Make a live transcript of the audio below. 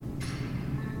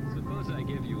Suppose I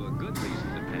give you a good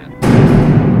reason to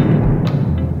pat.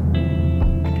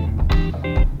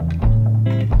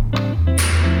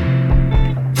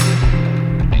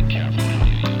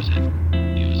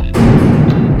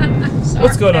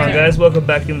 What's going on, guys? Welcome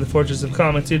back into the Fortress of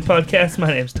Comitude podcast. My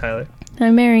name's Tyler.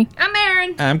 I'm Mary. I'm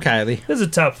Aaron. I'm Kylie. This is a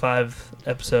top 5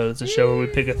 episode. It's a show where we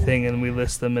pick a thing and we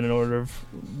list them in an order of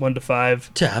 1 to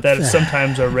 5 Top that 5.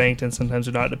 sometimes are ranked and sometimes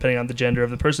are not, depending on the gender of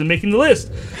the person making the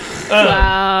list.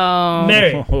 Wow.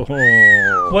 Mary,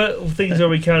 Oh. what things are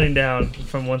we counting down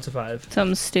from 1 to 5?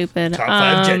 Something stupid. Top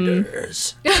 5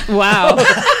 genders. Wow.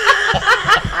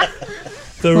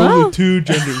 There are Wow. only 2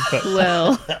 genders.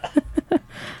 Well.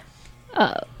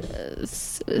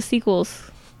 Sequels.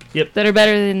 Yep. That are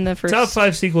better than the first. Top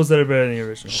 5 sequels that are better than the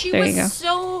original. There you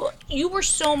go. You were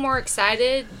so more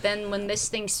excited than when this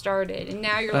thing started, and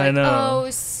now you're I like, know. oh,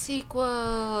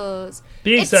 sequels.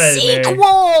 Be It's excited, Mary.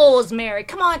 sequels, Mary.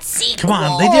 Come on, sequels. Come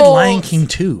on, they did Lion King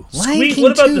 2. Lion King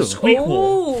What about 2. the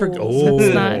Squeakquel?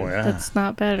 Oh. That's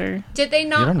not better. Did they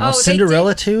not? You don't know Oh,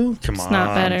 Cinderella 2? Come on.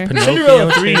 not better. Pinocchio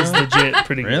Cinderella 3 2? is legit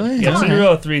pretty good. Really? Yeah, Why?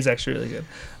 Cinderella 3 is actually really good.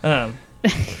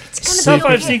 It's Top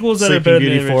gonna be 5 sequels that are Sleeping better than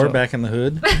Beauty the 4, original. Back in the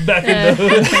Hood. Back in the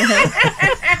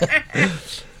hood.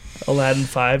 Aladdin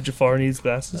 5, Jafar needs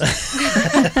glasses.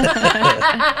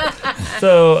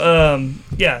 So,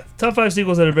 yeah, top 5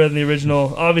 sequels that are better than the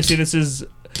original. Obviously, this is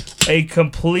a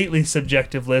completely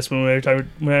subjective list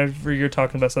whenever you're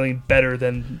talking about something better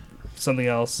than something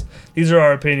else. These are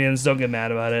our opinions. Don't get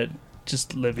mad about it.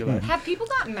 Just live your life. Have people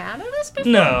gotten mad at us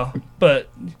before? No, but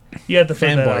you have to put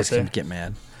that out Fanboys there. can get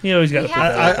mad. You always got to We put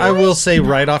have that out there. I will say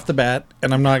right off the bat,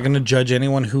 and I'm not going to judge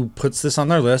anyone who puts this on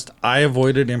their list, I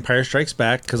avoided Empire Strikes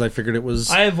Back because I figured it was...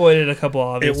 I avoided a couple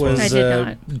obvious it ones. was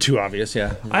I did too obvious,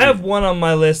 yeah. I have one on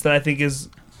my list that I think is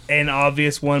an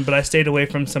obvious one, but I stayed away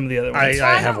from some of the other ones.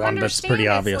 I I have don't one that's understand. pretty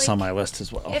It's obvious like- on my list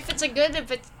as well. If it's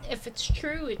if it's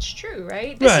true, it's true,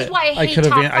 right? This Right. is why I I hate could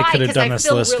have top been- I 5, could have 'cause done this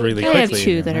feel list really I have quickly.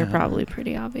 2 that are Yeah. probably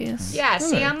pretty obvious. Yeah,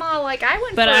 see, I'm all like, I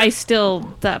went But for... I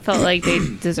still that felt like they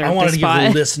deserved I wanted the to give spot.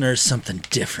 the listeners something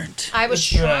different. I was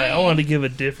Right, trying. I wanted to give a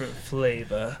different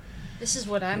flavor. This is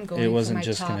what I'm going It for wasn't my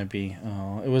just top. going to be...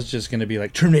 Oh, it was just going to be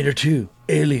like Terminator 2,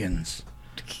 Aliens.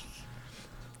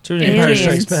 Terminator Aliens. 2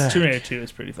 Strikes Back. Terminator 2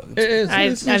 is pretty fucking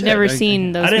sweet. I've never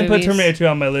seen those I didn't movies. put Terminator 2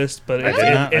 on my list, but I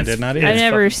did not either. I've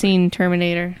never fucking- seen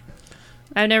Terminator.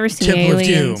 I've never seen Temple of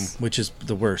Doom, Aliens. which is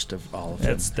the worst of all of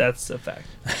them. That's a fact.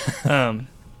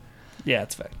 Yeah,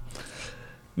 it's a fact.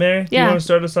 Mary, do you Yeah. want to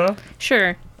start us off?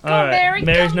 Sure. All right. Mary,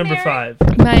 Mary's go, number Mary. 5.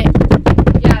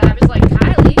 Yeah, I was like,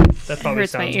 Kylie. That probably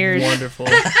hurts my sounds ears. wonderful.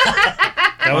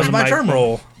 That was my drum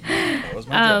roll. That was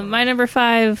my drum roll. My number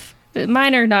 5.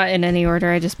 Mine are not in any order.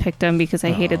 I just picked them because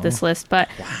I hated this list. But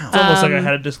It's almost like I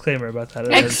had a disclaimer about that.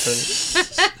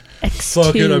 X2.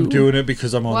 Fuck it, I'm doing it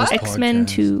because I'm on What? this podcast. X-Men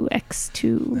 2,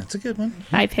 X2. That's a good one.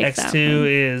 I picked that X2 one.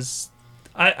 is,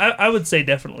 I would say,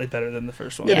 definitely better than the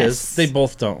first one. It Yes. is. They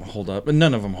both don't hold up, and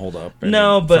none of them hold up.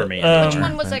 No, but, for me, Which Um,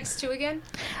 one was X2 again?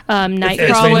 It's made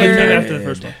Nightcrawler. after the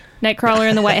first one. Nightcrawler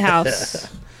in the White House.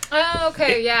 Oh,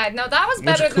 okay, yeah. No, that was Which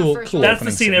better is cool- than the first cool. one. That's the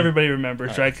Opening scene scene. everybody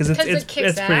remembers, right? Because Because it it's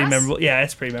kicks pretty ass? memorable. Yeah,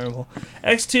 it's pretty memorable.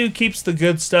 X2 keeps the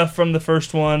good stuff from the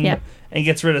first one Yep. and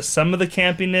gets rid of some of the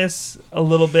campiness a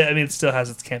little bit. I mean, it still has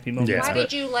its campy moments. Yeah. Why but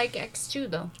did you like X2,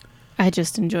 though? I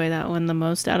just enjoy that one the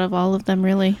most out of all of them,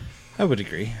 really. I would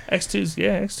agree.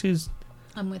 X2's.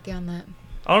 I'm with you on that.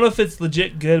 I don't know if it's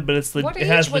legit good, but it's What it age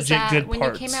has was legit that good when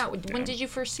parts. you came out? When did you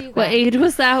first see that? What age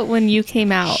was that when you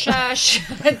came out? Shush.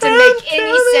 To make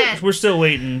any sense. We're still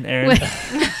waiting, Aaron. Wait.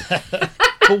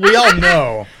 But we all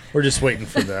know. We're just waiting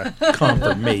for the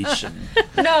confirmation.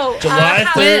 No. July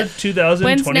how- 3rd, When's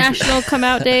 2023. National Come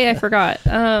Out Day? I forgot.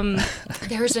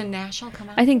 There's a national come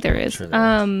out? I think there is. Sure there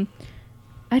is.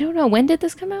 I don't know. When did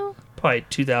this come out? Probably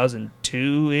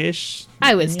 2002-ish.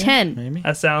 I was 10. Maybe.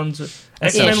 That sounds... That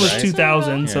X-Men sounds was right.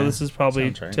 2000, so Yeah. this is probably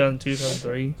Sounds right. 2002,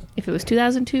 2003. If it was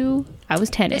 2002, I was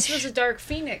 10ish. This was a Dark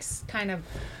Phoenix kind of.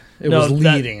 It No, was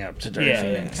that- leading up to Dark Yeah.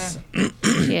 Phoenix.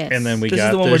 Yes. And then we This is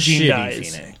got the the, one where Jean shitty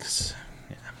dies. Phoenix.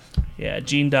 Yeah,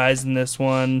 Jean dies in this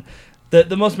one.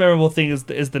 The most memorable thing is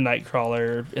the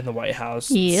Nightcrawler in the White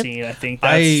House Yep. scene. I think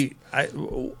that's...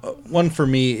 One for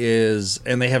me is,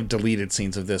 and they have deleted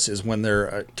scenes of this, is when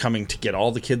they're coming to get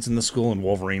all the kids in the school and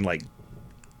Wolverine, like,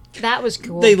 That was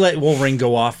cool. they let Wolverine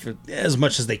go off as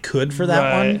much as they could for that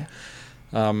Right.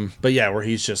 one. But yeah, where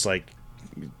he's just like,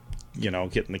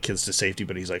 getting the kids to safety,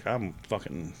 but he's like, I'm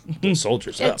fucking the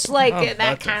soldiers up. It's like I'm that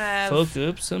about to kind of. fuck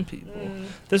up some people.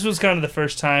 This was kind of the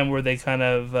first time where they kind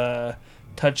of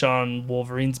touch on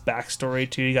Wolverine's backstory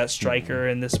too. You got Stryker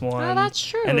in this one. Oh, that's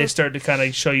true. And they start to kind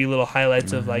of show you little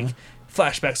highlights of like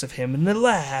flashbacks of him in the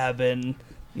lab, and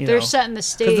They're setting the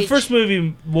stage. Because the first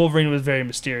movie, Wolverine was very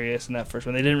mysterious in that first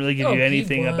one. They didn't really give you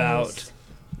anything about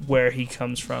where he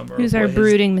comes from or Who's our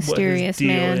brooding, mysterious what his deal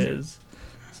man. is.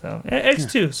 So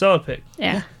X2, solid pick.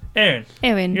 Yeah. Aaron,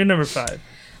 you're number 5.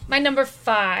 My number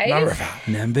 5.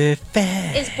 Number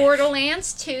 5 is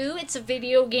Borderlands 2. It's a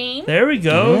video game. There we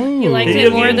go. You liked Video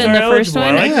it more games than are the first eligible.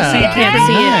 one? I like to see You can't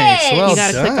see it. Well You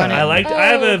gotta click on it. I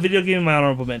have a video game in my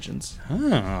honorable mentions.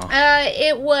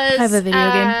 It was. I have a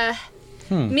video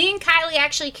game. Me and Kylie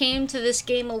actually came to this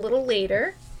game a little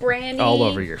later. Brandy. All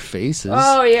over your faces.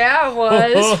 Oh yeah, it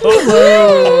was.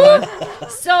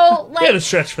 So You had a like,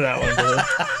 stretch for that one. Brother.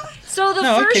 so the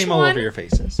No, it first came all one, over your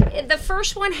faces. the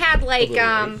first one had like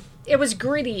it was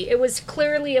gritty. It was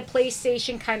clearly a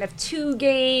PlayStation kind of 2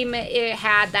 game. It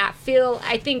had that feel.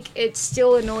 I think it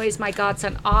still annoys my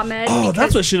godson Ahmed. Oh,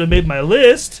 that's what should have made my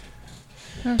list.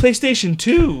 PlayStation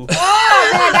 2. Oh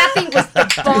man, that thing was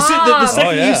the bomb. See, the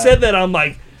second yeah. you said that, I'm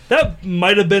like, that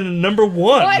might have been number 1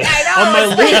 What? I know, on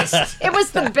my it's like- list. It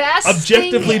was the best.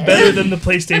 Objectively thing. better than the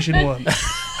PlayStation 1.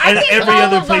 And think every all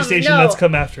other of them, PlayStation no. that's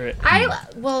come after it.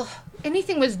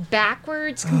 Anything was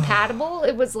backwards compatible.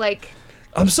 It was like.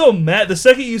 I'm so mad. The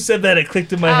second you said that, it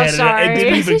clicked in my head, and sorry. it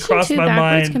didn't even PlayStation cross 2 my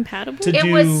backwards mind compatible? to It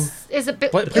do. is a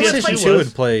bit. But it was PlayStation like- 2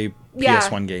 would play Yeah.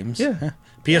 PS1 games. Yeah.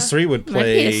 PS3 would My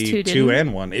play PS2 2 didn't.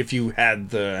 and 1 if you had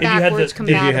the. If you had backwards the, if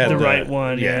you had the compatible. right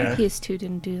one, yeah. PS2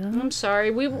 didn't do that. I'm sorry.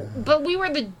 We were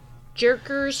the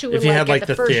jerkers who were If you had like at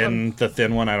the first thin, one. the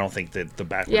thin one, I don't think that the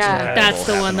backwards. Yeah. compatible That's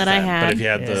the happened one with that I had. But if you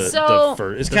had Yeah. the So-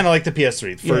 first, it's kind of like the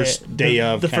PS3, first day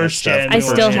of the kind of first stuff. gen. I the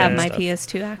still first have gen my stuff.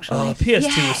 PS2 actually. Oh,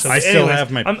 PS2 was so I good. still Anyways,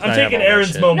 have my- I'm I have taking all that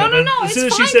Aaron's shit. moment. No, but it's as soon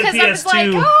as she fine, said 'cause I was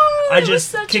PS2, like, oh, I it was just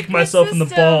such a kicked good myself in the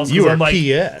system. balls. 'cause You were I'm like,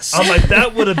 PS. I'm like,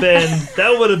 that would have been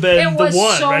It the was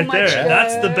one so right much there.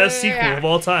 That's the best good. sequel of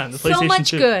all time. The So PlayStation much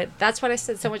 2. good. That's what I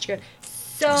said. So much good.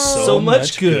 So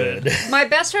much good. My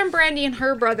best friend Brandy and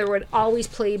her brother would always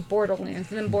play Borderlands,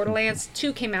 and then Borderlands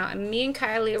 2 came out, and me and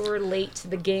Kylie were late to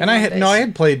the game. And I on had this. I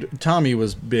had played. Tommy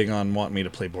was big on wanting me to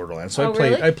play Borderlands, so Oh, I played.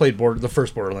 really? I played the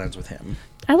first Borderlands with him.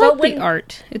 I like when- the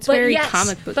art. It's But very yes,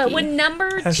 comic booky. But when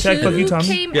number Hashtag fuck you, 2 Tommy.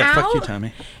 came Yeah, out, fuck you,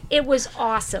 Tommy. it was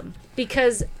awesome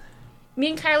because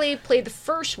me and Kylie played the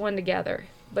first one together.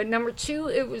 But number 2,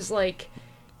 it was like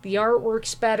the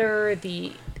artwork's better,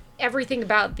 everything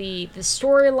about the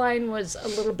storyline was a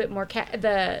little bit more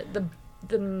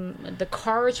the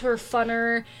cars were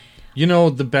funner. You know,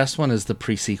 the best one is the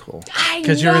pre-sequel. I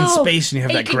Because you're in know. space and you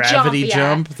have And that you can gravity jump, yeah.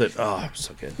 jump. That it was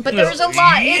so good. But there was a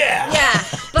lot. Yeah.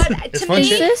 But to fun is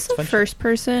me, shit. this a Fun first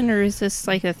person or is this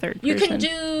like a third you person? can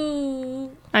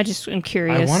do. I just am I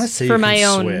curious. want to say for you my can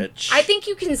own. switch. I think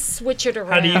you can switch it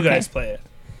around. How do you guys play it?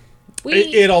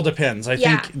 It all depends. I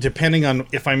Yeah. think depending on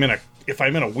if I'm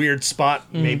in a weird spot,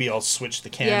 maybe I'll switch the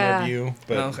camera Yeah. view.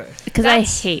 But Because I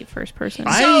That's- hate first person.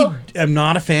 So- I am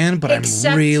not a fan, but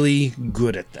Except- I'm really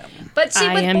good at them. But see,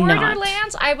 I with am not.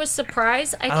 Borderlands, I was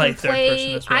surprised. I like could third play.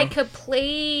 person as well. I could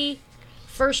play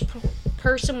first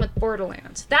person with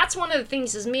Borderlands. That's one of the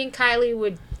things. Is me and Kylie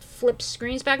would flip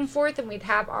screens back and forth, and we'd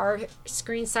have our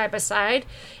screens side by side.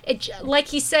 It, like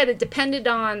he said, it depended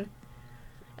on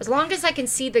as long as I can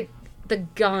see the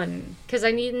gun, because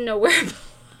I need to know where I'm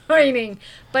pointing.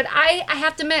 But I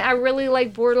have to admit, I really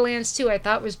like Borderlands 2. I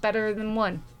thought it was better than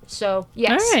 1. So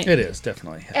yes. All right. It is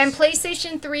definitely. Yes. And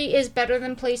PlayStation 3 is better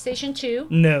than PlayStation 2.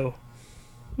 No.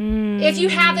 If you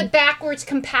have it backwards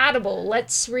compatible,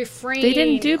 let's refrain. They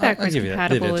didn't do backwards give you that.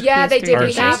 They compatible did. with Yeah, PS3. they did. We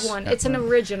Ours have is. one. It's an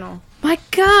original. My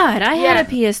God, I Yeah. had a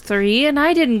PS3 and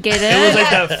I didn't get it. It was like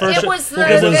that first. It was the-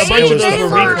 because a they- bunch of it was those the were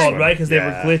first recalled, one. right? Because they were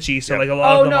Yeah. glitchy, so Yep. like a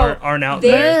lot of them no. aren't out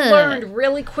They there. Ugh. learned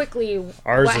really quickly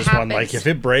Ours what is happens. one like if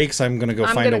it breaks, I'm gonna go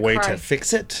I'm find a gonna way cry. to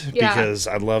fix it Yeah. because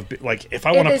I love like if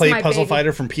I It want to is play my Puzzle baby.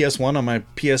 Fighter from PS1 on my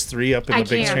PS3 up in I the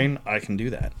big can. screen, I can do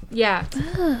that. Yeah.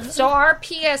 So our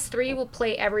PS3 will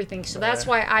play everything. So that's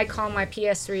why I call my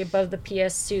PS3 above the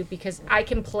PS2 because I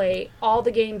can play all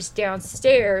the games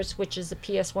downstairs, which is the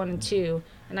PS1 and 2,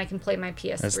 and I can play my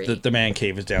PS3. That's the man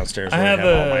cave is downstairs. I Where I have have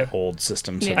all a- my old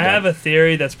systems. Yeah. I have a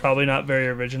theory that's probably not very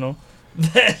original.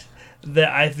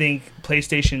 That I think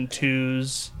PlayStation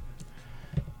 2's.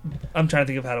 I'm trying to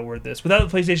think of how to word this. Without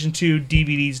the PlayStation 2,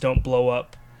 DVDs don't blow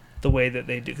up the way that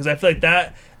they do. Because I feel like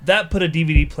that put a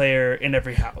DVD player in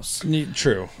every house.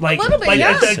 True. Like, little bit, like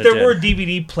yeah. I think It there did. were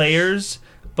DVD players,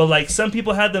 but like some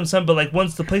people had them, some. But like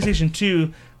once the PlayStation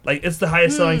 2, like it's the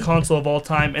highest selling console of all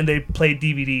time, and they played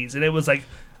DVDs, and it was like.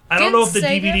 I don't know if the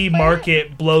Didn't Sega DVD play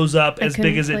market blows up I as big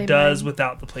couldn't as play it does mine.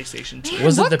 without the PlayStation 2.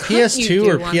 Was it What the couldn't PS2 you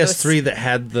or do on PS3 that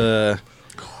had the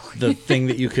thing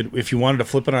that you could, if you wanted to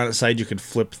flip it on its side, you could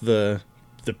flip the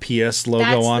the PS logo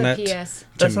That's on the it. PS.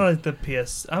 That's not like the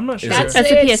PS. I'm not sure. That's a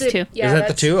it's PS2. yeah, Is that the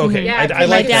that's- 2? Okay. Yeah, I 'cause like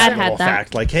my that dad little had that.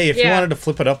 fact. Like, hey, if you Yeah. wanted to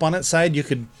flip it up on its side, you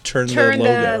could turn Turn the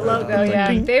logo. the logo. Yeah,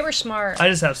 Ding. they were smart. I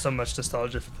just have so much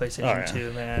nostalgia for PlayStation Oh, yeah.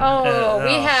 2, man. Oh,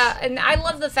 we have, and I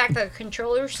love the fact that the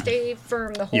controllers stay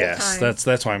firm the whole Yes, time.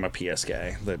 that's why I'm a PS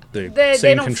guy. The They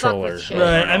same don't fuck controller. with shit. over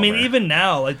Right. and I mean, over. even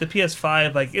now, like the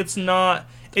PS5, like it's not.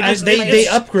 It As just, they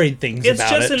it's, upgrade things it's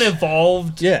about just it. an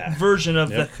evolved Yeah. version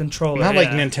of Yep. the controller. Not like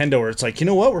yeah. Nintendo, where it's like, you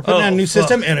know what, we're putting Oh, out a new fuck.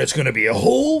 system, and it's going to be a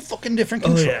whole fucking different Oh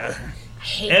controller yeah. I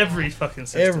hate Every fucking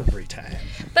system. every time.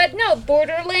 But no,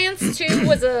 Borderlands 2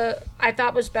 was I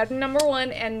thought was better than number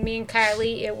 1, and me and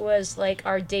Kylie, it was like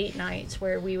our date nights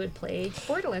where we would play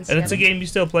Borderlands And it's a together. game you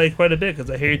still play quite a bit because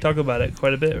I hear you talk about it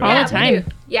quite a bit. All Right? the time. We do.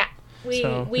 Yeah. We,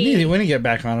 So- We need to get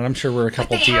back on it. I'm sure we're a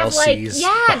couple they have, DLCs like,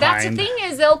 yeah, that's the behind.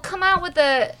 thing is they'll come out with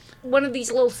one of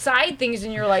these little side things,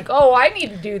 and you're like, oh, I need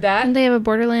to do that. And they have a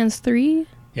Borderlands 3?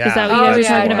 Yeah. Is that what you guys Oh, were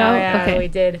yeah, talking about? Yeah, Okay. we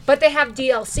did. But they have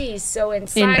DLCs, so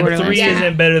inside Borderlands. of 3 yeah,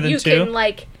 isn't better than you 2? can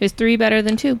like Is 3 better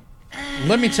than 2?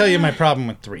 Let me tell you my problem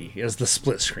with 3 is the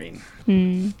split screen.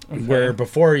 Hmm. Where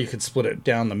before you could split it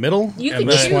down the middle, You and can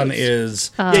this choose. one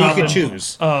is Oh. yeah, you can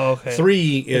choose. Oh, okay.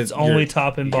 3 is It's only you're-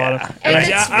 top and bottom. yeah. And Like,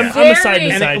 it's I'm a very- side to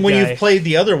And side when guy. you've played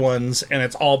the other ones and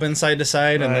it's all been side to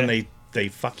side, and then Right. they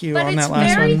fuck you But on it's that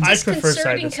last very one. I prefer disconcerting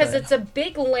side to because side. it's a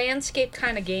big landscape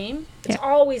kind of game. It's Yeah.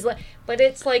 always like, but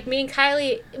it's like me and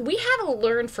Kylie, we had to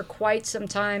learn for quite some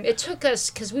time. It took us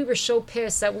because we were so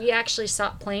pissed that we actually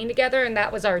stopped playing together, and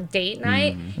that was our date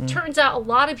night. Mm-hmm. Turns out a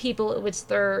lot of people it was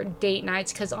their date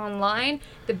nights because online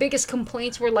the biggest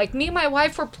complaints were like, me and my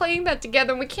wife were playing that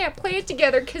together, and we can't play it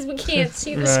together because we can't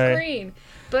see the Right. screen.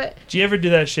 But Do you ever do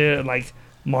that shit like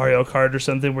Mario Kart or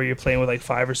something where you're playing with like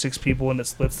 5 or 6 people and it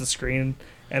splits the screen?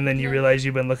 And then you realize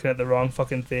you've been looking at the wrong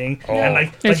fucking thing, and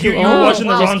like If you you- were oh, watching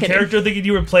the just wrong kidding. character, thinking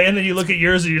you were playing. Then you look at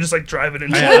yours, and you're just like driving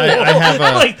into I it. have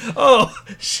I'm a, like, oh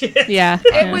shit. Yeah.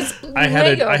 it was I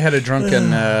Lego. had a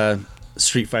drunken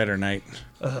Street Fighter night.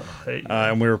 Hey,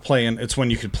 And we were playing. It's when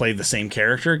you could play the same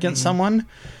character against Mm-hmm. someone,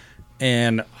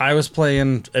 and I was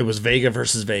playing. It was Vega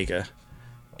versus Vega,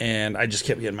 and I just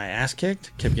kept getting my ass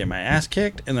kicked,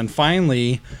 and then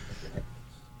finally,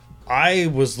 I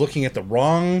was looking at the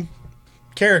wrong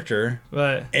character,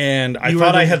 right. and I You were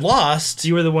thought the- I had lost.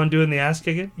 You were the one doing the ass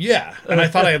kicking. Yeah, and I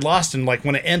thought I had lost, and like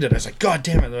when it ended, I was like, "God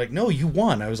damn it!" They're like, "No, you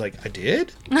won." I was like, "I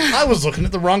did." I was looking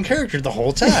at the wrong character the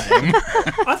whole time.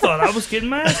 I thought I was getting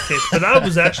my ass kicked, but I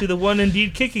was actually the one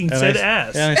indeed kicking And said I,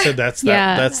 ass. And I said, "That's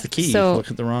Yeah, that's the key. so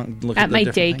look at the wrong. Look At at the my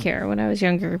different thing." daycare when I was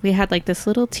younger, we had like this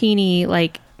little teeny,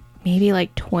 like maybe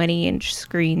like 20-inch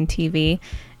screen TV,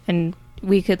 and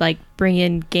we could like bring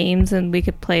in games and we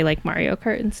could play like Mario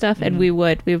Kart and stuff, and we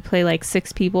would play like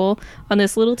 6 people on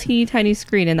this little teeny tiny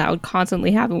screen, and that would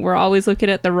constantly happen. We're always looking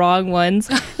at the wrong ones.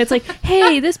 It's like,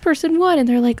 hey, this person won, and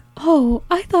they're like, oh,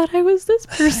 I thought I was this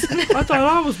person. I thought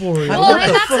I was Wario. well,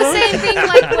 and that's the same thing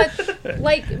like with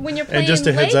like when you're playing And just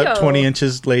a heads Lego. up, 20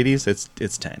 inches, ladies, it's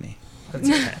tiny. It's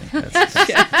tiny.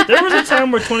 That's- There was a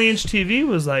time where 20-inch TV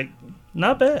was like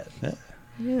not bad.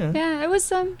 Yeah. Yeah, it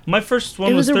was My first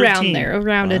one It was 13. around there,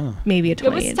 around Wow. maybe a was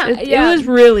 20 inch. ti- It yeah. was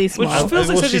really Which small. feels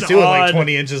like well, such she's an doing odd. like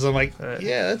 20 inches. I'm like, Right.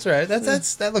 yeah, that's right. That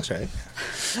looks right.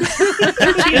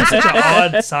 13 is such an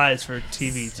odd size for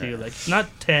TV too. Like not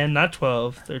 10, not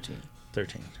 12, 13.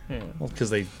 13. Yeah. Well, because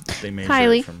they measure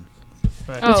Kylie. it from.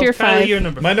 Right. What's your Kylie, 5? your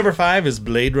number. My number 5 is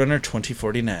Blade Runner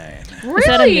 2049. really. Is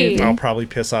that a movie? I'll probably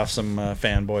piss off some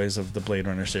fanboys of the Blade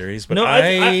Runner series, but No, I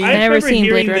never remember seen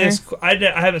hearing Blade Runner. this.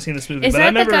 I haven't seen this movie, Is but I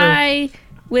that the remember. guy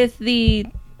with the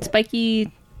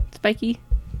spiky,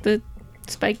 the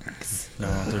spikes? no,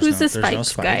 Who's the there's no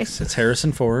Spikes guy? spikes. It's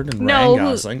Harrison Ford and No, Ryan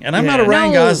who- Gosling, and I'm Yeah. not a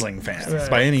Ryan No. Gosling fan Right.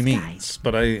 by any means,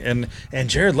 but and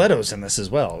Jared Leto's in this as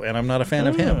well, and I'm not a fan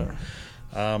of him.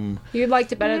 You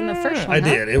liked it better than the first one. I huh?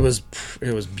 did. It was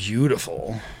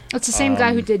beautiful. It's the same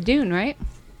guy who did Dune, right?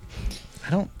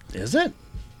 Is it?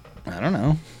 I don't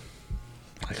know.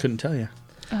 I couldn't tell you.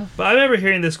 But I remember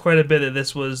hearing this quite a bit. That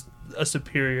this was a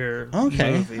superior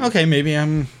movie. Okay, maybe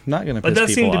I'm not gonna. But Piss that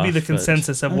seemed to people be the off, but-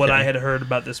 consensus of what okay. I had heard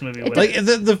about this movie. Like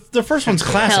the first one's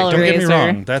classic. Don't get me Hellraiser.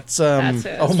 wrong. That's That's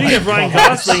it. oh Speaking my of Ryan God.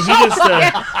 Gosling, he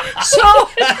just So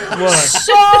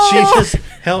what? She just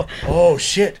Oh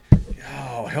shit.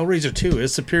 Oh, Hellraiser 2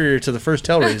 is superior to the first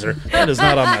Hellraiser. That is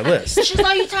not on my list. she's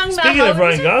all you talking about. Speaking of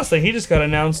Ryan Hellraiser? Gosling, he just got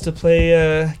announced to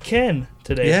play Ken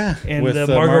today. Yeah, in with, the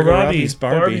Margot Margot Robbie's Robbie's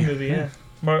Barbie. Barbie movie. Yeah,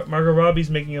 Margot Robbie's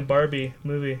making a Barbie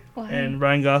movie, Wow. and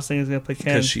Ryan Gosling is gonna play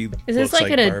Ken. Because she Is this looks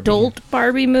like an Barbie. adult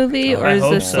Barbie movie, or I is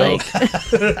hope this so. like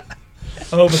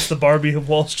I hope it's the Barbie of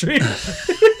Wall Street.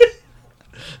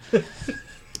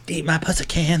 Eat my pussy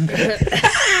can.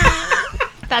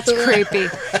 That's creepy.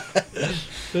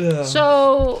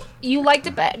 So you liked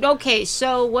it better? Okay,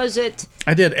 so was it?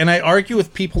 I did, and I argue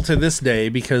with people to this day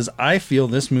because I feel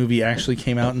this movie actually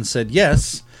came out and said,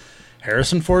 yes,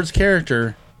 Harrison Ford's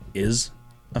character is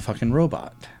a fucking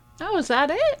robot. Oh, is that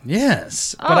it?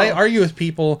 Yes, but I Oh. argue with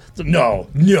people. No,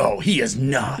 he is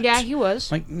not. Yeah, he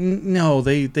was. Like, no,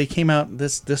 they came out.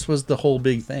 This was the whole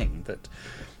big thing that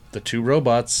the two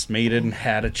robots mated and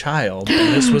had a child,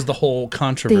 and this was the whole They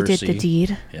controversy. did the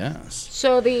deed. Yes.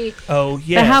 So the Oh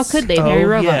yes. how could they? They're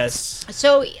robots. Yes.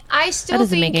 so I That still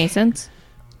doesn't think make any sense.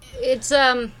 it's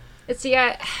the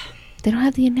They don't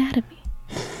have the anatomy.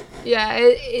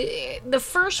 the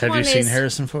first Have one you seen is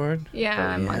Harrison Ford? yeah. He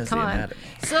I'm like, has come the on. anatomy.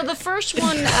 So the first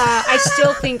one I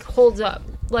still think holds up.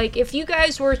 Like if you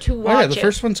guys were to watch Oh yeah, the it,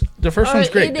 first one's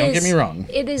great. it Don't get is- me wrong.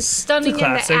 It is stunning It's a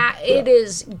in the classic. it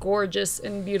is gorgeous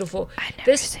and beautiful. I've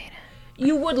never This seen it.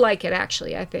 you would like it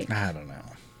actually, I think. I don't know.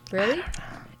 Really?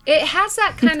 It has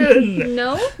that kind of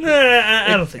no. Nah,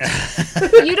 I don't think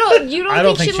so. You don't. You don't. I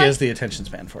don't think she like, has the attention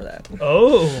span for that.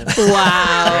 Oh.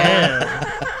 Wow.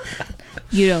 Damn.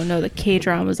 You don't know the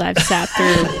K-dramas I've sat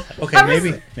through. Okay, I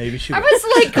was- maybe she. I will. was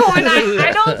like going.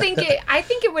 I don't think it. I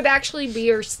think it would actually be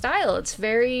her style. It's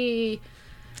very.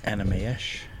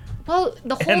 Anime-ish, Well,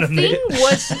 the whole Anime. thing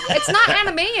was. It's not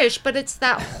anime-ish, but it's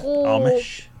that whole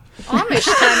Amish. Amish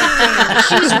kind of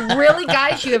thing. She's really,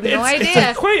 guys. You have no It's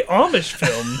idea. a quite Amish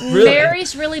film. Really.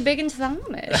 Mary's really big into the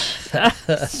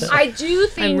Amish. I do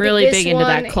think I'm really this big into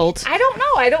that one- cult. I don't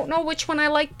know. I don't know which one I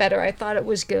like better. I thought it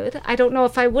was good. I don't know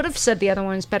if I would have said the other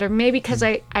one was better. Maybe because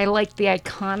I like the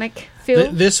iconic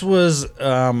feel. This was.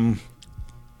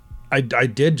 I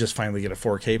did just finally get a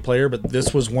 4K player, but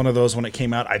this was one of those when it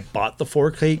came out. I bought the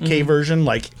 4K version,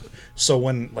 so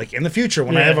when in the future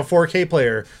when I Yeah. have a 4K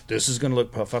player, this is gonna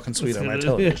look fucking sweet on my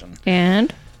television.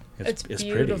 And it's pretty.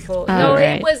 beautiful. Oh, No,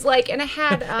 right. it was like, and it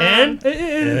had. And It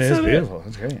is beautiful.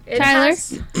 It's great. it Tyler?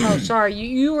 has- oh, sorry.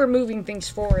 You were moving things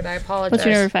forward. I apologize. what's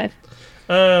your number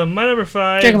 5? My number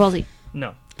 5. Dragon Ball Z.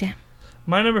 No. Damn.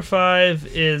 My number 5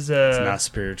 is It's not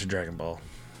superior to Dragon Ball.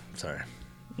 Sorry.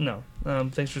 no.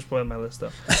 Thanks for spoiling my list though.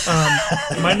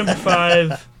 My number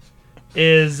 5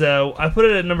 is I put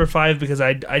it at number 5 because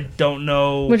I don't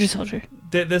know Winter Soldier.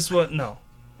 this one. No.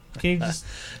 Can you just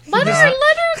Let her.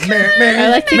 I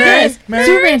like you guys.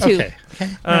 Superman 2.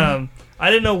 Okay. I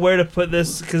didn't know where to put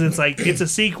this because it's like it's a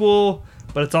sequel,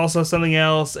 but it's also something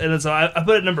else, and so I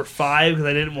put it at number 5 because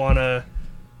I didn't want to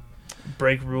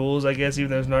break rules. I guess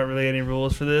even though there's not really any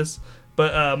rules for this,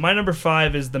 but my number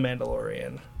 5 is The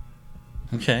Mandalorian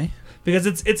Okay. because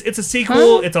it's a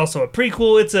sequel. Huh? It's also a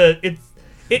prequel.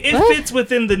 It What? fits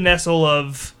within the nestle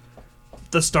of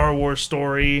the Star Wars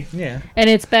story. Yeah. And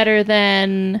it's better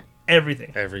than...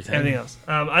 Everything Everything. else.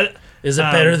 I Is it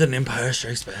better than Empire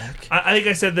Strikes Back? I think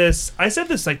I said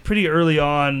this like pretty early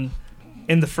on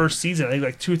in the first season. I think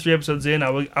like 2 or 3 episodes in, I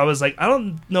was like, I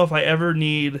don't know if I ever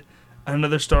need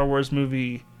another Star Wars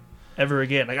movie ever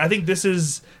again. Like I think this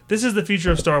is the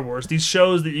future of Star Wars. These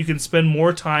shows that you can spend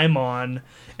more time on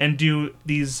and do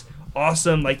these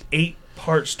awesome like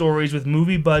 8-part stories with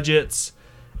movie budgets,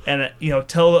 and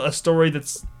tell a story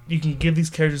that's you can give these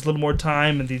characters a little more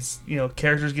time, and these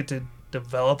characters get to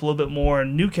develop a little bit more,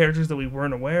 and new characters that we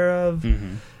weren't aware of.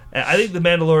 And I think The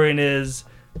Mandalorian is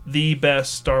the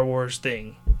best Star Wars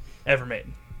thing ever made.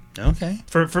 Okay.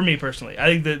 For me personally, I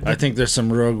think that I think there's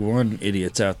some Rogue One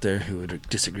idiots out there who would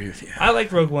disagree with you. I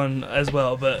like Rogue One as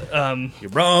well, but You're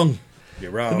wrong.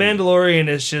 You're wrong. The Mandalorian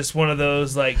is just one of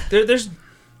those like there's.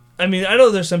 I mean, I know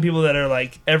there's some people that are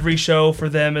like every show for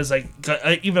them is like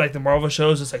even like the Marvel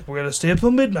shows. It's like we're gonna stay up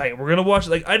till midnight. We're gonna watch.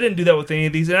 Like I didn't do that with any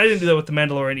of these, and I didn't do that with The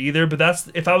Mandalorian either. But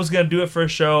that's if I was gonna do it for a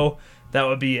show, that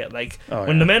would be it. Like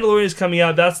when The Mandalorian is coming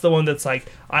out, that's the one that's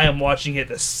like I am watching it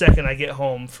the second I get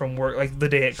home from work, like the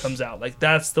day it comes out. Like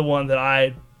that's the one that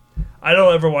I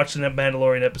don't ever watch the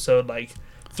Mandalorian episode like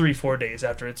 3-4 days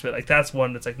after it's been like that's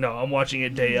one that's like no, I'm watching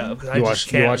it day of because I just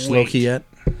can't You watched wait. Loki yet?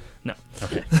 No.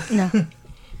 Okay. No.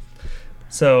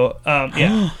 So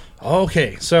yeah.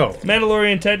 Okay. So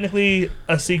Mandalorian technically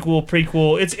a sequel,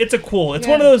 prequel. It's a cool. It's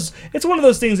Yeah. one of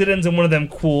those things that ends in one of them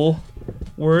cool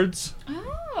words.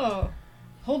 Oh,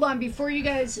 hold on. Before you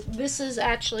guys, this is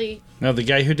actually now the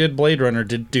guy who did Blade Runner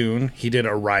did Dune. He did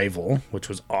Arrival, which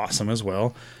was awesome as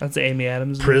well. That's Amy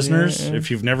Adams. movie, Prisoners. yeah. If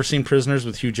you've never seen Prisoners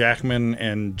with Hugh Jackman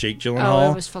and Jake oh,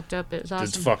 Gyllenhaal, it was fucked up. It was awesome.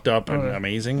 it's fucked up and Okay.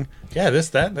 amazing. Yeah,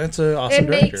 that's an awesome It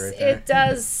director makes right there. it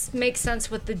does make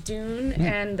sense with the Dune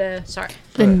and the sorry.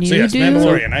 The new So yes, dude.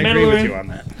 Mandalorian. I agree with Mandalorian. you on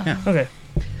that. Yeah. Okay.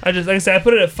 I just like I said, I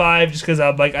put it at 5 just because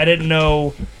I'm like I didn't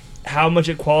know how much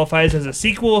it qualifies as a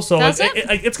sequel. So Does like,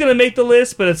 it? it's gonna make the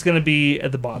list, but it's gonna be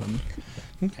at the bottom.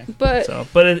 Okay. But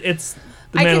but it's.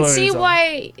 The I can Mandalorian see is on.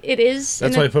 why it is.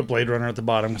 That's in why a- I put Blade Runner at the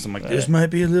bottom because I'm like, this might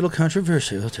be a little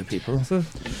controversial to people.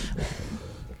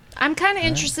 I'm kind of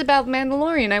interested about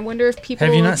Mandalorian. I wonder if people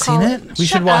Have you will not call seen it? We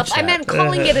Shut should watch up. I that. meant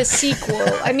calling it a sequel.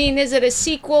 I mean, is it a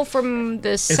sequel from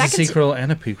the It's a second? sequel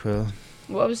and a prequel.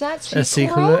 What was that? A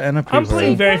sequel and a prequel. I'm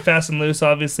playing very fast and loose,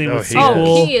 obviously, Oh, with he sequel.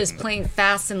 Oh, he is playing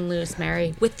fast and loose,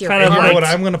 Mary, with your Kind of You know like what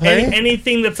I'm gonna play?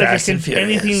 anything that's Fast like and Furious.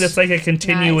 anything that's like a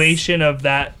continuation of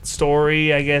that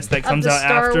story, I guess, that Of comes the out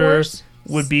Star after Wars?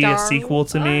 would be a Star- sequel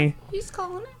to me. He's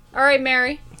calling it. All right,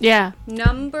 Mary. Yeah,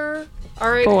 Number. All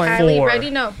right, 4. Kylie. 4. Ready?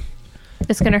 No.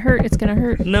 it's gonna hurt. It's gonna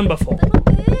hurt. Number 4.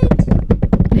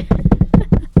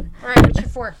 All right, what's your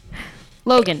 4?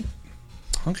 Logan.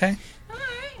 Okay.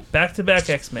 Back-to-back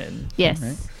X-Men. Yes.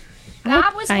 Right.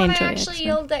 That was I when I enjoy actually X-Men.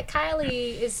 yelled at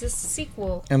Kylie, is this a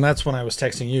sequel? And that's when I was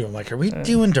texting you. I'm like, are we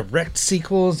doing direct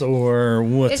sequels or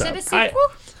what's Is up? it a sequel?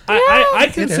 I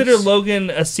consider is. Logan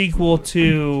a sequel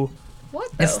to... What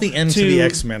though? It's the end to To- the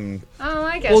X-Men. Oh,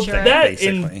 I guess Well, you're right. that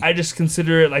Basically. in I just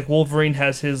consider it like Wolverine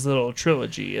has his little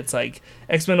trilogy. It's like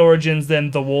X-Men Origins,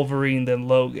 then the Wolverine, then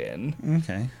Logan.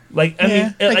 Okay. Like I Yeah,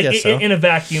 mean, I like guess so. in a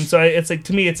vacuum. So it's like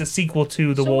to me, it's a sequel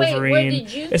to the So wait, Wolverine, what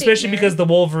did you think, especially Mary? because the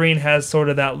Wolverine has sort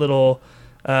of that little,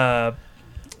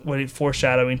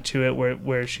 foreshadowing to it,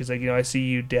 where she's like, I see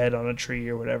you dead on a tree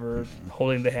or whatever,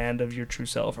 holding the hand of your true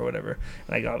self or whatever.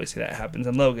 And like obviously that happens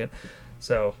in Logan.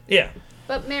 So yeah,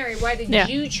 But Mary, why did Yeah.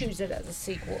 you choose it as a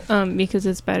sequel? Because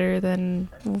it's better than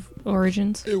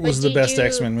Origins. It was But the did best you-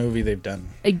 X-Men movie they've done.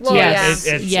 Well, Yes.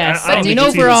 yeah. It's- Yes. I don't I mean, think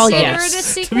it's even overall, close. Consider yes. it a To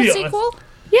sequel? be honest. Sequel?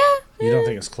 Yeah. You don't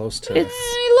think it's close to? It's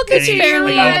Look at It's you.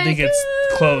 fairly- you're I don't like, think it's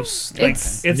close. Like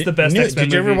It's- it's the best New- X-Men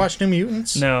Did you ever movie. watch New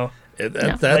Mutants? No.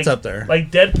 That's Like- up there. Like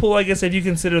Deadpool, I guess if you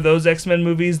consider those X-Men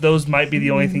movies, those might be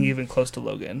the only thing even close to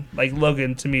Logan. Like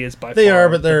Logan to me is by They far are,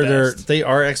 but the best. they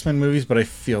are X-Men movies, but I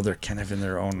feel they're kind of in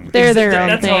their own. They're their own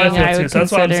That's thing. how I feel too. would So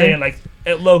that's why I'm consider. saying like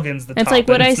Logan's the It's top. like,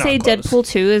 but would I it's not say close. Deadpool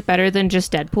 2 is better than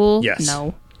just Deadpool? Yes.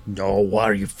 No. No, what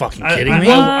are you fucking I, kidding I, me?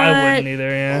 I wouldn't either.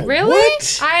 Yeah. Really?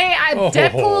 What? I Oh.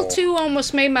 Deadpool 2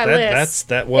 almost made my list.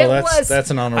 That's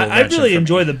an honorable I mention really for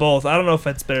enjoy me. them both. I don't know if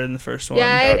that's better than the first one.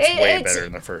 Yeah, That's way it's- better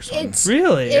than the first one. It's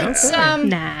Really? it's Okay.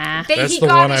 Nah. That's he the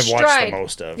got one his I've watched stride. the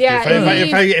most of. Yeah,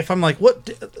 if I'm like, what?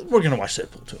 We're gonna watch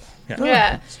Deadpool 2. Yeah.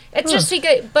 Yeah, it's just he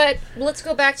got. But let's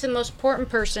go back to the most important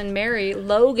person, Mary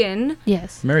Logan.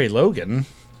 Yes. Mary Logan.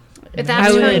 If that's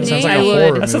I would- her it name. Sounds like I a would.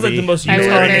 horror That sounds like the movie. most I would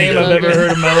unicorn marry name I've ever Logan.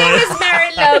 heard in my life. It's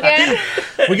Mary Logan.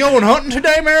 We going hunting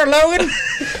today, Mary Logan?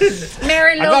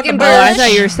 Mary got Logan the Oh, I Bush.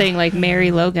 thought you were saying like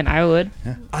Mary Logan. I would.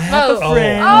 I have Oh. a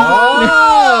friend.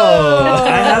 Oh!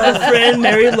 I have a friend,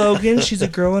 Mary Logan. She's a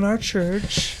girl in our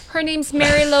church. Her name's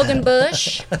Mary Logan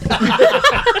Bush.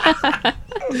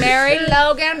 Mary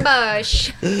Logan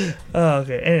Bush. Oh,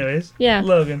 okay. Anyways. Yeah.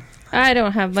 Logan. I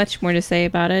don't have much more to say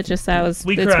about it. Just that was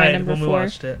We it's my cried number when we 4.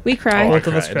 watched it. We cried. Both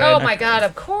of us cried. cried. Oh my god,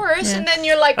 of course. Yeah. And then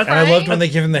you're like And crying. I loved when they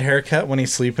give him the haircut when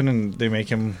he's sleeping and they make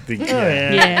him. Oh,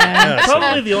 yeah. Yeah.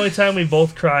 Probably the only time we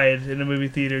both cried in a movie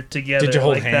theater together. Did you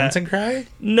hold like hands that. and cry?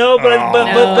 No, but Oh. but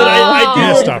I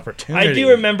Missed do. opportunity. I do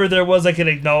remember there was like an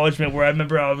acknowledgement where I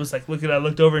remember I was like looking. I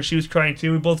looked over and she was crying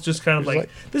too. We both just kind of like,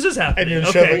 this is happening.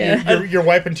 And you're, Okay. shoveling, you're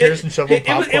wiping tears and shoveling It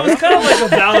was popcorn. kind of like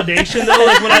a validation though.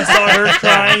 Like when I saw her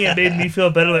crying, it made me feel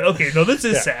better. Like, okay, no, this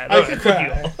is sad. I All can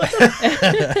right, fuck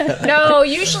you all. No,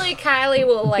 usually Kylie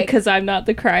will like. Because I'm not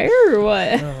the crier or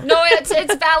what? No, it's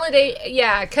validate.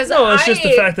 Yeah, because No, it's just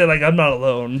the fact that like I'm not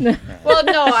alone. Well,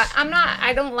 no, I'm not.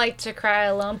 I don't like to cry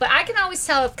alone, but I can always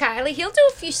tell if Kylie. He'll do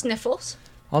a few sniffles.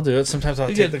 I'll do it. Sometimes I'll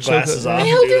You take get the glasses chocolate. off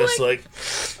He'll and do do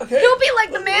this He'll be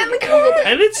like the man in the corner.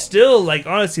 And it's still like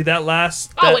honestly that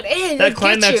last Oh, that, it is. that It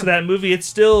climax gets of you. that movie. It's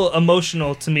still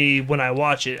emotional to me when I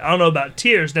watch it. I don't know about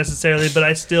tears necessarily, but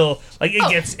I still like it. Oh,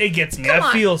 gets me. come I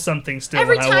on. feel something still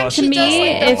Every when I time watch she To it. me, does,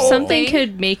 like, the if whole something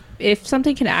thing. if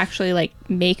something can actually like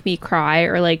make me cry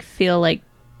or like feel like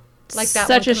Like that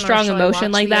such one a strong commercial I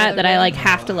emotion watched like the that other that I day. like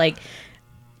have to like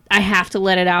I have to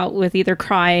let it out with either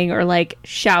crying or like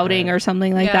shouting or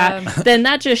something like Yeah. that. Then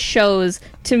that just shows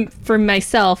for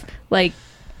myself like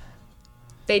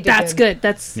They did that's good.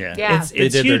 That's Yeah. Yeah. It's They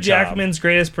did Hugh their job. Jackman's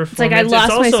greatest performance. like I lost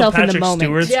it's also myself in the Patrick moment.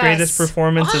 Stewart's Yes. greatest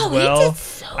performance Oh, as he well. did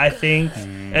so I think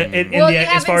in Well, the you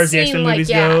as far haven't as the X-Men seen, like, movies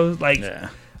yeah. go, like Yeah.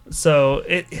 so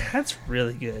that's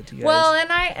really good. You guys. Well, and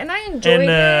I enjoyed And,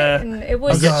 it, and it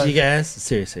was God. You guys,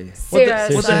 seriously. what the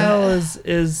Serious. hell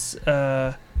is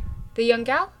the young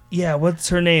gal. Yeah, what's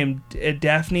her name?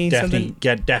 Daphne something?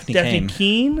 Daphne Daphne Kane.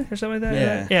 Keene or something like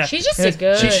that? Yeah. She's just a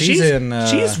good. She's in,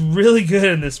 she's really good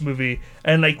in this movie.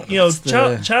 And, like, you know, What's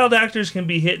the- child actors can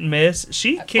be hit and miss.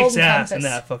 She kicks Golden ass in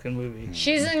Compass. that fucking movie.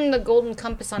 She's in the Golden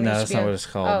Compass on No, HBO. that's not what it's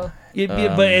called. Oh,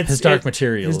 But it's His Dark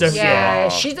Materials. yeah,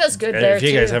 Oh. she does good there If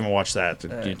you too. guys haven't watched that,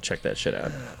 you check that shit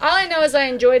out. All I know is I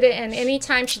enjoyed it, and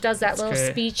anytime she does that little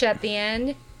great. speech at the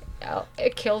end,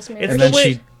 it kills me. It's And the then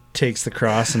way- she takes the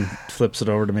cross and flips it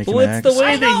over to make Well, an it's axe. the way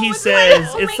I that know, he it's says.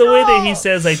 like, oh It's my the way that he God.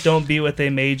 says, like, "Don't be what they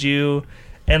made you,"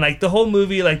 and like the whole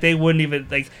movie, like they wouldn't even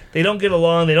like they don't get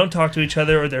along, they don't talk to each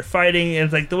other, or they're fighting, and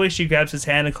it's like the way she grabs his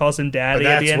hand and calls him daddy.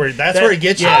 At the end. That's where it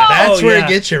gets you. yeah. That's Oh, where yeah. it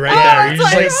gets you right Oh, there. You're it's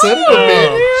just like, like, son of a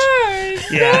oh.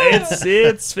 bitch.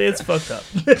 Yeah, it's fucked up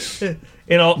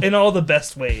in all the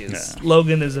best ways. Yeah.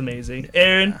 Logan is amazing.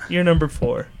 Aaron, you're number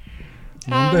 4.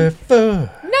 Number 4.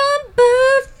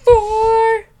 Number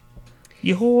 4,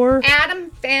 You whore.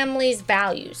 Adam Family's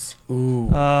Values. Ooh,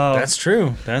 Oh, that's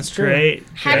true. That's true. great.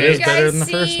 Have That you is better guys than the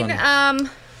first seen one.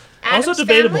 Also Addams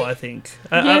debatable, Family? I think.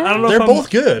 I don't know. They're if I'm- both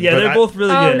good, Yeah, but they're both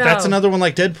really Oh, good. no. That's another one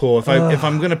like Deadpool. If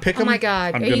I'm gonna pick Oh them, my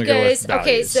god. I'm Are gonna you go guys with okay?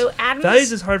 Values. So Adam's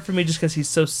Values is hard for me just because he's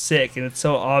so sick, and it's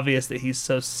so obvious that he's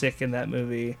so sick in that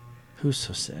movie. Who's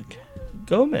so sick?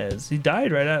 Gomez, he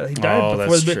died right out. He died Oh, before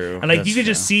that's the true. and like That's you could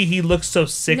just true. see he looks so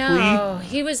sickly. No,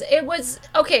 it was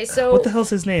okay. So What the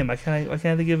hell's his name? I can't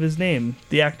think of his name.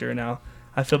 The actor now.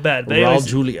 I feel bad. But, Raul anyways,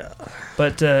 Julia.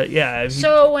 but yeah.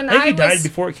 So when I think I he died was-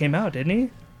 before it came out, didn't he?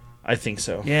 I think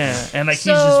so. Yeah, and like he's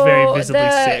just very visibly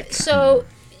sick. So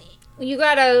you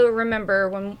gotta remember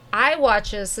when I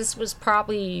watched this was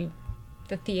probably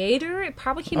the theater. It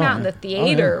probably came out in the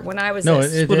theater when I was. No,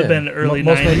 this. it would have did. been early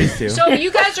Most 90s. movies do. So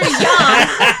you guys are young,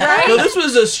 right? No, this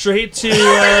was a straight to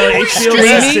HBO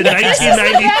Max in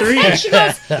 1993. She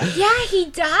goes, yeah, he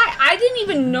died. I didn't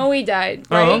even know he died,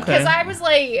 Oh, right? okay. Because I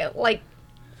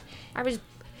was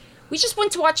we just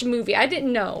went to watch a movie. I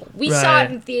didn't know. We saw Right.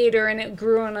 it in theater, and it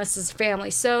grew on us as a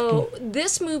family. So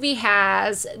this movie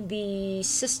has the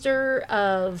sister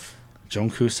of. Joan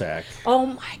Cusack. Oh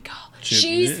my god,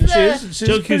 she's she's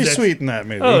Joan pretty Cusack. sweet in that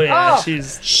movie. Oh yeah, Oh,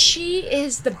 she's. she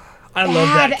is the. I love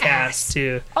that badass. cast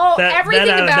too. Oh, that, everything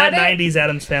that, about that it. 90s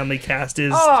Addams Family cast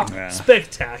is Oh. Yeah.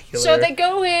 spectacular. So they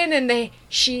go in and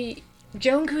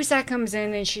Joan Cusack comes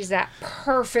in and she's that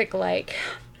perfect, like,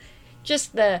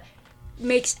 just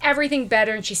makes everything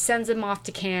better, and she sends them off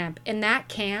to camp. And that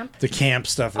camp, The camp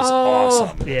stuff is Oh.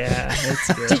 awesome. Yeah,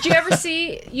 it's good. did you ever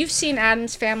you've seen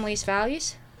Addams Family's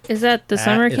Values? Is that the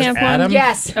summer it's camp Adam? one?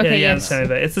 Yes. Okay, yeah, yes.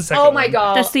 it's the second Oh my one.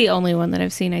 god. That's the only one that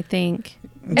I've seen, I think.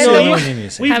 It's No, the you- only thing you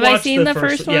see. We've Have I watched seen the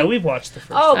first Yeah, one? we've watched the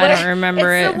first Oh, one. I but don't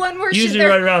remember it's it. the one where Usually they're-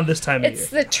 right around this time of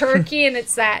It's year. the turkey, and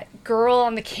it's that girl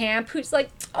on the camp who's like,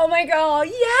 "Oh my god,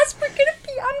 yes, I'm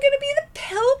gonna be the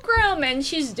pilgrim," and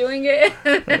she's doing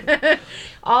it.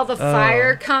 All the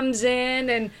fire comes in,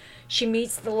 and she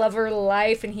meets the lover of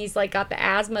life, and he's like got the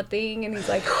asthma thing, and he's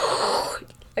like,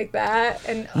 like that,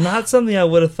 and Not something I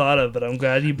would have thought of, but I'm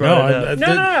glad you brought it up.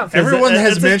 No. Everyone It's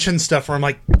has a- mentioned stuff where I'm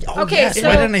like, oh Okay, yes, so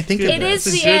why didn't I think of it this?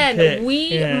 is It's a the good end.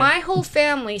 pick. My whole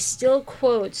family still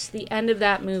quotes the end of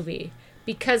that movie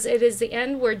because it is the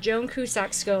end where Joan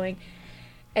Cusack's going,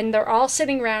 and they're all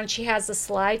sitting around. She has a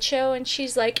slideshow, and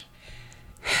she's like,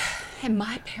 "And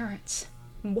my parents,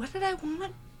 what did I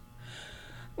want?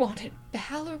 Wanted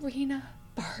ballerina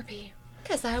Barbie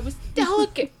because I was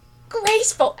delicate,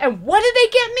 graceful, and what did they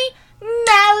get me?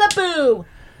 Malibu."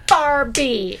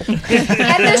 Barbie. And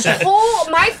this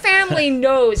my family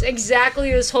knows exactly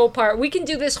this whole part. We can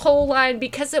do this whole line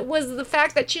because it was the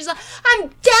fact that she's like,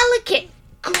 I'm delicate,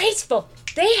 graceful.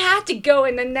 They had to go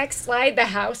in the next slide. The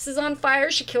house is on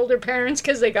fire. She killed her parents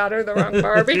because they got her the wrong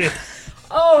Barbie.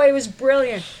 Oh, it was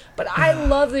brilliant. But I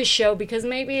love this show because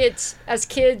maybe it's as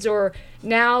kids or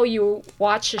now you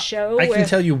watch the show. I can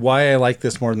tell you why I like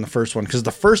this more than the first one, because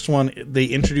the first one they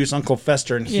introduce Uncle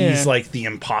Fester and he's Yeah. like the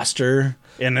imposter,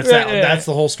 and it's Right, yeah. that's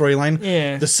the whole storyline.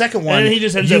 Yeah. The second one, And then he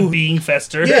just ends up being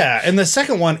Fester. yeah, and the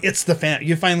second one, it's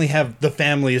you finally have the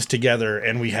families together,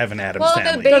 and we have an Addams well,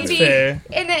 family. the baby, fair.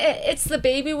 and it's the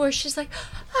baby where she's like,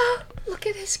 oh, look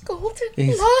at his golden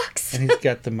He's- locks. And he's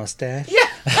got the mustache.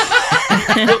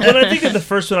 When I think of the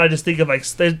first one, I just think of like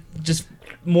there's just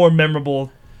more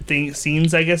memorable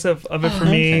scenes, I guess, of it for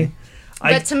me.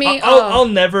 But to me, I'll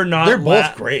never not. They're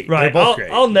both great. Right, They're both I'll,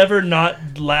 great. I'll never not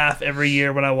laugh every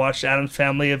year when I watch Addams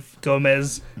Family of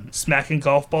Gomez smacking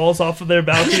golf balls off of their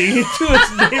balcony into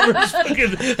his neighbor's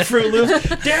fucking Fruit Loops.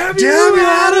 Damn you, Damn you,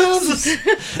 Addams!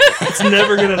 It's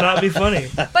never gonna not be funny.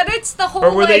 But it's the whole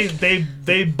Or where like,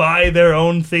 they buy their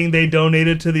own thing they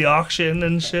donated to the auction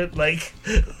and shit. Like,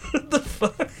 what the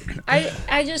fuck?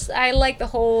 I like the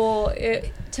whole.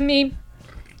 To me,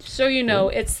 so you know,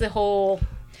 it's the whole.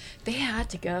 They had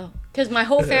to go because my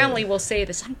whole family will say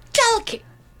this. I'm delicate,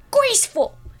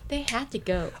 graceful. They had to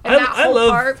go. And I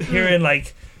love hearing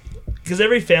like, because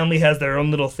every family has their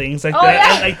own little things like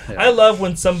that. Yeah. And, I love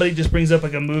when somebody just brings up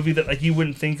like a movie that like you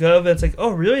wouldn't think of. And it's like, oh,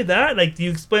 really that? Like you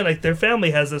explain like their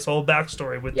family has this whole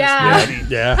backstory with this movie.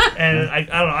 Yeah. And I don't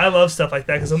know. I love stuff like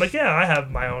that because I'm like, yeah, I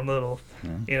have my own little,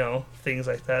 things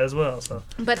like that as well. So,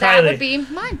 But Kylie, that would be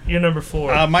mine. you're number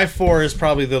 4. My 4 is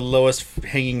probably the lowest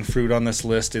hanging fruit on this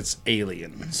list. It's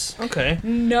Aliens. Okay.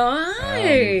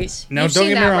 Nice. Now, You've don't seen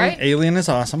get me that, wrong. right? Alien is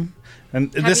awesome.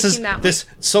 And Have this you is seen that one? this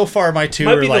so far my 2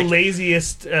 Might are be like the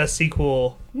laziest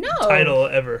sequel No. title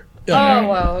ever. Oh,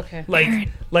 well, okay.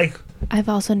 Like I've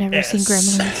also never seen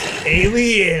Yes. Gremlins.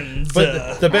 Aliens.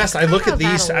 But the best, I look at thought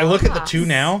about these, a I look at the lot. 2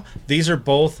 now. These are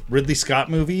both Ridley Scott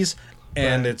movies,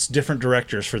 and it's different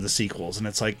directors for the sequels. And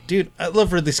it's like, dude, I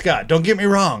love Ridley Scott. Don't get me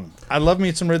wrong. I love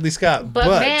me some Ridley Scott. But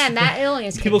man, that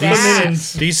alien's People kick come in and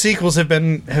ass. these sequels have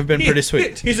been pretty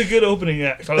sweet. He's a good opening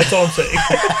act. That's all I'm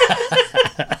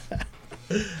saying.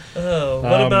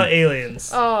 What about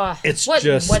Aliens? Oh, It's what's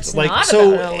just like not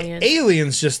so. about aliens?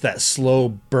 Aliens, just that slow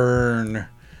burn.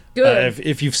 Good.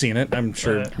 If you've seen it, I'm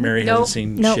sure Right. Mary Nope. hasn't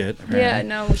seen Nope. shit. Yeah,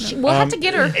 apparently. no. We'll have to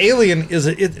get her. Alien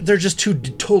they're just two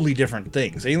totally different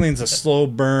things. Alien's a slow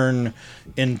burn,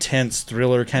 intense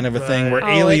thriller kind of a thing, where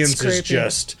Right. Oh, Aliens it's is creepy.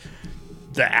 just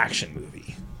the action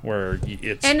movie, where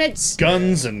it's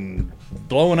guns and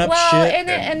blowing up Well, shit.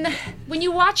 and when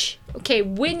you watch,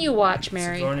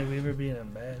 Mary. Sigourney Weaver being a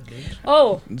bad bitch.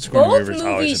 Oh, Sigourney both Weaver's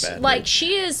always movies, a bad like bitch.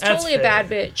 she is That's totally a fair. bad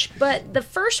bitch, but the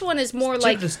first one is more To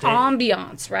like this day.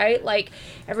 ambiance, right? Like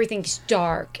everything's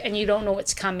dark and you don't know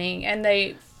what's coming, and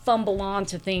they fumble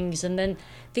onto things, and then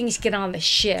things get on the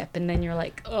ship, and then you're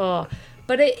like, oh.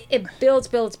 But it builds,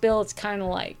 kind of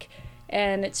like,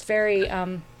 and it's very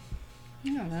I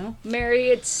don't know, Mary.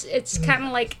 It's kind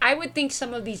of like I would think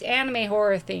some of these anime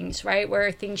horror things, right,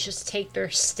 where things just take their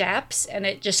steps and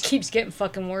it just keeps getting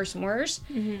fucking worse and worse.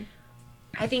 Mm-hmm.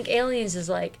 I think Aliens is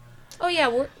like, oh yeah,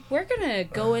 we're gonna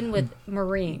go in with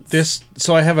Marines.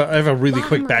 So I have a really Lot of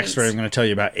quick Marines. backstory I'm going to tell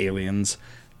you about Aliens.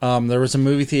 There was a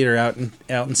movie theater out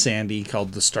in Sandy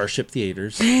called the Starship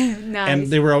Theaters, nice.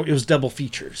 and it was double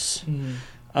features.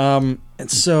 And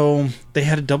so they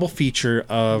had a double feature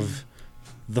of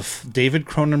David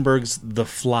Cronenberg's The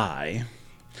Fly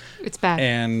It's bad.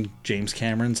 and James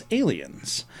Cameron's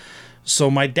Aliens.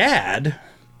 So my dad,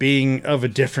 being of a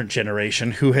different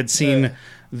generation, who had seen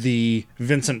the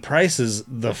Vincent Price's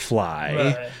The Fly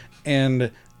Right.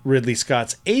 and Ridley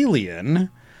Scott's Alien,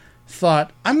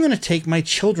 thought, I'm going to take my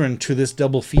children to this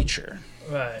double feature.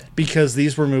 Right. Because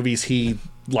these were movies he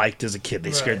liked as a kid.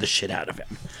 They scared Right. the shit out of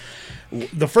him.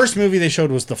 The first movie they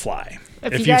showed was The Fly.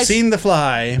 If If you you've guys- seen The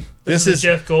Fly, this the is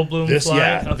Jeff Goldblum this. Fly?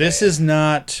 Yeah, Okay. this is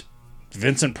not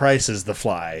Vincent Price's The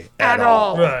Fly At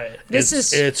all. Right.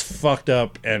 It's fucked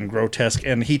up and grotesque,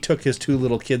 and he took his 2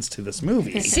 little kids to this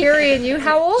movie. Siri and you,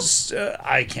 how old?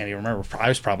 I can't even remember. I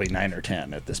was probably 9 or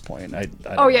 10 at this point. I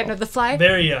Oh don't yeah, know. no, The Fly.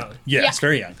 Very young. Yes,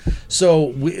 very young.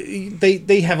 So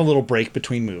they have a little break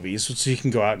between movies, so you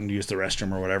can go out and use the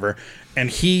restroom or whatever. And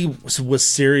he was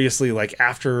seriously like,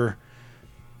 after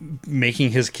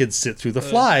making his kids sit through The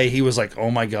Fly, he was like,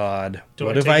 "Oh my god, Do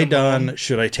what I have take I them done? home?"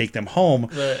 Should I take them home?"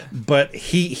 Right. But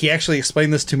he actually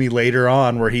explained this to me later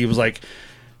on, where he was like,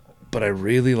 "But I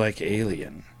really like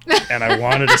Alien." And I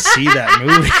wanted to see that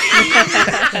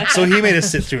movie. So he made us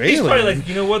sit through He's Alien. probably like,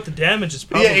 you know what? The damage is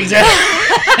probably yeah,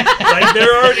 exactly. like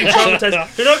they're already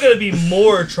traumatized. They're not going to be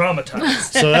more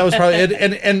traumatized. So that was probably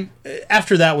and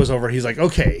after that was over, he's like,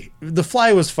 okay, The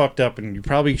Fly was fucked up, and you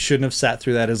probably shouldn't have sat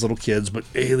through that as little kids, but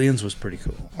Aliens was pretty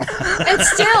cool. And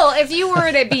still, if you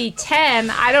were to be 10,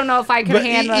 I don't know if I could But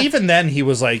handle. even then, he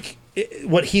was like,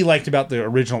 what he liked about the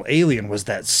original Alien was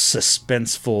that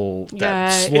suspenseful, that Yeah,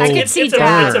 slow. I could see it's, a,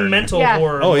 that. it's a mental Yeah.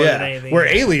 horror. Oh more than yeah, anything. where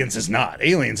Aliens is not.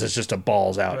 Aliens is just a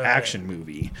balls out Right. action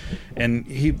movie, and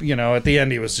he, at the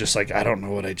end he was just like, I don't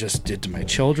know what I just did to my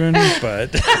children,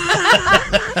 but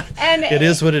and it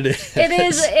is what it is. It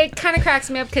is. It kind of cracks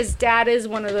me up because Dad is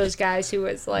one of those guys who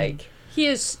is like,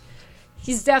 he's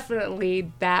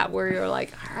definitely that where you're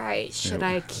like, all right, should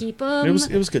I keep him? It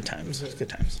was good times. It was good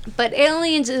times. But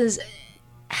Aliens is.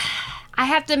 I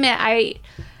have to admit,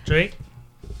 Drake.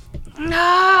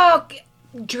 no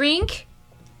drink,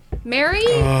 Mary.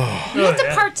 You have to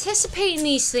yeah. participate in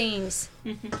these things.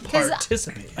 Because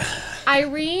Participate.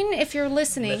 Irene, if you're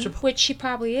listening, Metropole. which she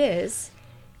probably is,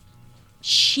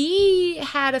 she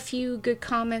had a few good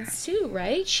comments too,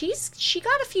 right? She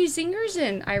got a few zingers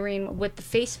in, Irene, with the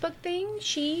Facebook thing.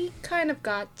 She kind of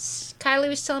got. Kylie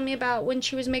was telling me about when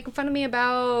she was making fun of me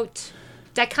about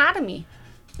dichotomy.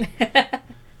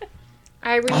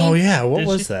 Irene. Oh yeah, what Did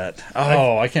was she- that?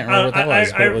 Oh, I can't remember what that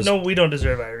was. But it was No, we don't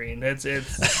deserve Irene. It's yeah,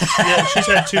 she's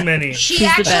had too many. She She's the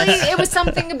actually, best. it was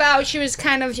something about she was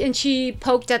kind of, and she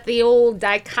poked at the old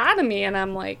dichotomy, and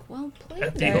I'm like, well, please,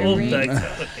 At the old Irene.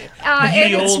 dichotomy.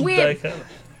 And The it's old weird dichotomy.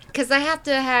 because I have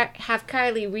to have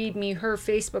Kylie read me her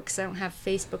Facebook because I don't have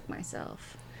Facebook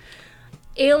myself.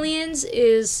 Aliens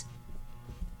is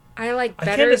I like I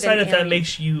better can't decide than if that Alien.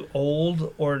 makes you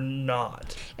old or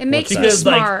not. It makes What's me that?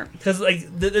 smart.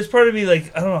 There's part of me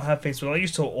like I don't know how Facebook. Like you're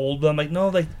so old, but I'm like no,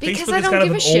 like Because Facebook I is don't kind of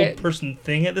give an a shit. old person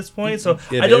thing at this point. So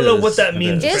It I don't know is. what that It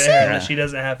means is. for Is Erin it? that she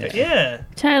doesn't have to. Yeah,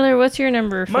 Tyler, what's your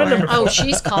number 4? my number. Oh,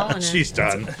 she's calling it. she's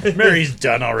done. Mary's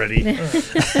done already. My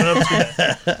she's number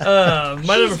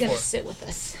gonna 4. sit with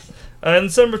us. In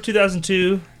December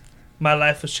 2002, my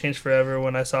life was changed forever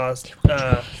when I saw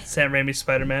Sam Raimi's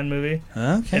Spider-Man movie. It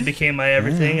Okay. became my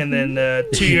everything, and then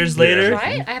 2 years later,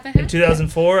 Right? I haven't in had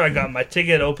 2004, I got my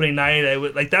ticket opening night.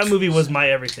 That movie was my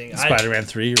everything. Spider-Man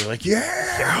 3, you were like,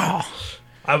 yeah.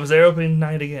 I was there opening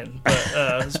night again.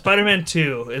 But Spider-Man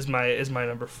 2 is my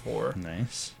number 4.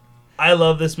 Nice. I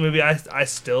love this movie. I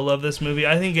still love this movie.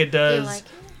 I think it Do you does. like it?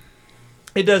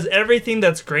 It does everything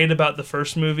that's great about the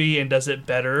first movie and does it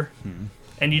better.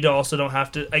 And you also don't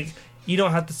have to you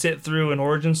don't have to sit through an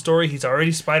origin story. He's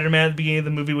already Spider-Man at the beginning of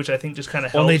the movie, which I think just kind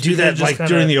of helps. Well, they do because that it just like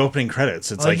kinda- during the opening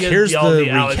credits. It's like, he has here's all the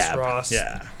Alex recap. Ross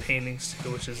Yeah. paintings,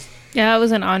 too, which is Yeah, that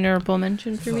was an honorable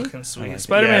mention for me. fucking I sweet. like it.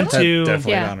 Spider-Man Yeah, 2.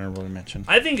 definitely Yeah. an honorable mention.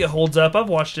 I think it holds up. I've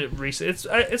watched it recently.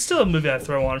 It's still a movie I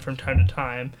throw on from time to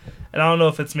time, and I don't know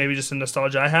if it's maybe just a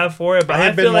nostalgia I have for it, but I I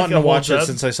have feel been like wanting to watch holds it up.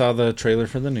 since I saw the trailer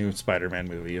for the new Spider-Man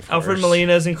movie. Of Alfred course.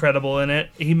 Molina is incredible in it.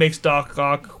 He makes Doc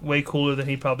Ock way cooler than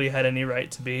he probably had any right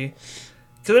to be.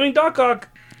 Because I mean, Doc Ock,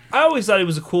 I always thought he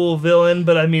was a cool villain,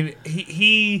 but I mean,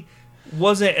 he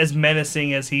wasn't as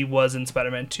menacing as he was in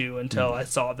Spider-Man 2 until I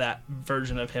saw that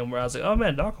version of him, where I was like, oh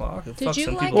man, Doc Ock. Fuck you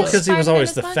some like people Well, up. because he was Spider-Man always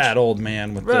as the much? fat old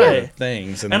man with Right. the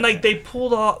things, And like they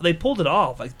pulled it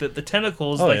off, like the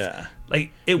tentacles, oh like yeah,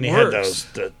 like it and he works.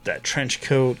 had that trench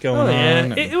coat going Oh on. yeah,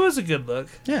 and- it was a good look.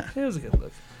 yeah, It was a good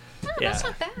look. Oh, Yeah. that's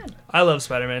not bad. I love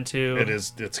Spider-Man 2. it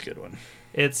is. It's a good one.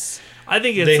 I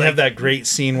think it's They like, have that great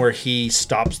scene where he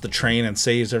stops the train and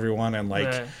saves everyone, and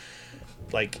right.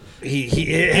 like he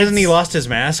hasn't he lost his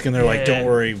mask, and they're like, Yeah. "Don't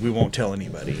worry, we won't tell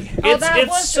anybody." Oh,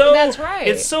 that's right.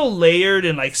 It's so layered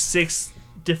in like 6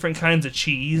 different kinds of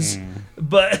cheese,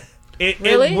 but it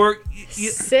Really? worked.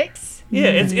 6? Yeah,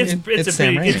 it's It's a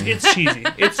Sam pretty, Raimi. it's cheesy.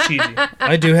 It's cheesy.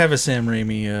 I do have a Sam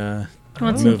Raimi I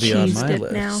want some movie on cheese my dip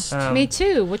list. now. Me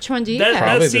too. Which one do you That, have?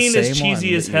 Probably that the scene is same cheesy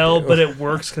one as that you hell, do. but it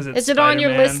works because it's Is it on your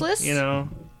Spider-Man, list list? You know,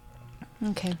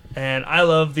 Okay. and I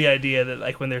love the idea that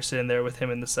like when they're sitting there with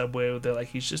him in the subway, they're like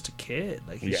he's just a kid,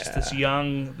 like he's just this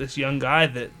young guy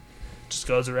that just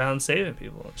goes around saving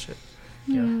people and shit.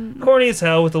 Yeah. Corny as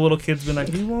hell with the little kids being like,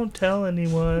 we won't tell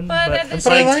anyone. But at the But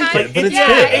same I like time, it. But it's yeah,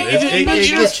 good. it It makes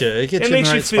you- gets you. It gets It you makes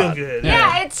in the you right feel spot. good.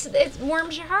 Yeah, it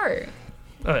warms your heart.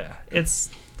 Oh yeah, it's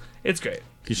great.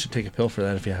 You should take a pill for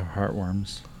that if you have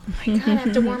heartworms. God, I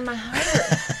have to warm my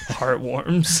heart. Heart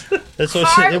warms. That's what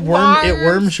Heart it worms.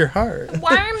 worms your heart.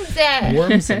 Warms it.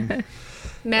 Worms them.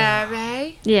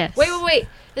 Mary. Yes. Wait.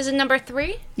 Is it number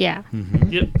 3? Yeah.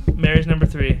 Yep, Mary's number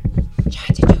 3.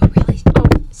 Tried to do it really. Oh,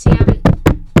 see, I haven't.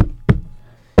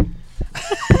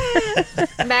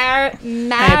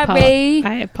 Mary.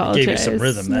 I apologize. Gave you some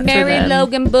rhythm that Mary them.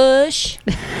 Logan Bush.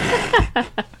 I'm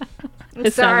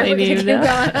It's not sorry. my We're name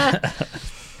gonna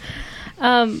keep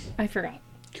going. I forgot.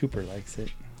 Cooper likes it.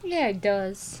 Yeah, it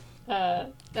does.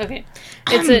 Okay.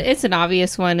 It's an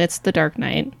obvious one. It's The Dark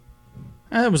Knight.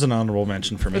 That was an honorable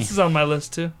mention for me. This is on my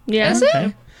list too. Yeah. Is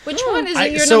it? Which one? Is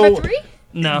it your so- number 3?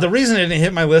 No, The reason it didn't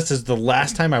hit my list is the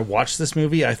last time I watched this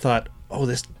movie, I thought, "Oh,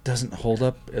 this doesn't hold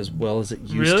up as well as it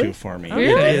used Really? to for me."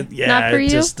 Really? Yeah, Not for it you?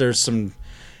 just there's some.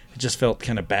 It just felt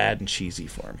kind of bad and cheesy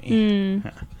for me. Hmm.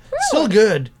 Yeah. Still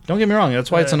good. Don't get me wrong.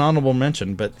 That's why it's Yeah. an honorable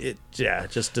mention. But it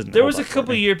just didn't. there hold was a up for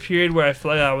couple me. year period where I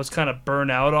feel like I was kind of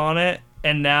burnt out on it,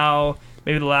 and now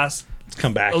maybe the last It's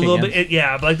come back a little again.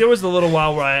 bit, but like there was a little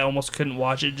while where I almost couldn't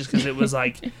watch it just because it was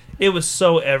like it was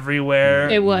so everywhere.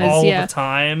 It was, all yeah. the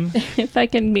time. If I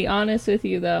can be honest with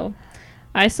you, though,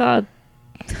 I saw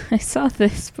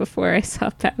this before I saw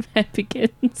Batman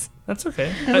Begins. That's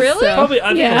okay. Really? I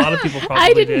think Yeah. a lot of people probably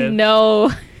I didn't did.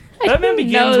 know. I Batman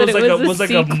didn't know Begins that was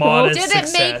like a sequel. modest Did it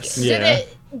success. Yeah.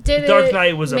 Did it Dark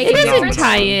Knight was a make It a phenomenon. doesn't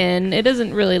tie in. It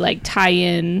doesn't really like tie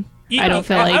in I don't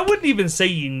feel like I wouldn't even say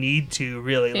you need to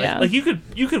really. Like, Yeah. like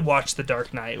you could watch The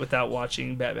Dark Knight without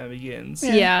watching Batman Begins.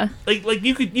 yeah. Like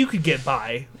you could get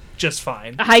by just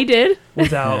fine I did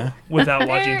without watching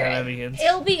There- Batman Begins.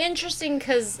 It'll be interesting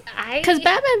because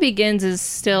Batman Begins is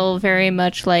still very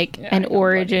much like an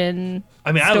origin.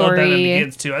 I mean, I love Batman story.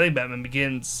 Begins too. I think Batman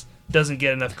Begins doesn't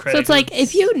get enough credit. So it's like 'cause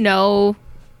if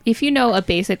you know a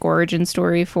basic origin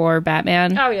story for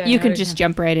Batman, Oh, yeah, you yeah, can yeah. just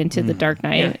jump right into the Dark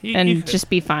Knight Yeah, and you could. just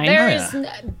be fine. there Oh, is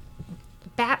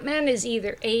Batman is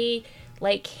either A,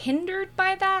 like hindered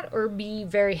by that, or B,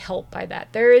 very helped by that.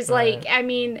 There is like, I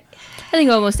mean, I think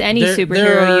almost any There- superhero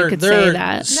there you could there say are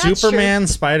that. Superman,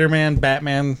 Spider-Man,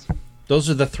 Batman. Those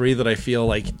are the three that I feel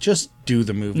like just do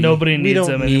the movie. Nobody We needs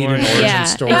don't them need anymore. an origin Yeah,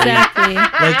 story. exactly.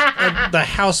 Like the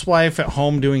housewife at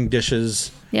home doing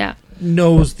dishes Yeah.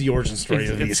 knows the origin story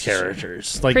of It's- these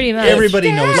characters. Like Pretty much. everybody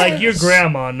knows. like your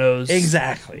grandma knows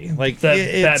exactly. Like that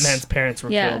it's- Batman's parents were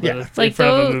Yeah. killed. Yeah. in Like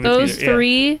front of a movie those theater. Yeah.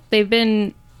 three, they've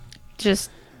been just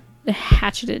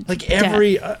hatcheted. Like to death.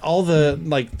 every all the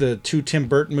like the two Tim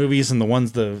Burton movies and the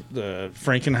ones the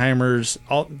Frankenheimers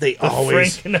they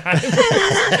always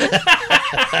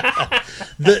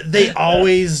they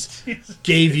always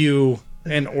gave you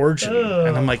an origin,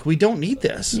 and I'm like, we don't need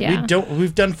this. Yeah.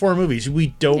 We've done 4 movies. We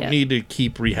don't Yeah. need to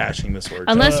keep rehashing this origin.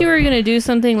 Unless you were gonna do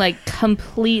something like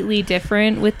completely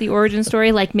different with the origin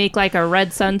story, like make like a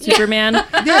Red Sun Superman,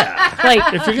 yeah,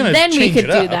 like if you're gonna then we change could it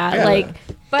do up, that. yeah. Like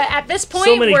but at this point,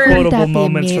 So many we're quotable That'd be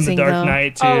moments from The amazing, Dark though.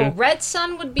 Knight too. oh, Red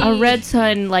Sun would be a Red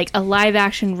Sun, like a live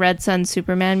action Red Sun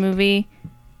Superman movie.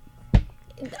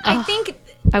 I think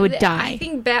I would die. I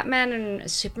think Batman and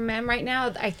Superman right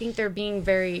now, I think they're being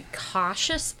very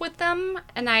cautious with them,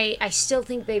 and I still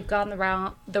think they've gone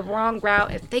the wrong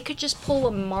route. If they could just pull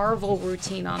a Marvel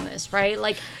routine on this, right?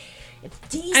 Like, if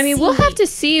DC I mean, we'll have to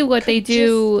see what they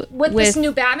do just- with this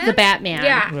new Batman? The Batman,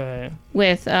 Yeah. Right.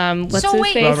 with what's So his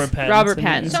wait- face? Robert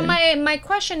Pattinson. So my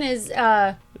question is,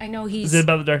 I know Is he's it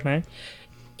about The Dark Knight?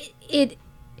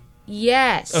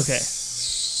 yes. Okay.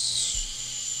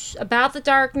 About the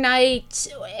Dark Knight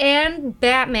and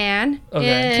Batman. Okay.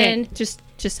 And Okay,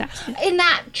 just ask. in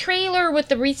that trailer with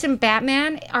the recent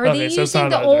Batman, are Okay, they so it's not using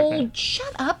the about Dark old? Knight.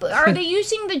 Shut up! Are they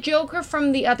using the Joker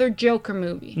from the other Joker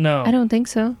movie? No. I don't think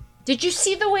so. Did you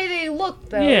see the way they look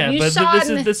though? Yeah, you but saw this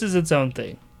it in is this is its own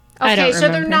thing. I okay, don't so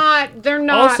remember. they're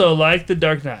not. Also, like The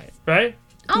Dark Knight, right?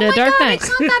 oh The my Dark god, Knight. it's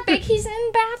not that big. He's in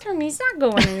the bathroom. He's not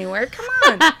going anywhere. Come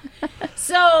on.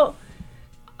 So,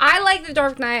 I like The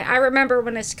Dark Knight. I remember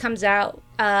when this comes out.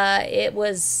 It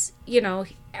was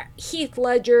Heath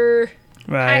Ledger.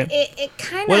 Right. It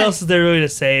kind of. What else is there really to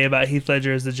say about Heath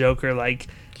Ledger as the Joker? Like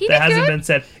He that did hasn't good. been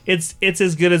said. It's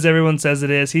as good as everyone says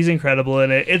it is. He's incredible in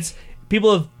it. It's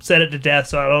people have said it to death,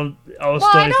 so I Well, still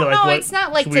I feel don't like know. what It's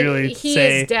not like should we really he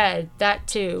say? is dead. That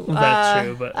too. Well, that's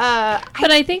true, but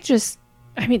But I think just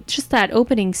that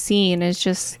opening scene is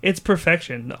just it's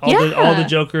perfection. All the Yeah.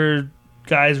 Joker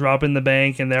guys robbing the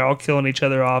bank and they're all killing each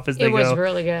other off as they It was go.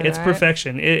 really good, It's right?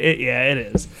 perfection. It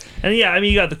is. And yeah, I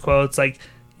mean you got the quotes like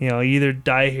you either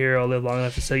die here or live long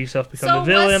enough to see yourself become So the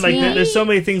villain. was Like he- there's so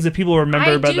many things that people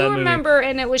remember I about that do movie. remember,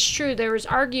 and it was true. There was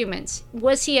arguments.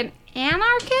 Was he an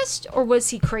anarchist or was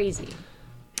he crazy?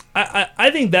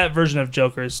 I think that version of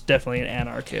Joker is definitely an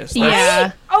anarchist.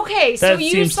 yeah, Okay, so That you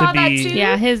seems saw to that be- too.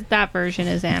 yeah. That version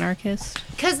is anarchist.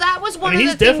 Because that was one I mean,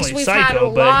 of he's the things definitely we've had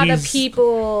psycho, a but lot of he's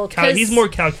people. He's more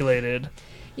calculated.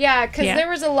 Yeah, because Yeah. there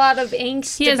was a lot of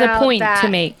angst. He has a about point that. to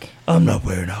make. I'm not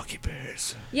wearing hockey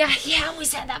pants. Yeah, he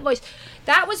always had that voice.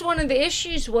 That was one of the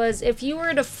issues. Was if you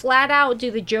were to flat out do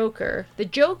the Joker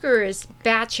is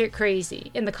batshit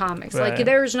crazy in the comics. Right. Like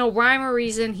there's no rhyme or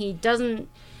reason. He doesn't.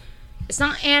 It's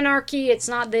not anarchy. It's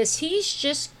not this. He's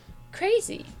just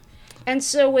crazy. And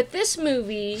so with this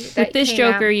movie, that With this came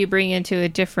Joker, out- you bring into a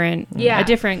different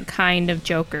kind of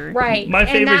Joker. right? My and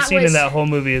favorite scene in was- that whole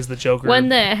movie is the Joker One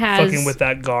that has fucking with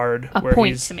that guard a where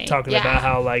point he's to make. talking Yeah. about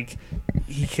how like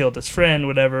he killed his friend,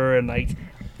 whatever, and like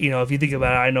if you think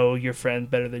about it, I know your friend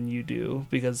better than you do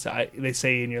because they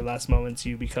say in your last moments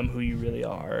you become who you really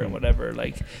are and whatever.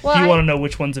 Like Well, you I- want to know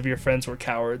which ones of your friends were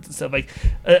cowards and stuff. Like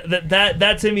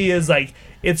that to me is like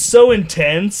it's so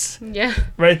intense Yeah.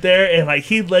 right there, and like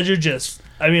Heath Ledger just.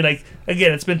 I mean, like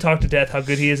again, it's been talked to death how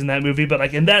good he is in that movie, but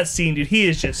like in that scene, dude, he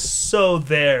is just so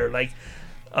there. Like,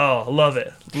 oh, love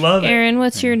it. Aaron,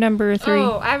 what's your number 3?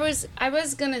 Oh, I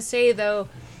was gonna say though,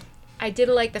 I did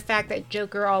like the fact that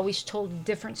Joker always told a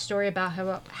different story about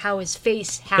how his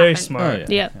face happened. Very smart. Oh,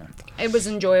 yeah. Yep. It was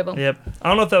enjoyable. Yep. I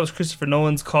don't know if that was Christopher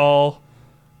Nolan's call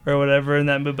or whatever in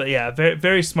that movie, but yeah, very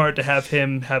very smart to have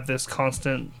him have this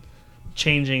constant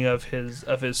changing of his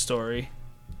story.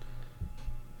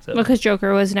 So So. Because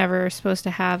Joker was never supposed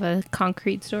to have a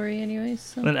concrete story, anyways.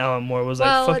 So. Then Alan Moore was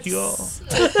Well, like, "Fuck you all."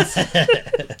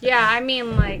 Yeah, I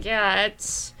mean, like, yeah,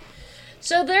 it's.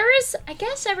 So there is. I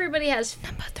guess everybody has.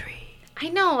 Number 3. I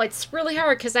know it's really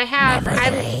hard because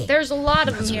there's a lot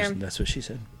of them here. That's what she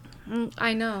said.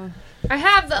 I know. I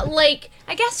have like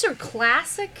I guess they're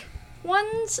classic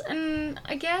ones, and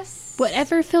I guess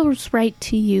Whatever feels right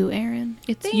to you, Aaron.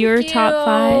 It's Thank your you. top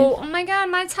 5. Oh my god,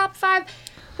 my top 5.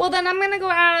 Well, then I'm gonna go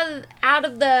out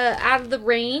of the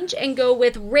range and go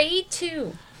with Raid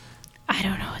 2. I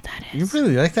don't know what that You is.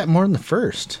 really like that more than the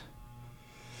first.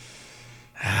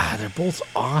 They're both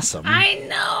awesome. I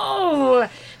know.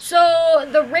 So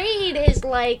the Raid is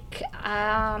like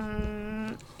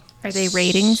Are they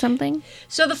rating something?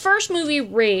 so the first movie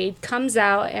Raid comes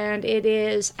out and it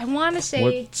is I want to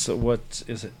say What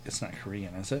is it? It's not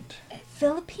Korean, is it?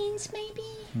 Philippines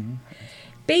maybe.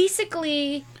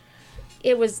 Basically,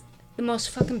 it was the most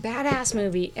fucking badass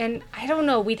movie, and I don't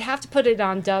know. We'd have to put it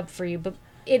on dub for you, but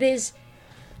it is.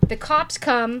 The cops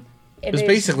come. It was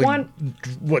basically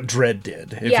what Dredd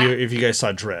did. If you guys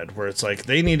saw Dredd, where it's like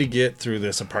they need to get through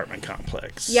this apartment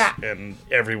complex. Yeah. And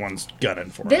everyone's gunning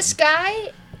for This him.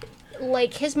 guy,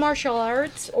 like his martial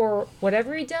arts or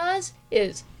whatever he does,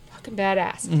 is fucking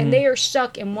badass. And they are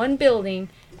stuck in one building,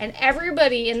 and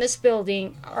everybody in this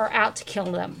building are out to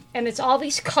kill them. And it's all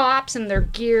these cops and their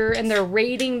gear, and they're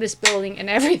raiding this building, and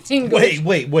everything goes.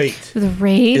 Wait. The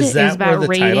Raid Is is, that about where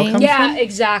the title rating. comes Yeah,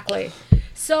 exactly.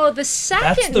 So the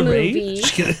second That's the movie,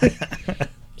 Raid.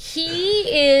 he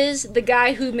is the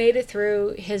guy who made it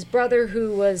through. His brother,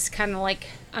 who was kind of like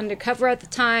undercover at the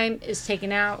time, is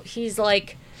taken out. He's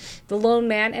like the lone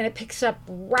man, and it picks up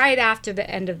right after the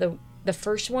end of the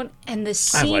first one. And the I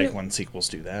scene. like when sequels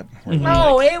do that. Where they,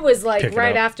 Oh, like, it was like pick it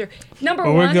right up. after. Number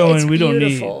Where one, we're going, it's we don't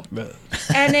beautiful. need.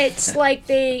 And it's like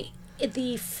the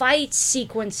fight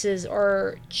sequences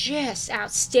are just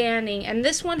outstanding, and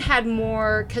this one had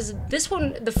more because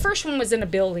the first one was in a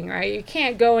building, right? You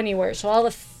can't go anywhere, so all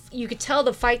you could tell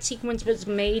the fight sequence was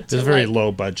made to It's very like,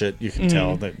 low budget. You can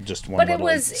tell that just one But it little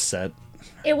was- set.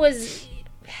 it was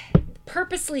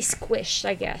purposely squished,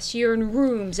 I guess. You're in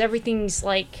rooms, everything's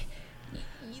like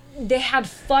they had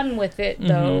fun with it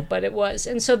though, but it was.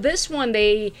 And so this one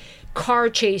they car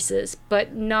chases,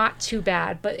 but not too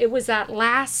bad. But it was that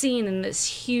last scene in this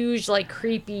huge, like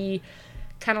creepy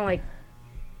kind of like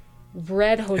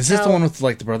red hotel. Is this the one with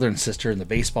like the brother and sister and the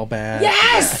baseball bat?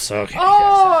 Yes! Okay.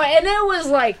 Oh, and it was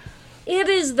like, it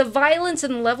is the violence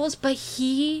and levels, but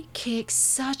he kicks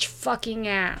such fucking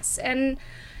ass. And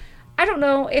I don't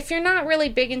know, if you're not really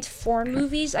big into foreign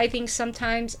movies, I think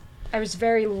sometimes I was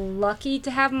very lucky to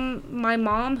have my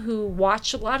mom who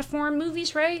watched a lot of foreign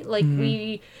movies, right? Like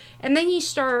and then you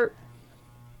start,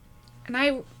 and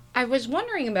I was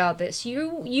wondering about this.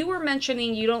 You were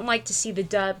mentioning you don't like to see the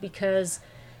dub because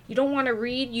you don't want to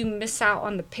read, you miss out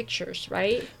on the pictures,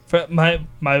 right? For my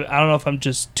I don't know if I'm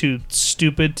just too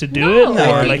stupid to do No, it,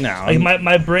 I or think- like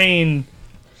my brain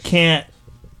can't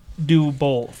do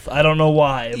both. I don't know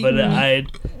why, but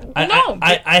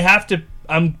I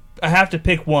have to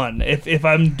pick one. If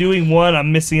I'm doing one,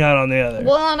 I'm missing out on the other.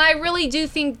 Well, and I really do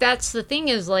think that's the thing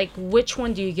is like, which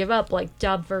one do you give up, like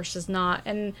dub versus not?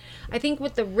 And I think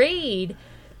with the Raid,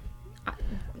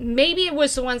 maybe it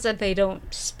was the ones that they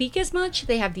don't speak as much.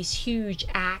 They have these huge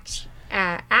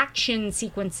action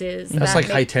sequences. That's that like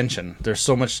make- high tension. There's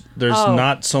Oh.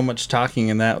 not so much talking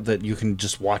in that you can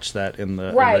just watch that in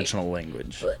the Right. original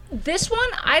language. This one,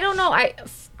 I don't know.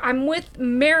 I'm with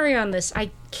Mary on this. I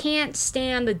can't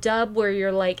stand the dub where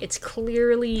you're like, it's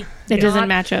clearly It doesn't not-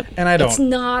 match up. And I It's don't.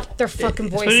 not their fucking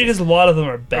Especially voices. because a lot of them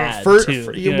are bad too.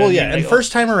 You know well, what I yeah. mean? And Like,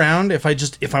 first time around, if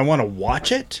I want to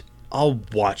watch it, I'll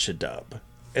watch a dub,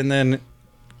 and then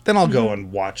I'll go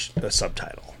and watch a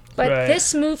subtitle. But Right.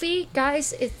 this movie,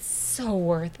 guys, it's so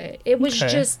worth it. It was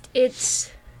Okay. just,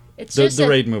 it's The just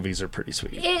Raid movies are pretty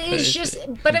sweet. It is just,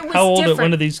 but it was how old? different.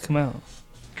 When did these come out?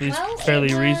 These Well, fairly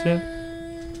it recent. was-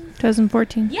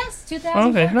 2014. Yes, Oh,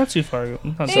 2004. okay, not too far.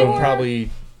 Not They so So were-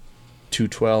 probably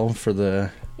 212 for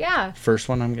the Yeah, first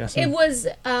one, I'm guessing. it was.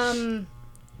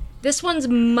 This one's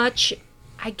much,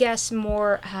 I guess,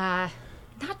 more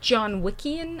not John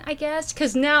Wickian, I guess,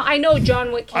 because now I know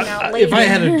John Wick came out later. If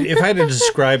I had to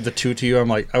describe the two to you,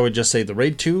 I would just say the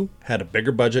Raid 2 had a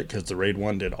bigger budget because the Raid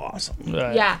 1 did awesome.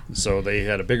 Right. yeah, So they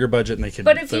had a bigger budget and they could.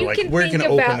 But if they're you like, can we're think gonna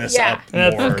open about- this yeah. up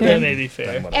That, more. Okay. that may be fair.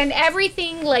 than whatever. and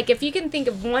everything like if you can think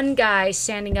of one guy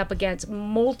standing up against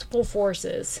multiple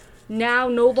forces, now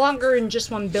no longer in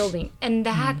just one building, and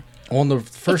that. Well, and the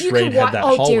first you could Raid had that oh,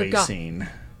 dear hallway God. scene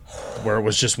where it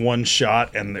was just one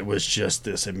shot and it was just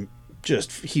this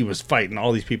he was fighting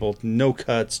all these people, no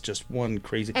cuts, just one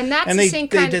crazy. And that's the they, same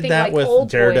kind they of did thing that like with Old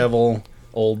Boy. Daredevil,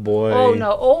 Old Boy. Oh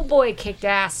no, Old Boy kicked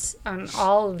ass on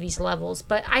all of these levels.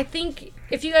 But I think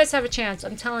if you guys have a chance,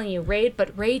 I'm telling you, Raid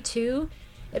 2,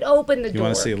 it opened the door. You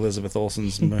want to see Elizabeth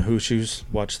Olsen's Mahooshoes?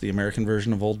 Watch the American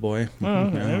version of Old Boy. Oh,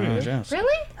 there we go. Yes.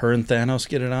 Really? Her and Thanos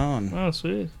get it on. Oh,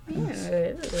 sweet.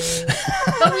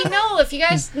 But we know, if you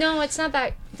guys know, it's not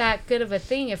that good of a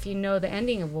thing if you know the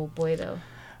ending of Old Boy, though.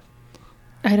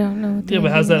 I don't know. What the Yeah,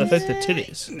 but how's that ending affect the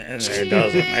titties? It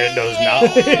doesn't. It does not.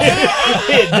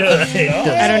 It does. is.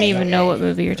 I don't even know what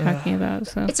movie you're talking about.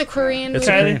 So It's a Korean It's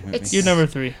movie. a Korean movie. It's You're number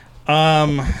 3.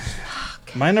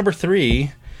 My number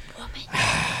 3.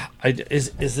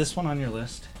 Is this one on your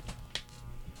list?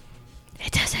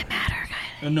 it doesn't matter,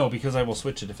 guys. No, because I will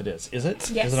switch it if it is. Is it?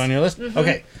 Yes. Is it on your list?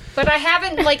 Okay. But I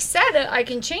haven't said it. I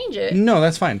can change it. No,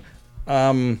 that's fine.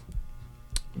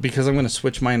 Because I'm going to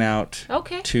switch mine out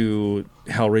Okay. to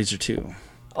Hellraiser 2.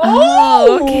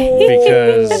 Oh, okay.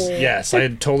 Because yes, I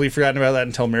had totally forgotten about that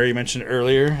until Mary mentioned it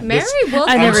earlier. Mary Wilson. I've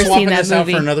I'm never swapping seen that this out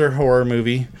movie. for another horror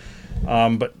movie.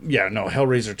 But yeah, no,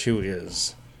 Hellraiser 2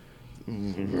 is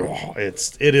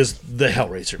it is the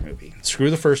Hellraiser movie. Screw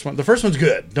the first one. The first one's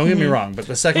good. Don't get me wrong, but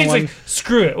the second He's one, like,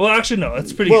 screw it. Well, actually, no.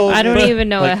 It's pretty Well, good. I don't but, even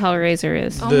know like, what Hellraiser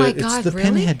is. Oh my God, it's the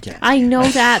really? Pinhead guy. I know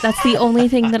that. That's the only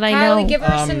thing that I Kylie, know. give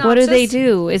her a synopsis. What do they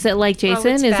do? Is it like Oh,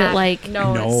 Jason? it's Is it bad. like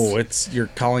No, it's you're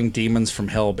calling demons from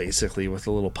hell basically with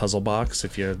a little puzzle box.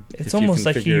 If you, It's if you almost can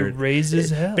like he figure,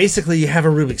 raises hell. basically you have a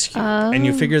Rubik's cube and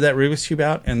you Oh. figure that Rubik's cube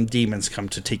out, and demons come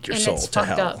to take your And soul it's to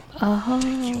fucked hell.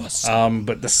 oh?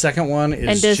 But the second one is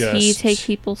And does just, he take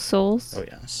people's souls? Oh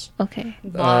yes. Okay.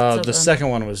 Lots of The them. second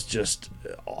one was just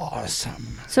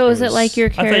awesome. So is it was- like your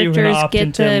thought you were gonna characters opt get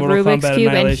into the Mortal Rubik's Kombat Cube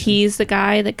and Annihilation. he's the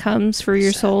guy that comes for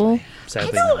your soul? Sadly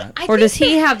I don't. not. I Or does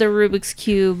think he have the Rubik's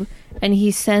Cube and he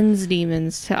sends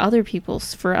demons to other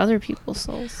people's for other people's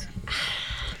souls?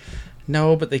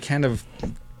 No, but they kind of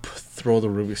throw the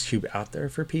Rubik's cube out there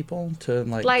for people to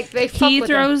like they fuck He with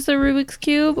them. throws the Rubik's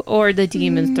Cube or the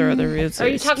demons throw the Rubik's Are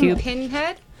you talking Cube?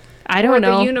 Pinhead? I Or don't the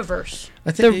know. universe?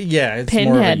 I think, the yeah, it's more of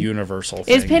a Pinhead. universal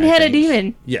thing. Is Pinhead I a think.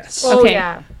 demon? Yes. Oh Okay.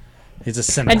 yeah. He's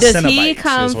a And does he Cenobite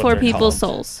come is what for they're people's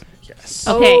called. souls? Yes.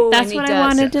 Okay, Oh, that's and he what I does.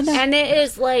 wanted to know. And it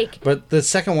is like But the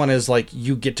second one is like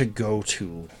you get to go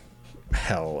to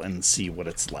hell and see what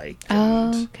it's like.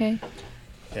 Oh, okay.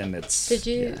 And it's Did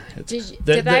you? yeah, it's-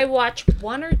 did the- I watch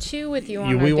 1 or 2 with you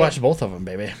on? we that watched day? both of them,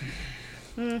 baby.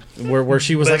 Where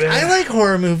she was like, Baby. I like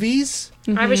horror movies,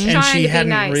 I was and trying she to be hadn't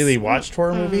nice. really watched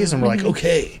horror movies, and we're like,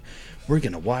 okay, we're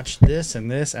gonna watch this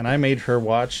and this, and I made her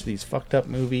watch these fucked up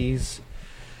movies.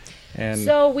 And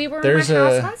So we were in my there's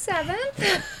house a- on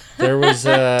 7th. there was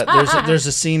there's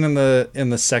a scene in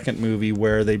the second movie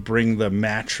where they bring the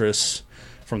mattress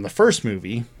from the first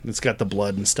movie. It's got the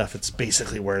blood and stuff. It's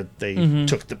basically where they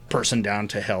took the person down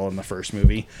to hell in the first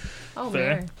movie. Oh,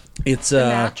 Fair. weird. It's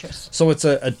mattress. so it's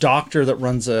a doctor that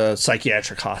runs a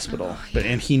psychiatric hospital,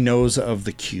 and he knows of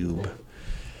the cube.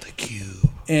 The cube.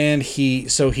 And he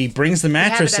brings the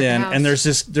mattress at the in, house. and there's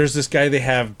this guy they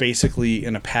have basically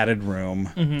in a padded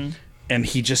room. And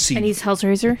he just sees And he's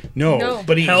Hellraiser? no,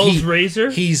 but Hell's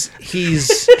Razor? He's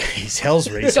Hell's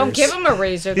Razor. Don't give him a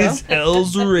razor though. He's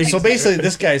Hell's Razor. So basically,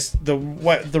 this guy's the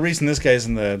reason this guy's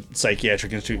in the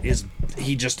psychiatric institute is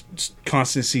he just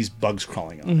constantly sees bugs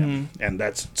crawling on him, and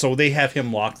that's so they have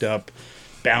him locked up,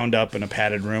 bound up in a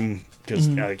padded room because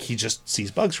he just sees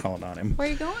bugs crawling on him. Where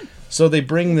are you going? So they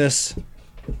bring this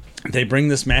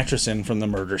mattress in from the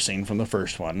murder scene from the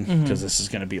first one because this is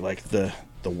going to be like the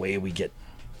way we get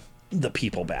the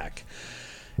people back,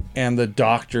 and the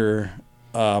doctor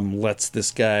lets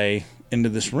this guy into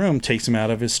this room, takes him out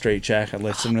of his straitjacket,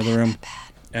 lets him into the room,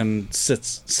 and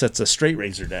sets a straight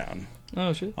razor down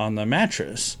Oh, shit. on the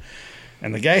mattress.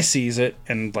 And the guy sees it,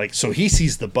 and so he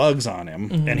sees the bugs on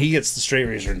him, and he gets the straight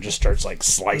razor and just starts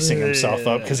slicing himself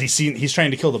up because he's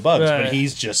trying to kill the bugs, Right. but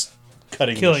he's just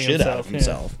cutting Killing the shit out of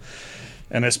himself, himself.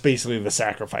 And it's basically the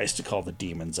sacrifice to call the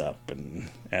demons up,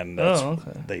 and that's, Oh,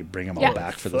 okay. they bring them all Yeah.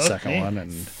 back for the Fuck second me. one,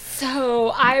 and So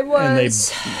I and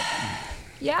was.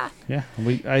 Yeah. yeah,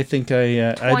 I think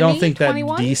I don't think that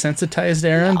 21? desensitized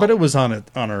Aaron, but it was on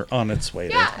its way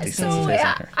Yeah. to So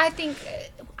desensitizing her. I think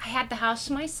I had the house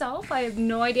to myself. I have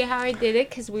no idea how I did it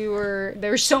because there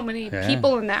were so many Yeah.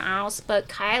 people in that house. But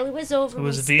Kylie was over. It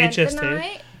was we a spent VHS the tape?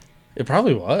 night. It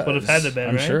probably was. Would have had to been,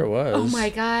 I'm right? sure it was. Oh my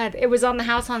god! It was on the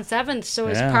house on 7th, so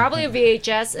it's Yeah. probably a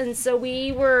VHS. And so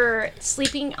we were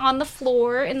sleeping on the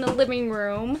floor in the living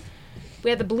room. We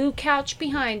had the blue couch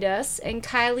behind us, and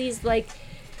Kylie's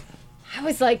I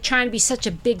was trying to be such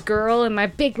a big girl in my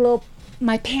big little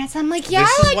my pants. I'm like, yeah, This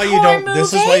I is like why you horror don't.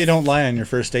 movies. This is why you don't lie on your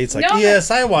first dates. Like, No, yes,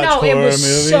 I watch no, horror it was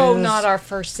movies. so not our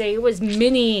first date. It was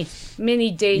mini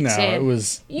dates. No, in. it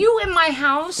was. You in my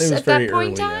house It was at that very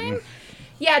point in early time? then.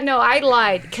 Yeah, no, I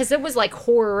lied because it was like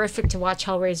horrific to watch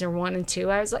Hellraiser 1 and 2.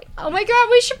 I was like, oh my god,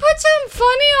 we should put something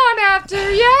funny on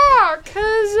after. Yeah,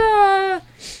 because,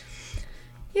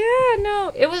 yeah,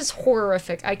 no, it was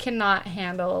horrific. I cannot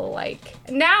handle, like,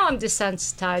 now I'm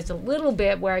desensitized a little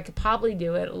bit where I could probably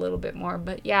do it a little bit more.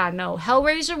 But yeah, no,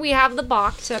 Hellraiser, we have the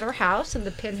box at our house and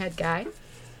the Pinhead guy.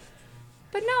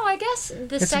 But no, I guess the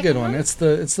It's a second good one. It's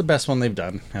the best one they've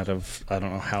done out of, I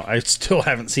don't know how. I still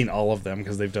haven't seen all of them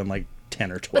because they've done like 10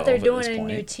 or 12 but they're at doing this a point.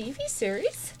 new TV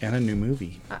series. And a new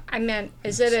movie. I meant,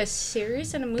 is it a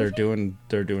series and a movie?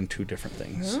 They're doing two different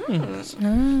things.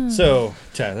 Hmm. So,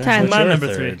 Tyler, Tyler. what's My your number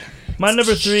third? 3. My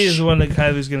number 3 is the one that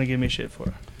Kylie's going to give me shit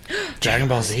for. Dragon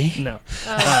Ball Z? No.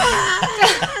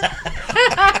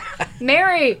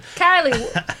 Mary,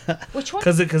 Kylie, which one?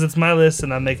 Because it's my list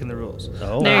and I'm making the rules.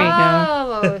 Oh, There you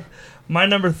go. Oh, My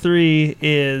number 3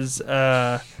 is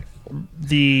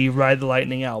the Ride the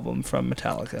Lightning album from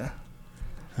Metallica.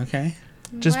 okay.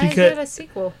 Just why because- is that a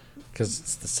sequel? Because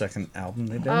it's the second album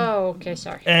they've done. Oh, okay,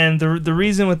 sorry. And the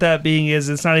reason with that being is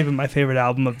it's not even my favorite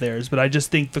album of theirs, but I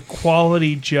just think the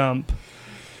quality jump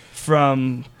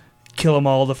from Kill 'Em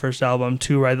All, the first album,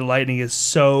 to Ride the Lightning is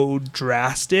so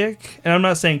drastic. And I'm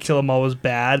not saying Kill 'Em All was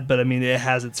bad, but I mean it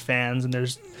has its fans, and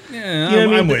there's Yeah, You know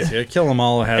what I I'm mean? with you. Kill 'Em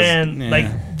All has... and yeah.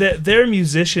 like their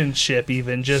musicianship,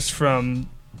 even just from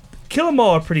Kill 'Em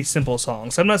All, are pretty simple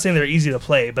songs. I'm not saying they're easy to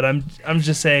play, but I'm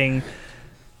just saying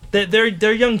that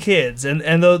they're young kids, and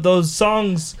those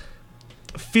songs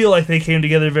feel like they came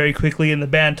together very quickly. And the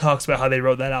band talks about how they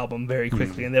wrote that album very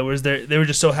quickly, and they were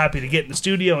just so happy to get in the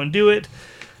studio and do it.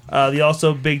 The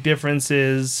also big difference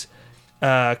is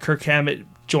Kirk Hammett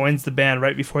joins the band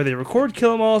right before they record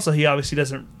Kill 'Em All, so he obviously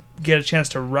doesn't get a chance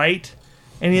to write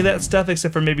any of that stuff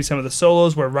except for maybe some of the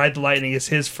solos, where Ride the Lightning is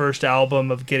his first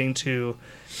album of getting to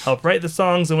help write the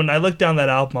songs. And when I look down that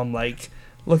album, I'm like,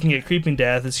 looking at Creeping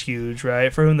Death is huge,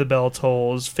 right? For Whom the Bell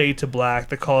Tolls, Fade to Black,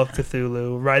 The Call of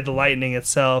Cthulhu, Ride the Lightning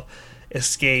itself,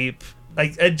 Escape.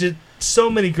 Like, just so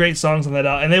many great songs on that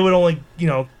album. And they would only,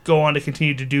 go on to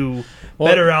continue to do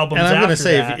better albums And I'm after gonna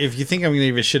say, that. if you think I'm going to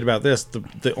give you shit about this,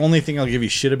 the only thing I'll give you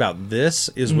shit about this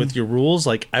is with your rules.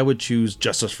 Like, I would choose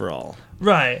Justice for All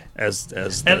right. as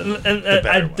the, And the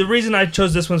better one. the reason I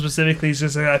chose this one specifically is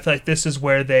just that I feel like this is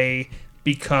where they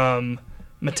become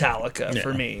Metallica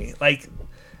for Yeah. me. Like,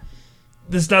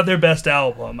 this is not their best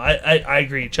album. I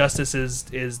agree. Justice is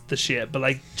the shit, but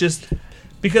like just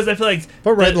because I feel like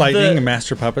But Red the- Lightning the- and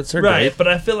Master Puppets are right, great. but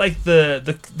I feel like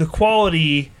the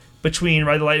quality between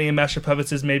Ride the Lightning and Master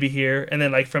Puppets is maybe here, and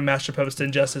then like from Master Puppets to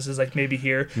Injustice is like maybe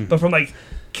here, but from like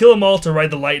Kill 'Em All to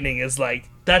Ride the Lightning is like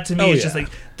that to me Oh, is just yeah.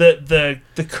 like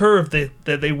the curve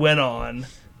that they went on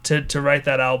to write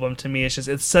that album. To me,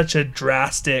 it's such a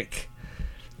drastic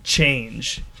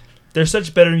change. They're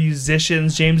such better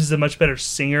musicians. James is a much better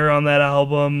singer on that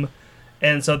album.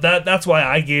 And so that's why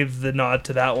I gave the nod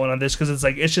to that one on this, because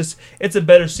it's a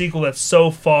better sequel that's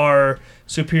so far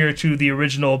superior to the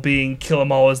original, being Kill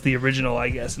 'Em All as the original, I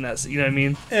guess, and that's, you know what I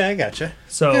mean? Yeah, I gotcha.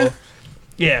 So,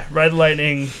 yeah, Ride the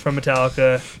Lightning from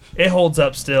Metallica, it holds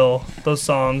up still. Those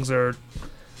songs are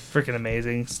freaking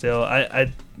amazing still.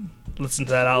 I listen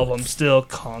to that album still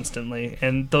constantly,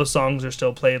 and those songs are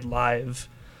still played live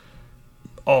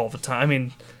all the time. I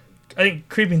mean, I think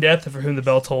Creeping Death and For Whom the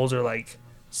Bell Tolls are like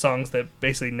songs that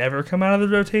basically never come out of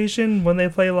the rotation when they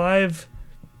play live.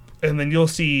 And then you'll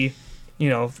see,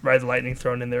 Ride the Lightning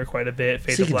thrown in there quite a bit.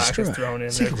 Fade to Black is thrown in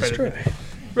there quite a bit.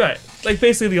 Right. Like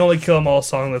basically the only Kill 'Em All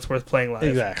song that's worth playing live.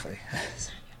 Exactly.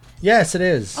 Yes, it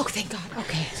is. Oh, thank God.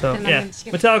 Okay. So, Then I'm yeah. gonna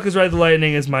skip. Metallica's Ride the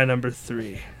Lightning is my number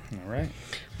 3. All right.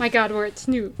 My God, where it's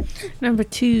new. Number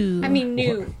 2. I mean,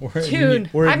 new. We're at Tune.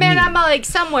 we're at I mean, new. I'm like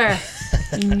somewhere.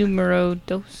 numero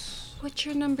dos. What's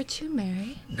your number 2,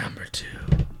 Mary? Number 2.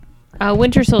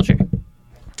 Winter Soldier.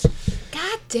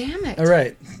 God damn it. All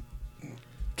right.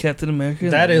 Captain America.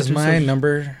 That is Winter my Soldier.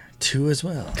 number 2 as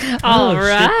well. All shit.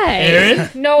 right. Aaron?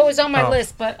 No, it was on my Oh.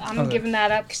 list, but I'm giving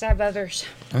that up because I have others.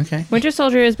 Okay. Winter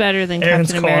Soldier is better than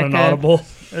Aaron's Captain calling America. an audible.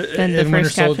 Than the And Winter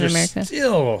first Captain Soldier America.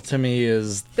 still, to me,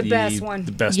 is The best one.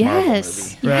 The best Marvel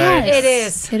Yes. movie. Right. Yes. It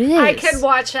is. It is. I could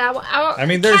watch that. I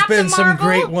mean, there's Captain been some Marvel,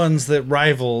 great ones that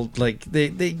rival. Like, they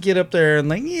get up there and,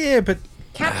 like, yeah, but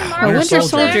Captain Or Marvel. Winter Soldier.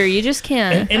 Soldier, you just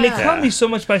can't. And it caught me so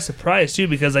much by surprise too,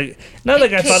 because like not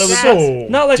like I thought it was kicks ass.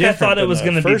 not like I Different thought it than was the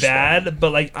going to be first bad,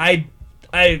 but like I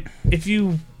if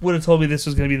you would have told me this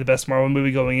was going to be the best Marvel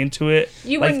movie going into it,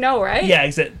 You wouldn't know, right? Yeah,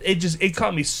 exactly. It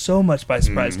caught me so much by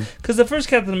surprise because the first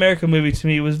Captain America movie to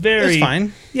me was very It's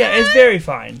fine. Yeah, it's very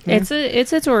fine. It's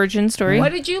its origin story.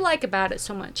 What did you like about it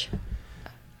so much?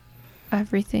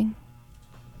 Everything.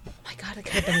 Oh my god, it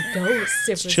could have been ghosts.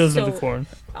 It was Children so... of the Corn.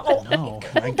 Oh, Oh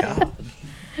my god.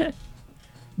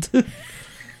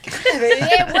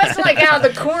 it was like out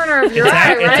of the corner of your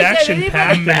eye, It's right? action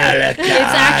packed. It's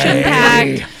action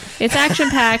packed. It's action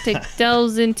packed. It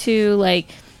delves into like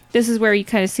this is where you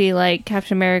kind of see like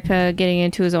Captain America getting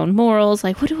into his own morals.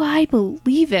 Like, what do I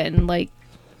believe in? Like,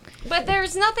 But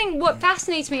there's nothing. What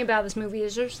fascinates me about this movie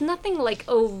is there's nothing like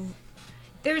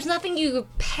there's nothing you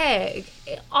could peg.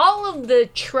 All of the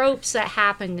tropes that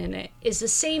happened in it is the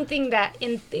same thing that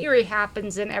in theory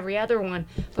happens in every other one.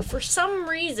 But for some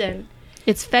reason,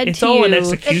 it's fed It's to all you. in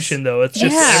execution, though. It's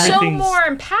just Yeah. so everything's more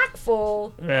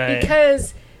impactful Right.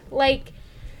 because, like,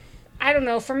 I don't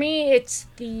know. For me, it's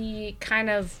the kind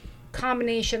of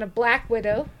combination of Black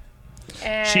Widow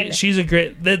and she's a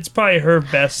great. That's probably her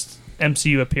best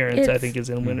MCU appearance. I It's- think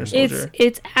is in Winter Soldier.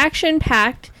 It's action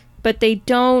packed, but they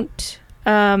don't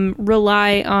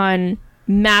rely on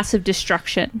massive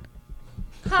destruction.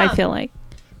 I feel like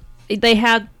they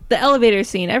had the elevator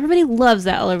scene. Everybody loves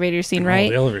that elevator scene, Oh, right?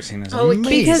 the elevator scene is Oh, it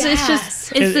amazing. Because Yes. it's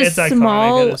just It's this iconic at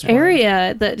small this point.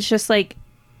 area that's just like,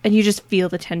 and you just feel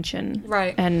the tension,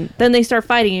 Right. And then they start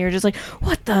fighting, and you're just like,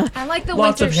 what the? I like the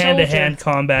Lots Winter of hand to Soldier. hand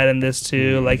combat in this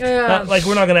too. Like, Yeah. not, like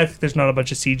we're not gonna. There's not a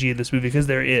bunch of CG in this movie because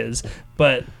there is,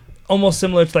 but almost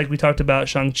similar to like we talked about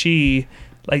Shang-Chi.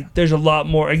 Like, there's a lot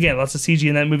more. Again, lots of CG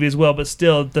in that movie as well. But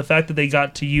still, the fact that they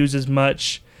got to use as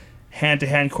much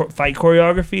hand-to-hand fight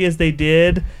choreography as they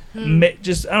did,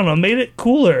 just I don't know, made it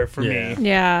cooler for Yeah. me.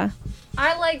 Yeah,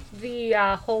 I like the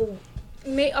whole.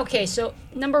 Okay, so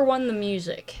number one, the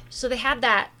music. So they had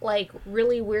that like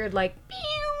really weird like pew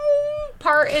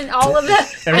part in all of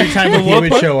it. Every time he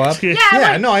would show up. Yeah, Yeah,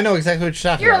 like- no, I know exactly what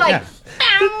you're talking You're about. like.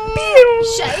 yeah.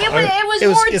 It was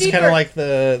more It's deeper. kind of like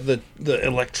the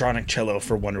electronic cello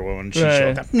for Wonder Woman. She Right.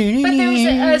 showed up. but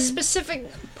there was a specific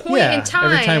point yeah, in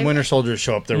time. every time Winter Soldiers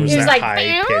show up, there was it was that like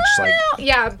high pitch, like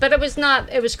yeah, but it was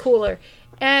not. It was cooler,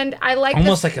 and I like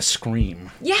almost like a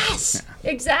scream. yes,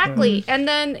 exactly. And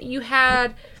then you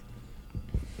had,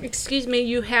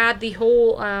 you had the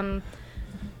whole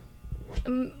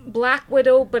Black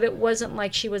Widow, but it wasn't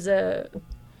like she was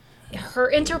her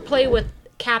interplay with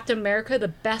Captain America, the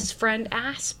best friend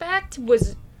aspect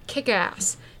was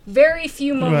kick-ass. Very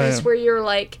few moments Right. where you're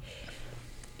like,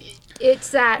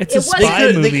 it's that. It's it a wasn't. spy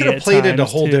They movie could have at played it a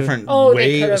times, whole too. different Oh, they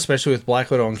way, could've. especially with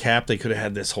Black Widow and Cap. They could have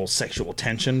had this whole sexual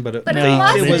tension, but it, But it they,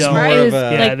 wasn't, it was don't. more right? of It's a.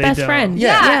 Yeah, like they best don't. friend.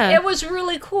 Yeah, yeah. it was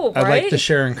really cool, I right? like the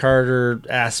Sharon Carter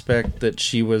aspect that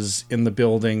she was in the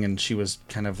building and she was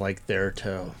kind of like there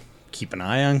to keep an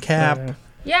eye on Cap.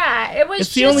 Yeah, it was It's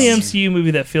just, the only MCU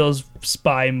movie that feels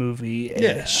spy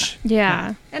movie-ish.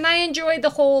 Yeah. and I enjoyed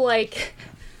the whole like,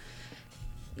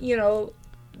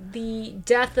 the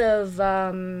death of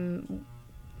mind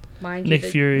you, Nick the-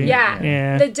 Fury. Yeah,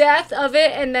 Yeah. the death of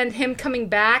it, and then him coming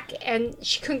back, and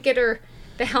she couldn't get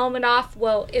the helmet off.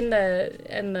 Well, in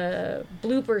the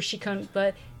blooper she couldn't,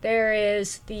 but there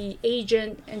is the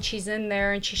agent, and she's in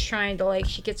there, and she's trying to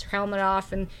she gets her helmet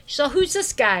off, and she's like, "Who's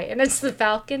this guy?" And it's the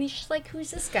Falcon. And she's like, "Who's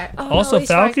this guy?" Oh, no, Also, he's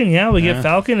fine. Falcon. Yeah, we get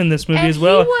Falcon in this movie And as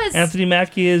well. he was- Anthony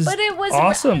Mackie is But it was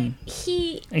awesome.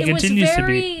 It was continues to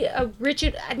very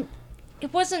rigid.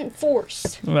 It wasn't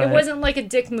forced. Right. It wasn't like a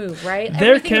dick move, right?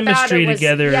 Their Everything about chemistry it was-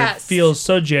 together yes. feels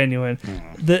so genuine.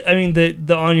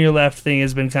 The on your left thing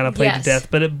has been kind of played Yes. to death,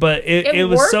 but it It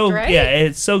was worked, so right? yeah,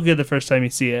 it's so good the first time you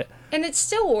see it. And it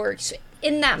still works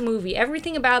in that movie.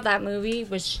 Everything about that movie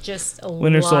was just a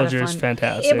Winter lot Soldier of is fun.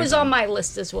 fantastic. It was on my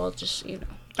list as well. Just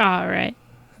All right.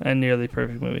 A nearly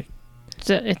perfect movie.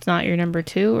 So it's not your number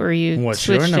 2, or you What's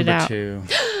switched your it number out? 2?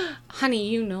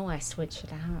 honey, I switched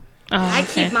it out. Oh, I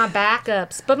okay. keep my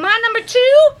backups, but my number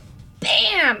 2,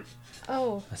 bam.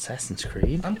 Oh, Assassin's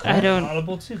Creed? I'm I don't-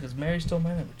 audible too because Mary stole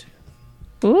my number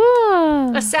 2.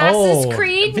 Ooh. Assassin's Oh,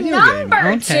 Creed video game. number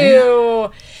Okay.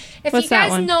 2. If What's you that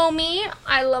guys one? know me,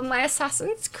 I love my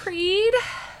Assassin's Creed.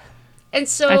 And I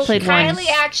so played Kylie once.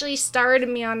 actually started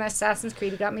me on Assassin's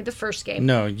Creed. He got me the first game.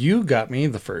 No, you got me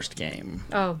the first game,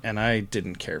 Oh. and I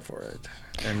didn't care for it.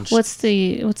 And What's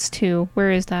 2?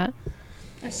 Where is that?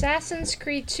 Assassin's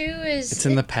Creed 2 is... it's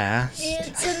in the past.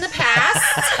 It's in the past.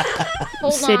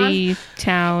 Hold on. City,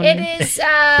 town. It is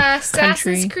Assassin's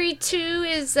Country. Creed 2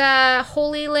 is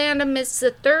Holy Land amidst the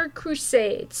Third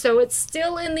Crusade. So it's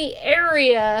still in the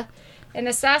area an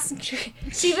Assassin's Creed.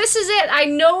 See, this is it. I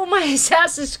know my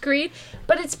Assassin's Creed,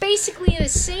 but it's basically in the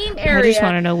same area. I just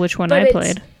want to know which one but I it's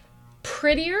played.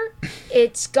 Prettier.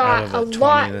 It's Out got of a the 20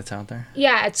 lot. that's out there.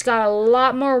 Yeah, it's got a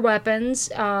lot more weapons.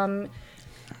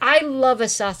 I love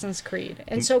Assassin's Creed,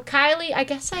 and so Kylie, I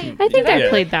guess I think did I Yeah.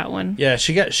 played that one. Yeah,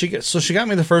 she got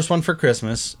me the first one for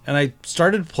Christmas, and I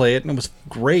started to play it, and it was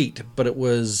great, but it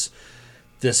was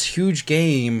this huge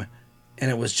game,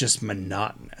 and it was just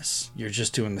monotonous. You're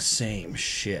just doing the same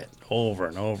shit over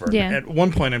and over. Yeah. At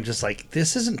one point, I'm just like,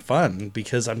 this isn't fun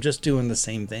because I'm just doing the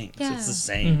same things. Yeah. It's the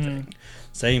same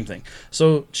thing.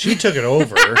 So she took it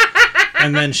over.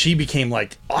 And then she became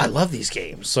like, oh, I love these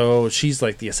games. So she's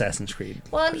like the Assassin's Creed.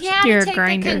 Well, he had You're to a take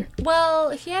grinder.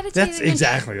 he had to take That's the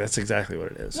exactly what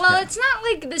it is. Well, Yeah. it's not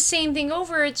like the same thing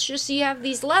over. It's just you have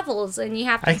these levels, and you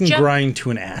have to I can jump. grind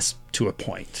to an ass to a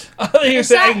point. I thought you were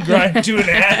saying I can grind to an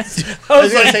ass. I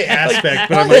was going to say aspect,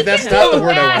 but I'm like, that's not the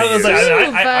word I I want was to like,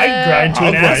 use. I grind to I'll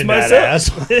an ass grind that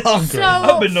myself. ass. I'll So grind.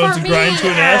 I've been known for to grind to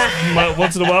an me, ass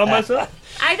once in a while myself.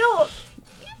 I don't.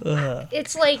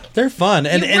 It's like They're fun,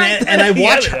 and You run- and I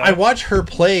watch Yeah, they are. I watch her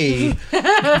play,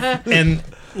 and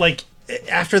like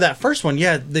after that first one,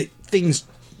 yeah, they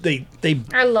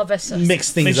I love Assassin's.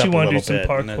 mix things Makes you up a wanna do little some bit.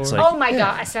 And it's parkour. like, Oh my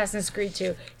god, Assassin's Creed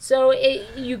 2. So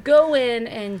you go in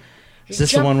and. is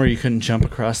this the one where you couldn't jump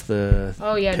across the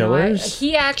Oh yeah, pillars?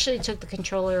 he actually took the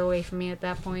controller away from me at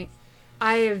that point.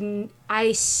 Well,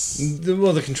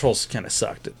 the controls kind of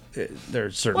sucked. There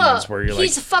are certain Well, ones where you're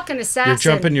he's like, a fucking assassin.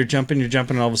 you're jumping,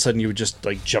 and all of a sudden you would just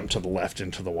like jump to the left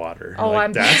into the water. Oh, You're like,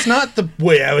 I'm- that's not the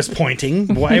way I was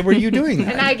pointing. Why were you doing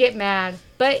that? And I get mad.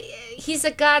 But he's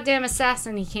a goddamn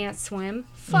assassin. He can't swim.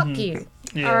 Fuck you.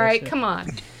 Yeah, All right, that's it. come on.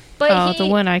 But Oh, he, the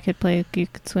one I could play, you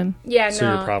could swim. Yeah, So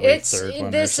no. you're probably it's third one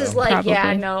or this is so. like yeah,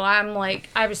 Probably. no. I'm like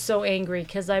I was so angry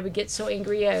because I would get so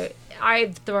angry.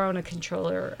 I've thrown a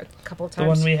controller a couple of The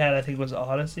times. one we had, I think, was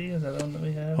Odyssey. Is that the one that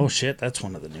we had? Oh shit, that's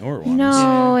one of the newer ones.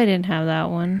 No, I didn't have that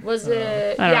one. Was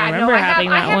it? I don't yeah, remember no, I have,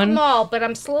 having I that have one. them all, but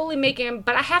I'm slowly making them.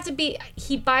 But I have to be.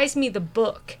 He buys me the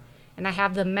book, and I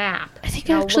have the map. I think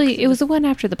And I'll look actually through it was the one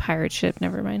after the pirate ship.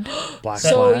 Never mind. Black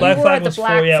So Flag. Black you were Flag at the was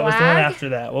Black 4. Yeah, it was the one Flag? after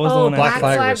that. What was the Oh, one Black after?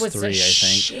 Flag Flag was was 3, the I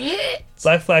think. shit.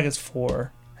 Black Flag is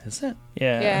 4. Is it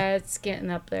Yeah. Yeah, it's getting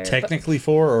up there. but- technically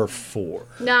 4 or 4?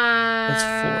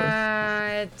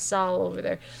 Nah, it's all over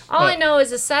there. All I Oh. know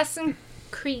is Assassin's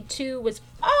Creed 2 was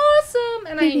awesome,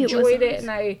 and Maybe I it was enjoyed it, awesome.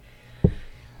 and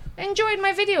I enjoyed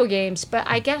my video games. But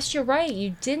I guess you're right.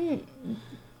 You didn't.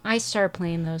 I started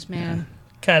playing those, man.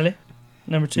 Kylie,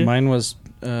 number 2. Mine was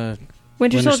Winter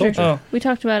Winter Soldier. Soldier. Oh. We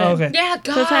talked about it. Oh, okay. Yeah,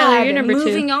 God. So, Tyler, you're number 2.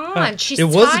 moving on. She's it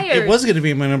was tired. it was going to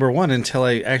be my number 1 until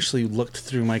I actually looked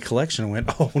through my collection and went,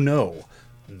 oh no,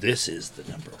 this is the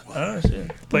number 1. Oh,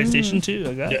 shit. PlayStation 2.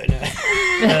 I got it.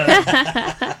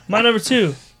 My number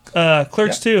 2.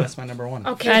 Clerks 2. That's my number 1.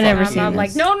 Okay, I never I'm seen not this.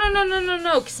 like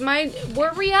no. Because mine.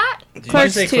 Where we at? Did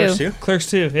Clerks you say 2. Clerks 2? Clerks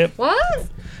 2. Yep. What?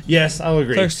 Yes, I'll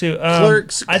agree. Clerks 2.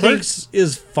 Clerks I think- Clerks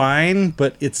is fine,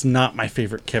 but it's not my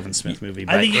favorite Kevin Smith movie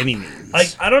by think- any means.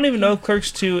 Like, I don't even know if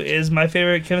Clerks 2 is my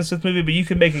favorite Kevin Smith movie, but you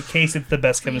can make a case it's the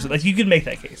best Kevin Smith. Like, you could make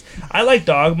that case. I like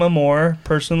Dogma more,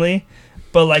 personally,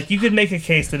 but, like, you could make a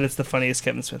case that it's the funniest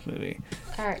Kevin Smith movie.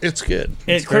 All right. it's good.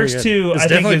 It's Clerks very 2, good. It's I think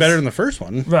definitely is- better than the first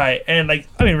one. Right, and, like,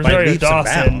 I mean, By Rosario leaps and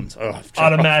Dawson bounds. Oh,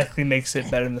 automatically makes it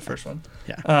better than the first one.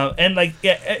 Yeah. And, like,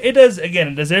 yeah, it does, again,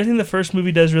 it does everything the first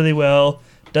movie does really well,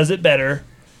 does it better,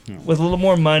 with a little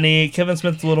more money. Kevin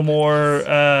Smith's a little more,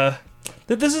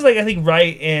 this is, like, I think,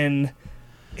 right in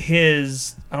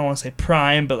his, I don't want to say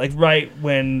prime, but, like, right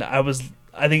when I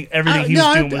think everything he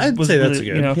was doing I'd was say that's really,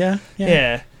 a good. you know,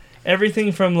 yeah.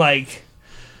 everything from, like,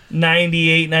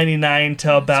 98, 99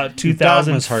 till about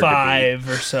Dogma's hard to 2005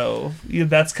 or so.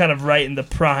 That's kind of right in the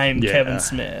prime Yeah. Kevin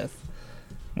Smith.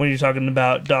 When you're talking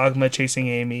about Dogma, Chasing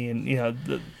Amy, and, you know,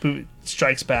 the movie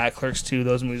Strikes Back, Clerks 2,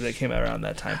 those movies that came out around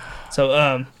that time.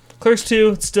 So, Clerks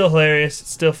 2, it's still hilarious.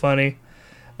 It's still funny.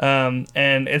 And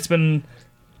it's been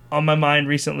on my mind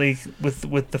recently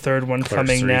with the third one Clerks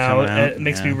coming 3 now. coming out, It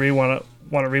makes me yeah. want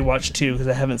to rewatch 2 because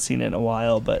I haven't seen it in a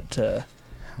while. But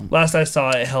last I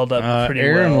saw it held up pretty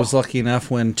Aaron well. was lucky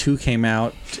enough when 2 came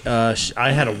out.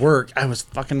 I had to work. I was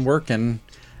fucking working.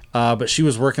 But she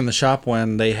was working the shop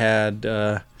when they had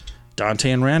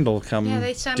Dante and Randall come Yeah,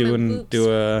 they signed my boobs.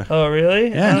 do a. Oh, really?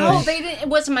 Yeah. No, they didn't. It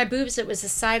wasn't my boobs. It was the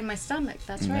side of my stomach.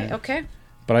 That's right. Okay.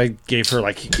 But I gave her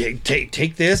like,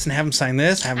 take this and have them sign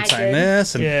this, have them I sign did.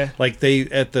 this, and Yeah. like they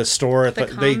at the store at The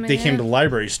they comment. came to the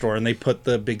library store and they put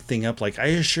the big thing up like, I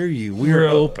assure you we're We're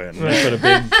open. right. They put a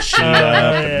big sheet up.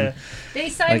 yeah. And They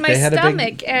signed Like, my they had a big-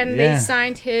 stomach, and yeah. they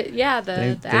signed the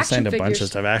they action signed a figures. bunch of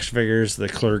stuff, action figures, the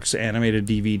Clerks animated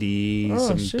DVD, Oh,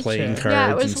 some shit, playing yeah. cards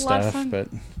Yeah, it was and a lot of stuff. fun. But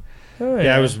Oh,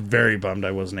 yeah, I was very bummed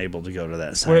I wasn't able to go to that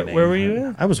Where- signing. where were you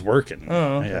at? I was working.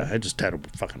 Oh, okay. Yeah, I just had to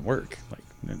fucking work. Like,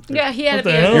 Yeah, he had What to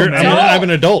be the hell, an I'm, man? I'm adult. an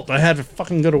adult. I had to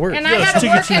fucking go to work. And I Yeah, had to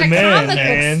stick it work to at the a man, comic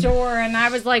man. book store, and I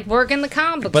was like working the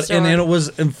comic book But store. and it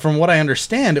was, and from what I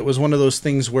understand, it was one of those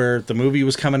things where the movie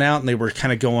was coming out and they were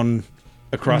kind of going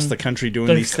across the country doing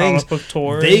The these things. comic book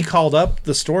tour. They called up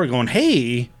the store going,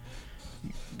 "Hey,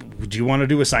 do you want to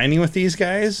do a signing with these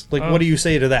guys? Like, Oh. what do you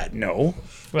say to that?" No,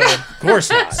 Well, of course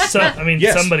not. so, I mean,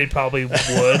 Yes. somebody probably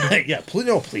would. Yeah, please,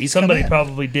 no, please. come Somebody in.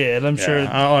 probably did. I'm Yeah, sure.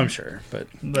 Oh, I'm sure, but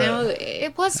But, No,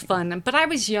 it was fun, but I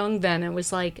was young then. It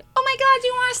was like, oh my god, do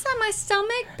you want to sign my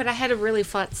stomach? But I had a really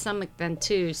flat stomach then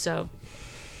too, so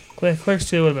Clerks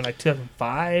 2 would have been like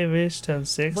 2005-ish,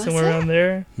 2006, Was somewhere it? around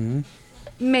there.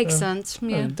 makes sense.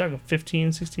 Yeah. I'm talking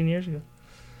 15, 16 years ago.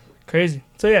 Crazy.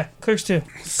 So yeah, Clerks 2.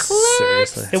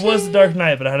 seriously, It was The Dark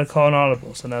Knight, but I had to call an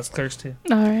audible, so now it's Clerks 2.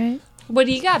 All right. What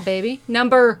do you got, baby?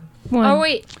 Number. One. Oh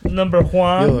wait, Number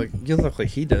Juan. you look like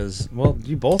he does. Well,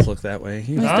 you both look that way.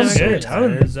 He I'm Dark good. I'm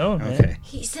in the zone, man. Okay.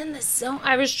 he's in the zone.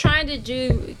 I was trying to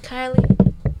do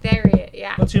Kylie. There he is.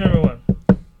 Yeah. What's your number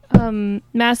one?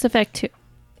 Mass Effect 2.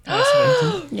 Mass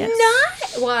Effect 2.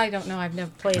 Yes. Well, I don't know. I've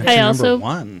never played it. I Number also-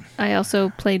 one. I also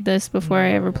played this before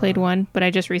I ever played one, but I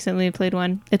just recently played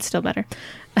one. It's still better.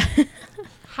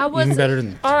 How was Even it? better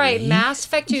than All right, three? Mass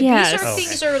Effect 2. Yes. These are Oh,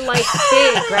 things are like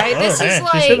big, right? This Oh, is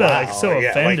man, she said that like. like so yeah,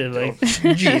 offended. Like,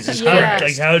 Jesus Yeah.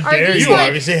 Christ. like how Are dare these you? You like-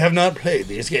 obviously have not played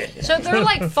these games. So they're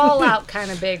like Fallout kind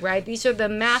of big, right? These are the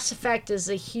Mass Effect is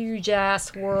a huge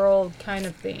ass world kind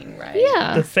of thing, right?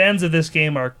 Yeah. The fans of this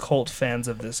game are cult fans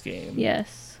of this game.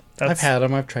 Yes. That's, I've had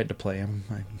them. I've tried to play them.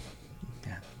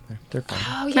 Yeah, they're fun.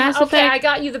 Oh yeah. Mass okay, Effect- I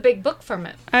got you the big book from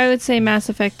it. I would say Mass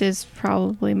Effect is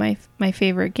probably my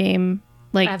favorite game.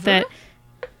 Like Ever?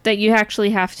 that you actually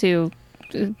have to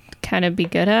kind of be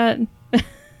good at.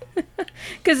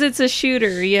 Because it's a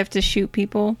shooter, you have to shoot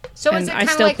people. So And is it I kind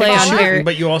of still like play on Fallout? here.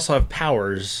 But you also have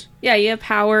powers. Yeah, you have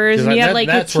powers, 'Cause and you have that- like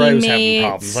that's your where I was having teammates.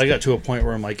 problems. I got to a point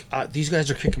where I'm like, these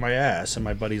guys are kicking my ass, and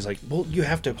my buddy's like, well, you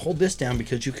have to hold this down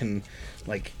because you can,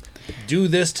 like, do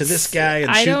this to this guy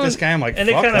and I shoot this don't- guy. I'm like, And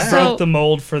it fuck kind of that. So- broke the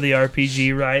mold for the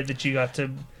RPG, right? That you got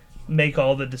to make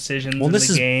all the decisions Well, in this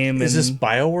the is game. is and this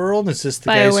BioWorld? Is this the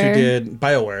guys who BioWare. did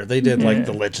BioWare? They did Yeah. like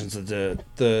the Legends of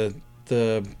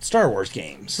the Star Wars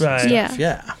games, and Right. stuff. Yeah.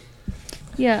 yeah.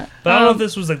 Yeah. But I don't know if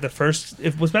this was like the first.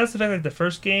 If was Mass Effect like the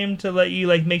first game to let you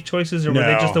like make choices, or were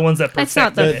they No. just the ones that It's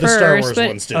not perfected The, it? the the Star first, Wars but-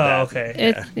 ones did Oh, that. okay.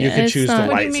 It- Yeah. yeah, You could it's choose the not- What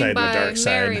do light you side mean and the by dark side.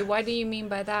 Mary? What do you mean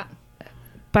by that?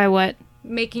 By what?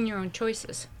 Making your own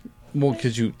choices. Well,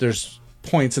 because there's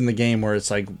points in the game where it's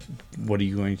like, what are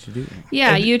you going to do?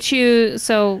 Yeah, you choose.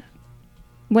 So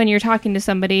when you're talking to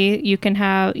somebody, you can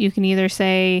either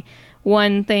say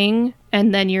one thing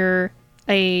and then you're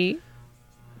a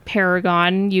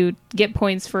Paragon. You get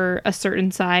points for a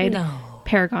certain side. No.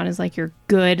 Paragon is like you're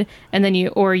good, and then you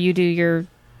do your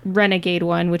Renegade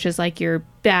one, which is like your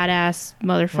badass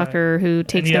motherfucker who And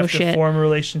takes you no have to shit. form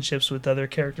relationships with other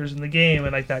characters in the game,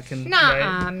 and like that can Nuh-uh,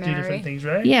 right, do Mary. different things,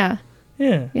 right? Yeah.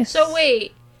 Yeah. Yes. So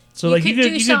wait, So you like could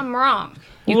do something wrong.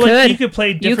 You well, like, could. you could play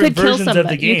You different could kill versions somebody. of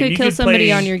the game. You could kill somebody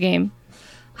play, on your game.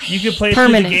 You could play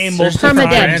Permanence. through the game There's multiple permadeath.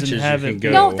 times Branches and have you it. can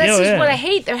go. No, this Oh, is yeah. what I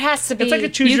hate. There has to be. It's like a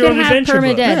choose You your can own have adventure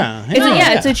book. permadeath. Yeah. It's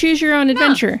Yeah. it's a choose your own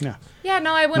adventure. Yeah. yeah,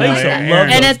 no, I I wouldn't used like to that. love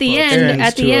And those at the books. end, Aaron's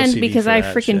at too the end, OCD because for I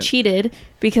that freaking shit. cheated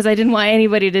because I didn't want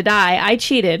anybody to die. I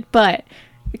cheated, but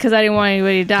because I didn't want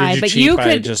anybody to die. you But cheat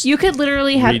by just you could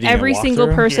literally have reading a every single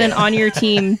walkthrough? person Yeah. on your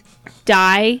team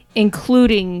die,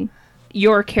 including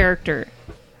your character,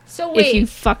 So if you wait,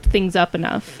 fucked things up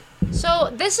enough.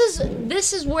 so this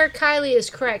is where Kylie is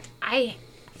correct.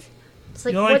 It's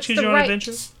like You don't like what's choose the your own right?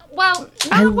 adventure? Well,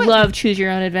 I not what- love choose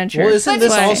your own adventure. Well, isn't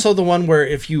That's this why- also the one where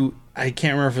if you, I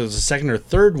can't remember if it was the second or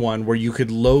third one, where you could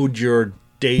load your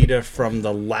data from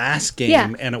the last game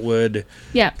Yeah. and it would,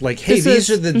 Yeah. like, hey, This these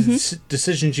is- are the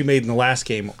decisions you made in the last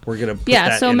game. We're going to put Yeah,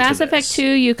 that so into Mass this. Effect 2,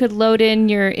 you could load in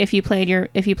if you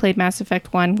played Mass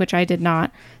Effect 1, which I did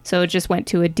not. So it just went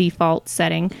to a default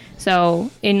setting. So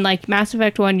in like Mass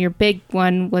Effect 1, your big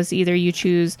one was either you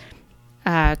choose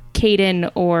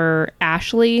Kaden or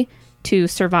Ashley to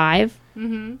survive.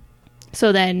 Mm-hmm.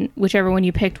 So then whichever one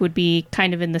you picked would be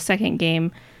kind of in the second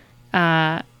game.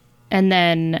 And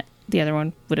then the other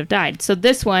one would have died. So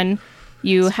this one,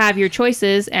 you have your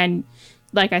choices, and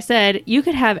like I said, you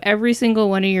could have every single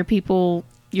one of your people,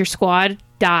 your squad,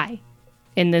 die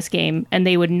in this game, and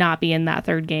they would not be in that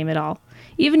third game at all.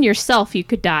 Even yourself, you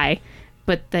could die,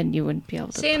 but then you wouldn't be able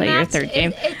to play your third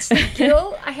game. It's the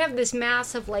guilt. I have this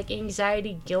massive like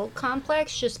anxiety guilt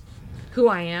complex, just who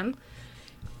I am.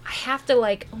 I have to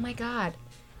like, oh my god,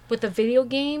 with a video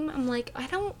game, I'm like, I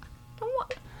don't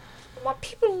want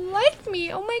people to like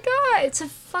me. Oh my god, it's a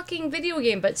fucking video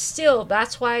game, but still,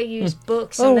 that's why I use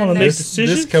books. I don't wanna make This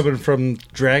decisions. coming from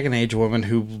Dragon Age woman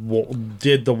who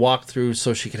did the walkthrough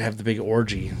so she could have the big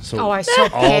orgy. So Oh, I so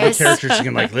all the pissed. characters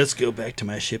can like, let's go back to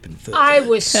my ship and fuck. I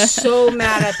was so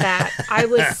mad at that. I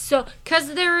was so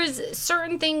because there is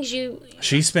certain things you.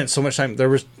 She spent so much time. There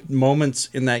was moments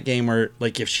in that game where,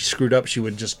 like, if she screwed up, she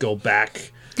would just go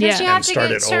back. Because you Yeah. have to start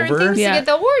get it certain over? things Yeah. to get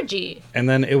the orgy. And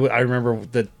then I remember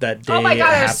that day. Oh my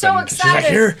God, it I was so happened. She's like,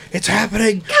 excited. "Here, it's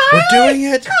happening. We're doing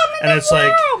it." in And the it's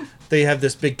like room. they have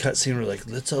this big cutscene where like,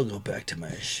 let's all go back to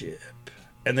my ship.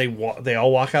 And they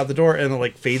all walk out the door, and it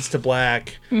like fades to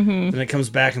black. Mm-hmm. And it comes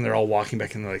back, and they're all walking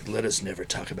back, and they're like, "Let us never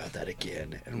talk about that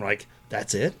again." And we're like,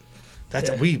 "That's it? That's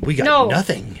we got No.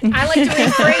 nothing." I like to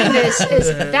reframe this is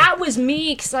that was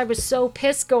me because I was so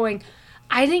pissed going,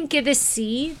 I didn't get to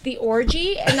see the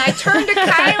orgy. And I turned to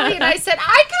Kylie and I said,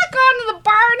 I could have gone to the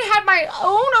bar and had my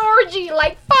own orgy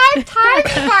like 5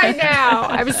 times by now.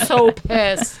 I was so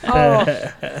pissed. Oh,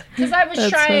 because I was That's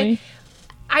trying. funny.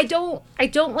 I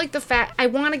don't like the fact I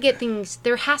want to get things.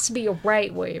 There has to be a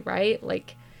right way, right?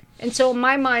 Like, and so in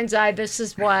my mind's eye, this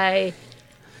is why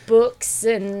books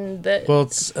and the Well,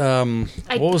 it's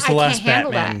what was the I last can't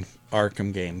handle Batman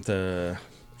Arkham game? The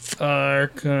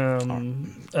Arkham.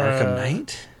 Arkham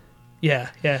Knight. Yeah,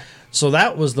 yeah. So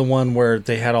that was the one where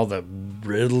they had all the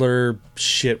Riddler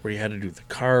shit where you had to do the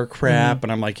car crap,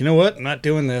 and I'm like, you know what? I'm not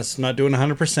doing this. I'm not doing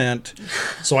 100%.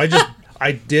 So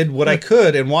I did what I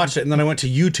could and watched it, and then I went to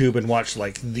YouTube and watched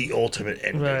like the ultimate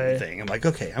ending Right. thing. I'm like,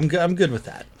 okay, I'm good with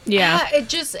that. Yeah.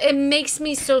 it makes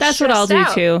me so. That's what I'll do stressed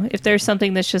out. too. If there's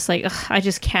something that's just like, ugh, I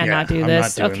just cannot do I'm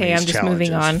this. not doing Okay, these I'm just moving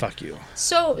challenges. on. Fuck you.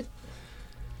 So,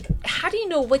 how do you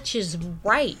know which is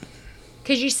right?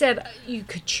 Because you said you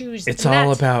could choose. It's and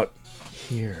all that's- about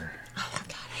here. Oh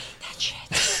God, I hate that shit.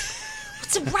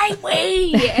 What's the right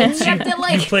way? And you have to You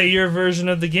like. play your version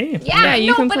of the game. Yeah, you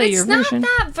no, can but play it's your not version.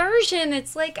 that version.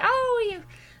 It's like, oh, you.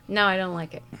 No, I don't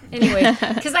like it. Anyway,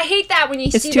 because I hate that when you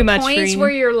It's see too the much points screen.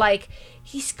 where you're like,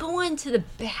 he's going to the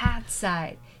bad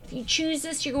side. If you choose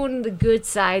this, you're going to the good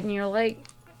side, and you're like,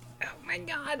 oh my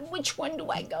God, which one do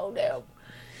I go to?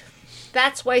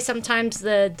 That's why sometimes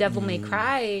the Devil May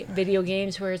Cry video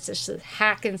games, where it's just a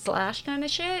hack and slash kind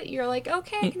of shit, you're like,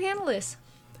 okay, I can handle this.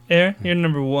 Aaron, you're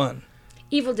number 1.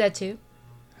 Evil Dead 2.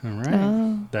 All right.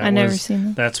 Oh, I never seen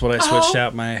that. That's what I switched Oh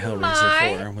out my Hellraiser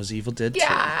my for. Was Evil Dead 2.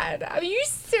 God, are you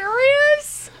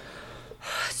serious?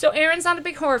 So Aaron's not a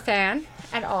big horror fan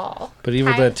at all. But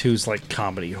Evil I- Dead 2 is like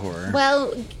comedy horror.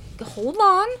 Well, hold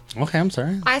on. Okay, I'm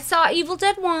sorry. I saw Evil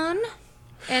Dead 1,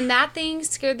 and that thing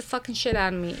scared the fucking shit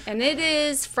out of me. And it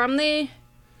is from the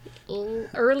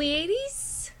early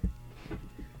 80s?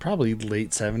 Probably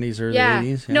late 70s, early Yeah.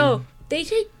 80s. Yeah. No, they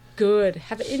did good.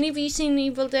 Have any of you seen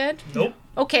Evil Dead? Nope.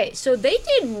 Okay, so they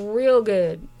did real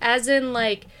good. As in,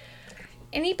 like,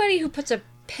 anybody who puts a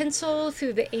pencil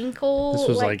through the ankle. This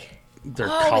was like their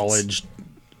Oh, it's- college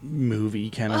movie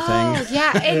kind of Oh, thing.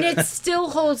 yeah, and it still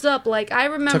holds up. Like, I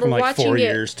Took remember them like watching 4 it.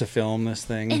 years to film this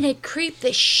thing. And it creeped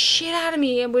the shit out of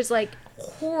me. It was like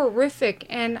horrific,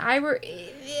 and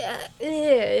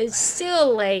it's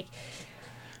still like.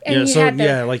 And Yeah, you so had the,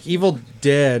 yeah, like Evil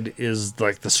Dead is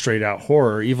like the straight out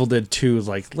horror. Evil Dead 2 is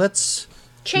like, let's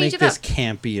Change make it this up.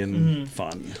 campy and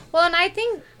fun. Well, and I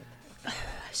think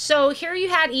so. Here you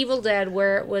had Evil Dead,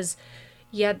 where it was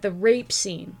you had the rape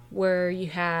scene, where you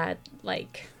had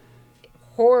like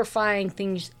horrifying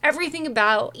things. Everything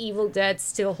about Evil Dead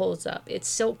still holds up. It's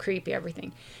so creepy.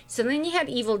 Everything. So then you had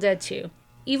Evil Dead 2.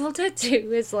 Evil Dead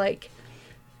 2 is like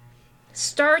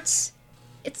starts.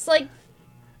 It's like.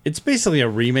 It's basically a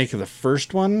remake of the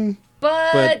first one.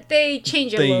 But they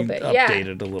change it a They little bit. Yeah.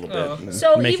 updated a little bit. and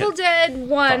So make Evil it Dead 1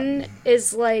 fun.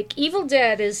 is like Evil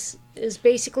Dead is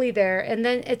basically there, and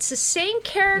then it's the same Sam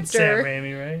character.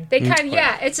 Raimi, right? They kind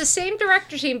of it's the same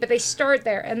director team, but they start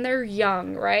there and they're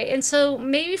young, right? And so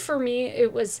maybe for me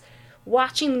it was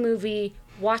watching the movie,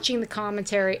 watching the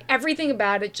commentary, everything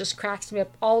about it just cracks me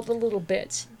up. All the little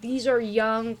bits. These are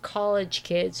young college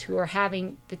kids who are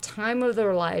having the time of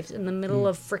their lives in the middle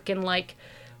of frickin' like,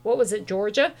 what was it,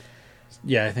 Georgia?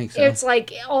 Yeah, I think so. It's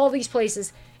like all these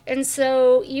places. And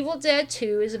so Evil Dead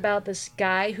 2 is about this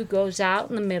guy who goes out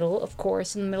in the middle, of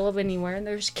course, in the middle of anywhere, and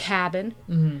there's a cabin.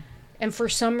 And for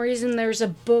some reason, there's a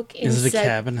book in Is it a said...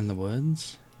 cabin in the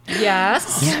woods?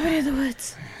 Yes. Cabin in the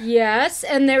Woods. Yes,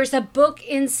 and there's a book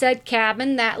in said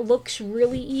cabin that looks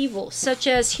really evil, such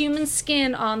as human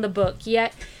skin on the book,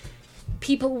 yet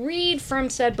people read from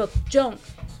said book don't.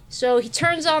 So he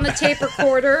turns on the tape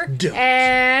recorder, Don't.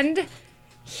 and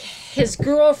his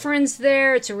girlfriend's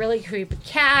there. It's a really creepy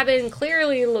cabin.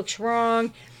 Clearly it looks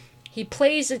wrong. He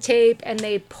plays the tape, and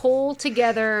they pull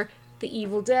together the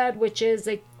Evil Dead, which is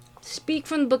they speak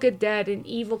from the Book of Dead, and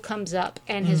evil comes up,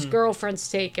 and his girlfriend's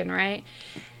taken, right?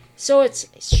 So it's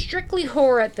strictly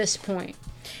horror at this point.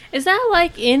 Is that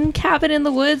like in Cabin in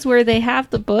the Woods where they have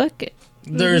the book?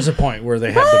 There's a point where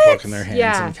they have the book in their hands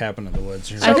Yeah. in Cabin in the Woods.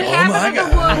 You're So like, Cabin in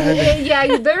the Woods,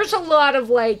 yeah, there's a lot of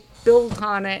like build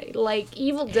on it, like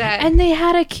Evil Dead. And they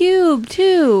had a cube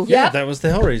too. Yeah, Yep. that was the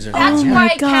Hellraiser. That's Oh my why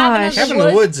Cabin gosh. Cabin in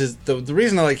the Woods is the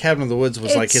reason I like Cabin in the Woods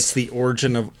was like It's- it's the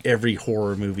origin of every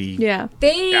horror movie. Yeah.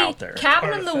 They out there.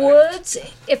 Cabin in the Woods.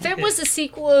 If it was a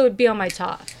sequel, it would be on my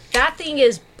top. That thing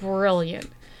is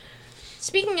brilliant.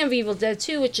 Speaking of Evil Dead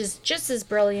 2, which is just as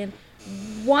brilliant,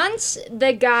 once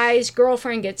the guy's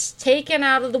girlfriend gets taken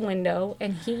out of the window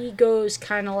and he goes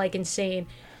kind of like insane,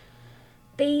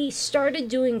 they started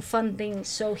doing fun things.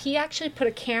 So he actually put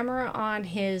a camera on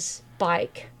his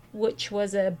bike, which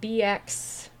was a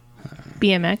BX.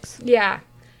 BMX. Yeah.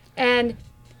 And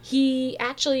he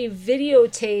actually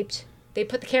videotaped, they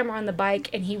put the camera on the bike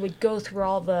and he would go through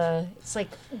all the, it's like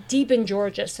deep in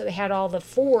Georgia, so they had all the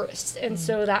forests. And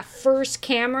so that first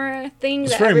camera thing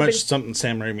It's that very everybody, much something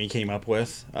Sam Raimi came up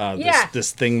with. Yeah.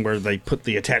 This thing where they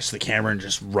attach the camera and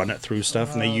just run it through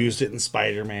stuff, and they used it in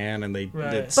Spider-Man, and they.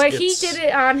 Right. but he did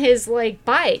it on his like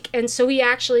bike. And so he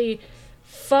actually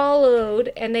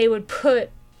followed, and he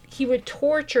would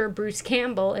torture Bruce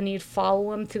Campbell and he'd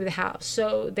follow him through the house.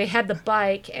 So they had the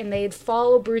bike and they'd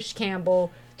follow Bruce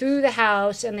Campbell through the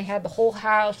house, and they had the whole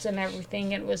house and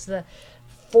everything. It was the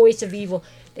voice of evil.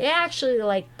 They actually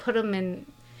like put him in.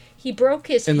 He broke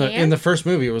his hand. In the first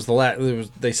movie, it was the last.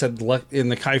 They said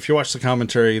if you watch the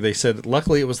commentary, they said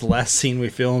luckily it was the last scene we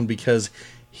filmed because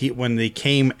when they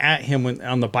came at him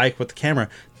on the bike with the camera,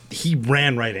 he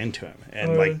ran right into him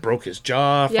and like broke his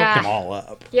jaw, Yeah. fucked him all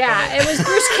up. Yeah, it was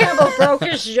Bruce Campbell broke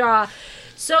his jaw.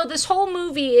 So this whole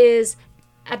movie is,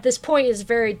 at this point, is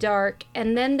very dark.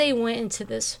 And then they went into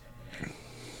this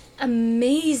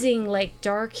amazing, like,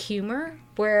 dark humor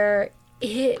where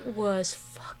it was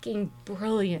fucking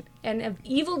brilliant. And if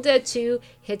Evil Dead 2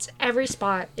 hits every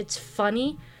spot. It's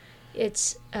funny.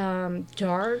 It's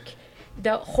dark.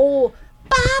 The whole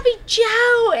Bobby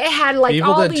Joe. It had like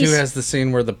Evil all Dead these. 2 has the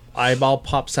scene where the eyeball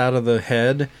pops out of the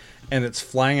head and it's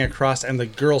flying across, and the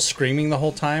girl's screaming the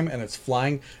whole time, and it's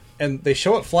flying. And they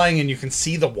show it flying, and you can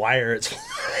see the wire. It's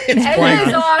flying,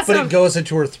 is awesome. but it goes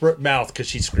into her mouth because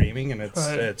she's screaming, and it's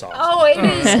awesome. Oh, it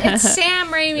is. It's Sam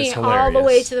Raimi It's all the way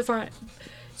hilarious. to the front.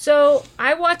 So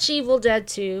I watched Evil Dead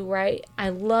 2, right? I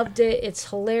loved it. It's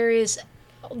hilarious.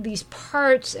 These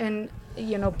parts, and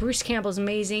Bruce Campbell's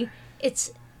amazing.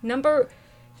 It's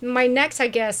my next, I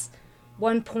guess,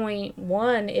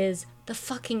 1.1 is the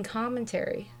fucking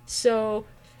commentary. So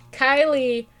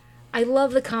Kylie, I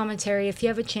love the commentary. If you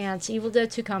have a chance, Evil Dead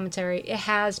 2 commentary. It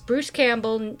has Bruce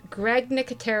Campbell, Greg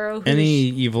Nicotero.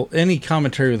 Any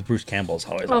commentary with Bruce Campbell is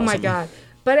always Oh awesome. my god!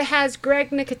 But it has Greg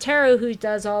Nicotero who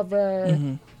does all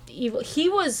the evil. He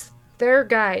was their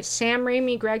guy. Sam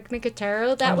Raimi, Greg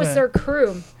Nicotero. That was Okay. their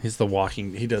crew.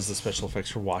 He does the special effects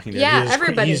for Walking Dead. Yeah, He's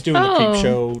everybody. He's doing the Oh. Creep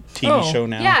Show TV show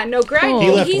now. Yeah, no, Greg. Cool. He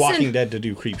left he's Walking Dead to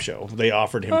do Creep Show. They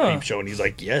offered him Huh. Creep Show, and he's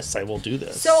like, "Yes, I will do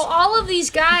this." So all of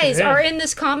these guys Yeah. are in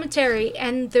this commentary,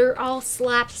 and they're all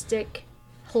slapstick,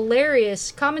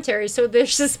 hilarious commentary. So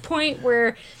there's this point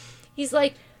where he's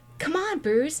like, "Come on,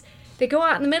 Bruce." They go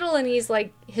out in the middle, and he's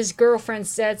like, his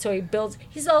girlfriend's dead, so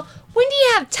he's all, "When do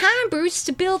you have time, Bruce,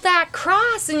 to build that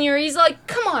cross?" And he's like,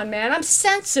 "Come on, man, I'm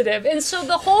sensitive." And so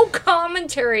the whole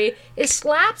commentary is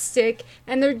slapstick,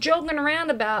 and they're joking around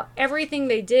about everything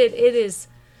they did. It is,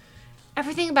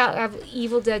 everything about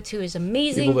Evil Dead 2 is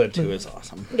amazing. Evil Dead 2 is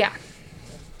awesome. Yeah.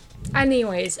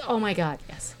 Anyways, oh my god,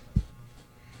 yes.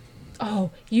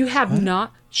 Oh, you have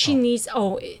not. She needs.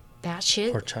 That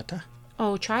shit. Horchata?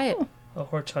 Oh, try it. Oh,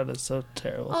 horchata is so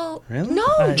terrible. Oh, Really? no,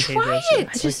 I hate try that shit.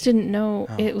 I it. just didn't know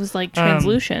it was like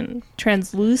translucent.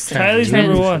 Translucent. Kylie's Trans-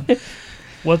 number one.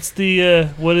 What's the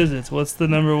what is it? What's the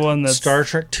number one that's Star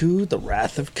Trek 2: The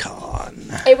Wrath of Khan.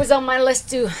 It was on my list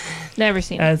too. Never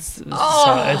seen it. That's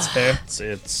Oh. it's fair.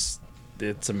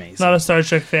 It's amazing. Not a Star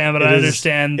Trek fan, but I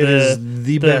understand It is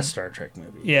the best Star Trek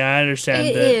movie. Yeah, I understand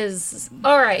It is.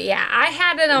 All right, yeah, I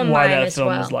had it on why mine that as film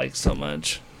well. is liked so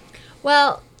much.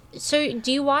 Well, So,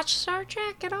 do you watch Star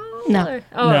Trek at all? No. Or-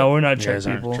 Oh. No, we're not You Trek guys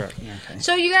aren't people. okay.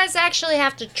 So you guys actually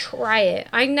have to try it.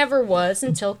 I never was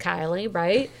until Kylie,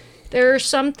 right? There are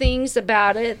some things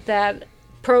about it that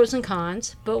pros and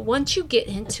cons, but once you get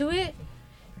into it,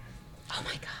 oh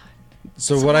my god.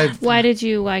 So what I Why did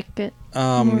you like it?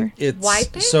 more? it's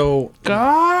Wipe it? so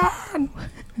God.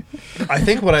 I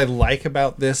think what I like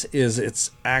about this is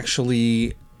it's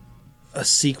actually a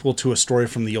sequel to a story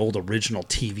from the old original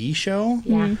TV show.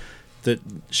 Yeah. That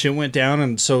shit went down,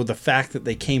 and so the fact that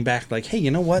they came back like, hey,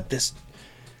 you know what, this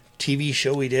TV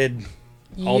show we did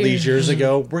all these years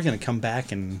ago, we're gonna come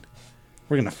back and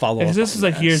we're gonna follow up. Because this on is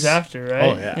like this. years after, right?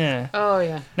 Oh, yeah. Yeah. Oh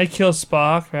yeah. They kill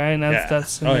Spock, right? And Yeah.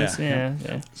 that's Oh, yeah.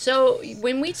 yeah. So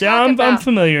when we See, talk I'm about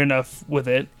familiar enough with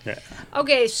it. Yeah.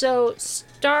 okay, so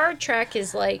Star Trek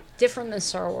is like different than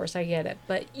Star Wars. I get it,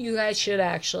 but you guys should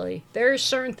actually. There are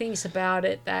certain things about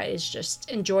it that is just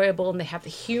enjoyable, and they have the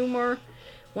humor.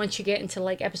 Once you get into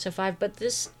like episode 5, but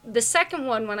the second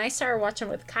one, when I started watching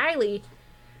with Kylie,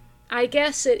 I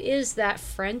guess it is that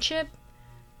friendship,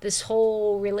 this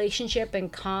whole relationship and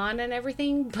con and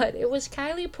everything. But it was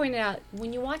Kylie pointed out,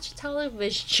 when you watch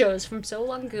television shows from so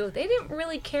long ago, they didn't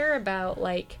really care about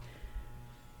like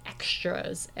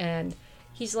extras, and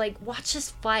he's like, watch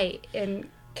this fight, and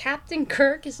Captain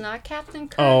Kirk is not Captain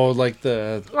Kirk. Oh, like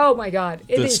the my god,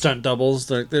 it is stunt doubles.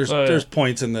 There's Oh, yeah. there's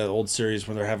points in the old series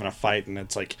when they're having a fight, and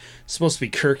it's like supposed to be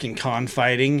Kirk and Khan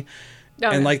fighting. Oh,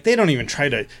 And yeah. like they don't even try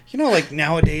to, like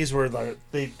nowadays where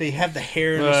they have the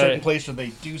hair in a certain Right. place, or they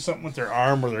do something with their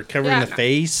arm, or they're covering Yeah, the no.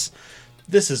 face.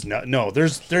 This is no.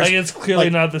 There's Like, it's clearly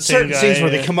not the same certain guy, scenes where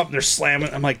they yeah. come up and they're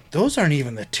slamming. I'm like, those aren't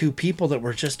even the two people that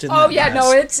were just in. Oh, that yeah, no,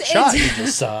 last it's- shot it's- you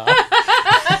just saw.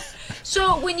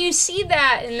 So when you see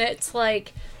that, and it's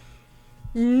like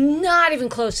not even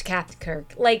close to Captain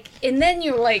Kirk, like, and then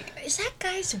you're like, is that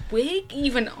guy's wig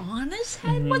even on his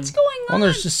head? What's going on? Well,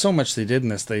 there's just so much they did in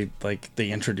this. They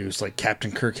introduced like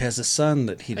Captain Kirk has a son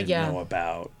that he didn't Yeah. know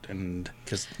about, and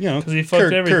because he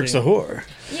fucked everything. Kirk's a whore.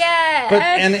 yeah, But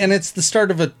and it's the start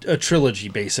of a trilogy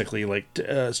basically. Like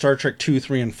Star Trek 2,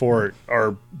 3, and 4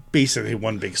 are basically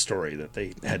one big story that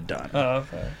they had done. Oh,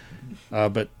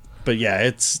 okay. But yeah,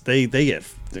 it's they get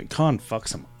Khan fucks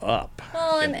them up.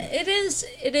 well, and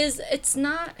it's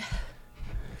not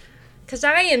because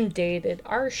I am dated.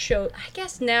 Our show, I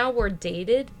guess now we're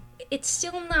dated. It's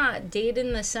still not dated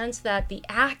in the sense that the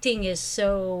acting is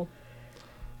so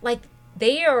like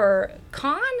they are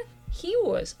Khan. He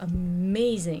was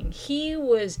amazing. He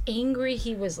was angry.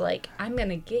 He was like, "I'm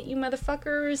gonna get you,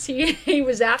 motherfuckers." He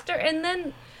was after, and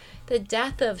then the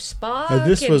death of Spock.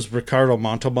 This and- was Ricardo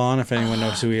Montalban, if anyone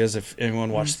knows who he is. If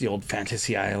anyone watched the old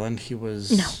Fantasy Island, he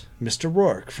was Mr.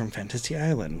 Rourke from Fantasy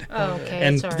Island. Oh, okay.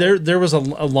 And sorry. there was a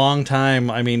long time,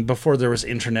 I mean, before there was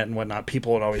internet and whatnot,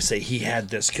 people would always say he had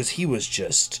this because he was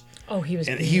just... Oh, he was.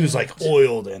 And he was like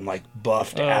oiled and like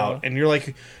buffed Oh. out. And you're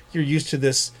used to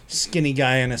this skinny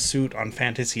guy in a suit on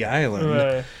Fantasy Island.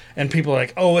 Right. And people are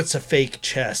like, oh, it's a fake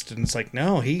chest. And it's like,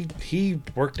 no, he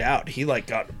worked out. He like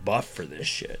got buff for this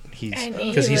shit. And he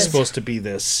Because he's was- supposed to be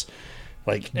this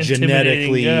like Intimidating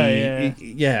genetically guy,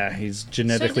 yeah, he's So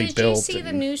genetically did built. you see the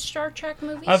and- new Star Trek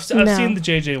movies? I've No. seen the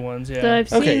JJ ones, yeah. So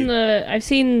I've Okay.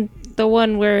 seen the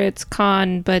one where it's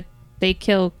Khan, but they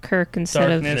kill Kirk instead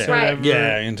Darkness of. or Right. whatever.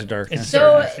 Yeah, Into Darkness. It's So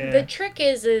Darkness, yeah. the trick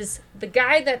is the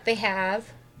guy that they have,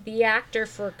 the actor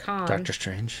for Khan. Doctor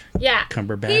Strange. Yeah,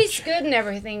 Cumberbatch. He's good and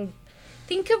everything.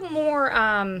 Think of more.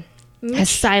 Has Mitch-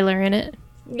 Siler in it.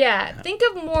 yeah, think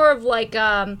of more of like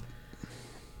a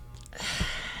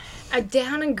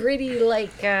down and gritty,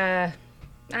 like I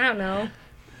don't know,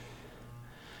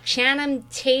 Channing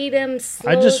Tatum.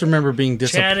 I just remember being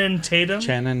disappointed.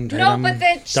 Channing Tatum. No, but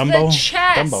the Dumbo.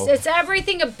 chest. Dumbo. It's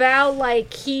everything about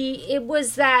like it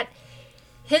was that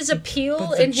his appeal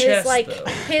But the and his chest, like though.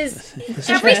 his chest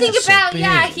everything is so about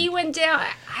big. he went down.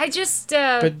 I just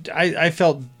But I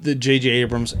felt the J.J.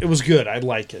 Abrams, it was good. I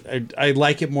like it. I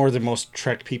like it more than most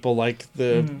Trek people like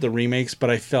the remakes, but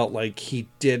I felt like he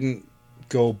didn't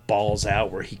go balls out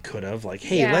where he could have. Like,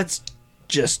 hey, Yeah. let's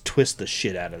just twist the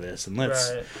shit out of this and let's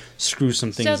Right. screw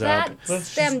some so things up. that's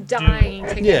Let's them just do dying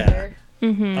it. together.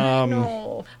 Mm-hmm.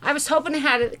 No, I was hoping it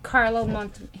had Carlo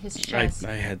his I chest.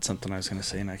 had something I was going to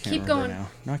say and I can't Keep remember going. now.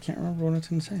 No, I can't remember what I was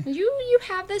going to say. You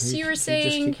have this. You You were just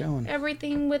saying keep going.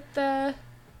 everything with the.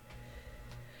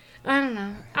 I don't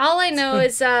know. All I know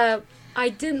is I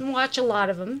didn't watch a lot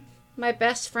of them. My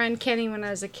best friend Kenny, when I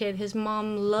was a kid, his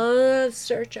mom loved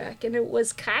Star Trek, and it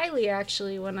was Kylie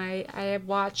actually when I had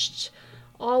watched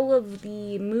all of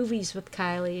the movies with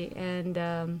Kylie,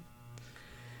 and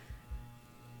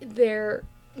they're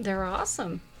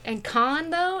awesome. And Khan,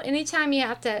 though, anytime you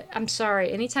have to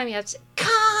say,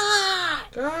 Khan!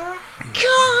 Khan!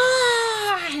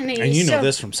 And you know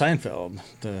this from Seinfeld.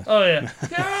 The Oh yeah.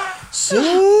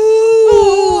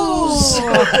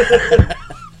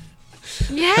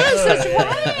 Yes, that's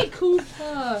right,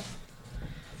 Koopa.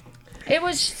 It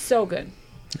was so good.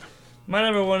 My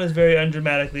number one is very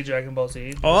undramatically Dragon Ball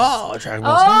Z. Oh, Dragon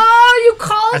Ball Z. Oh, you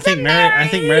called it Mary. I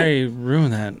think Mary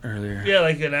ruined that earlier. Yeah,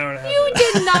 like an hour and a half. You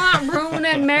did not ruin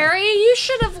it, Mary. You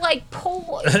should have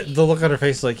pulled. The look on her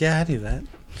face is like, yeah, I do that.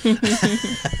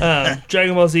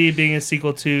 Dragon Ball Z being a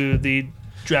sequel to the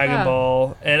Dragon Yeah.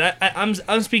 Ball, and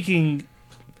I'm speaking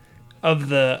of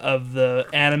the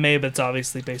anime, but it's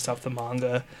obviously based off the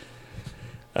manga.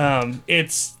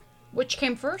 It's Which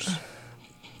came first?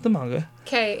 the manga.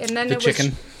 Okay, and then The it chicken.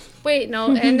 was. Wait,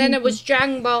 no, and then it was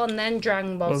Dragon Ball, and then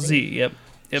Dragon Ball Ball Z. Z. Yep.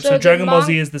 So So the Dragon Ball mon-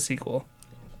 Z is the sequel.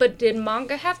 But did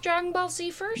manga have Dragon Ball Z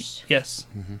first? Yes.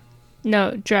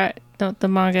 No, the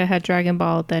manga had Dragon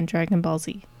Ball, then Dragon Ball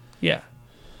Z. Yeah.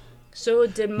 So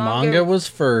did Manga was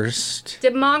first.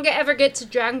 Did manga ever get to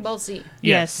Dragon Ball Z?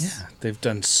 Yes. Yeah, they've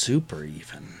done super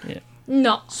even.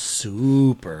 No.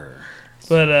 Super.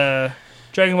 But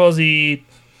Dragon Ball Z,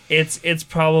 it's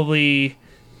probably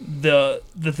the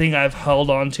thing I've held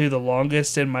on to the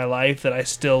longest in my life that I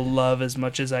still love as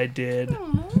much as I did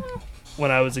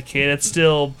when I was a kid. It's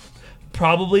still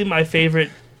probably my favorite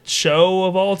show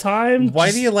of all time.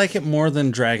 Why do you like it more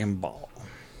than Dragon Ball?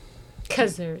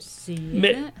 Because there's Z in Mi-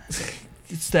 it.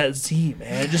 It's that Z,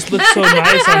 man. It just looks so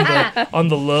nice on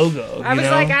the logo. I was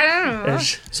like, I don't know.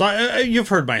 So you've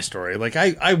heard my story. Like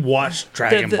I watched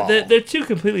Dragon Ball. They're two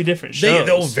completely different They shows.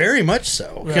 oh, very much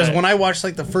so. Because Right. when I watched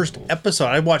the first episode,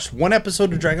 I watched one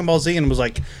episode of Dragon Ball Z and was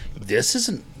like, "This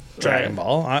isn't Dragon Right.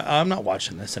 Ball. I'm not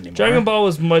watching this anymore." Dragon Ball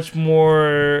was much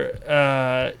more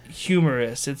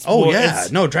humorous. It's Oh more, yeah,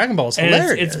 it's- no, Dragon Ball is and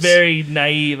hilarious. it's very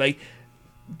naive. Like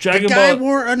The Dragon guy Ball.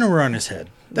 wore underwear on his head.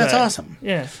 That's Right. awesome.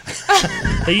 Yeah.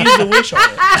 They used the wish on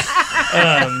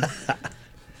it.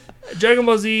 Dragon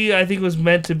Ball Z, I think, was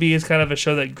meant to be as kind of a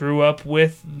show that grew up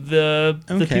with the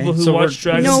people who so watched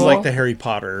Dragon this Ball. is like the Harry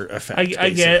Potter effect. I get,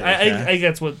 basically, yeah. I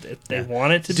guess what they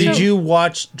want it to be. Did you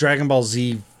watch Dragon Ball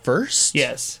Z first?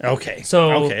 Yes. Okay.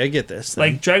 So, okay, I get this. then.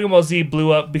 Like Dragon Ball Z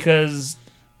blew up because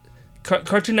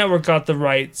Cartoon Network got the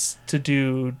rights to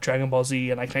do Dragon Ball Z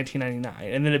in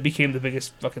 1999, and then it became the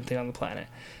biggest fucking thing on the planet.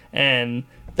 And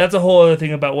that's a whole other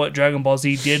thing about what Dragon Ball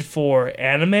Z did for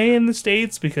anime in the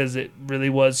States, because it really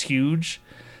was huge.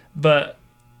 But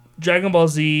Dragon Ball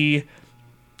Z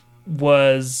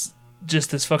was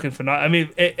just this fucking phenomenon. I mean,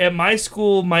 at my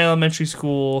school, my elementary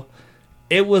school,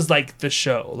 it was like the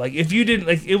show. Like if you didn't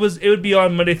it would be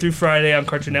on Monday through Friday on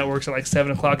Cartoon Networks at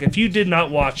 7:00. If you did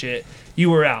not watch it, you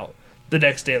were out the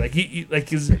next day.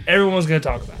 Cause everyone was gonna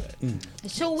talk about it.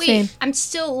 So wait, Same. I'm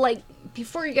still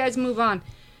before you guys move on.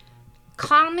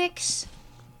 Comics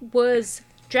was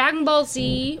Dragon Ball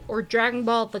Z or Dragon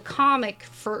Ball the comic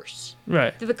first.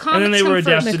 Right. Did the And then comics they were come first?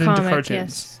 adapted The into comic, cartoons.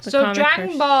 yes. The So comic Dragon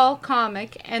first. Ball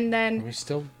comic, and then we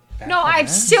still. no, I'm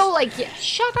still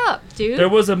shut up, dude. There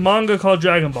was a manga called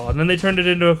Dragon Ball, and then they turned it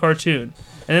into a cartoon.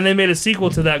 And then they made a sequel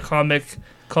to that comic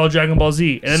called Dragon Ball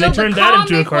Z. And then So they turned the that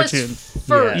into a comic was cartoon.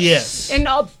 first. Yes. In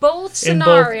both In both,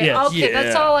 scenarios. yes. Okay,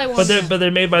 that's Yeah. all I want. But they're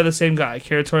made by the same guy.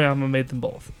 Akira Toriyama made them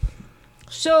both.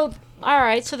 So all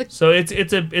right, so the So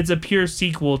it's a pure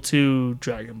sequel to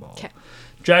Dragon Ball. 'Kay.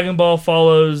 Dragon Ball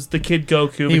follows the kid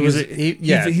Goku.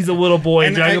 He's a little boy.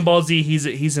 And Dragon I- Ball Z,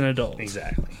 he's an adult.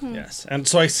 Exactly. Yes, and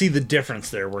so I see the difference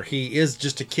there, where he is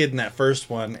just a kid in that first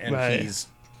one, and Right.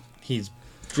 he's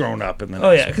grown up in the. Oh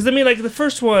next yeah, because I mean, the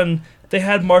first one, they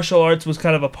had martial arts was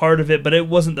kind of a part of it, but it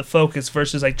wasn't the focus.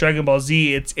 Versus Dragon Ball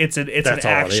Z, it's an That's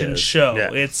all it action is. show. Yeah.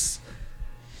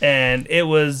 It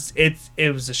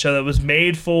was a show that was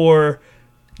made for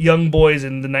young boys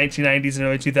in the 1990s and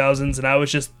early 2000s, and I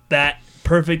was just that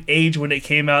perfect age when it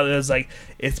came out. It was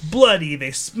it's bloody,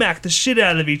 they smack the shit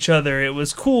out of each other, it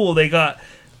was cool, they got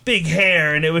big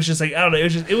hair, and it was just I don't know,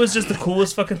 it was just the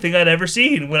coolest fucking thing I'd ever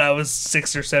seen when I was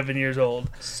 6 or 7 years old.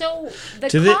 so the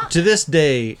To this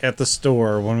day, at the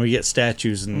store, when we get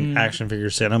statues and action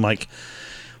figures in, I'm like,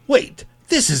 wait,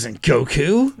 this isn't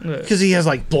Goku, because he has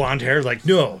blonde hair.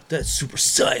 No, that's Super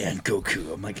Saiyan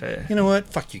Goku. I'm like, Okay. you know what?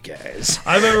 Fuck you guys.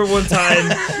 I remember one time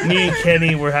me and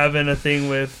Kenny were having a thing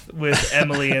with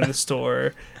Emily in the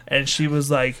store, and she was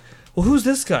like, well, who's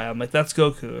this guy? I'm like, that's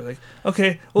Goku. I'm like,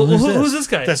 okay, well, who's this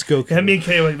guy? That's Goku. And me and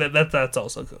Kenny were like, that's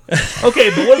also Goku. Okay,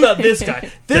 but what about this guy?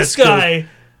 This That's guy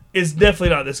is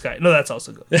definitely not this guy. No, that's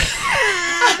also Goku.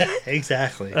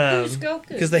 Exactly. Goku.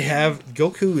 Because they have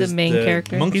Goku is main the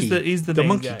character. monkey. He's the main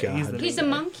monkey guy. god. He's the He's a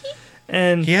monkey.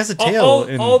 And He has a tail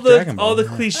in Dragon Ball. all the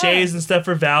cliches and stuff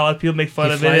are valid. People make fun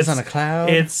He of it. flies on a cloud.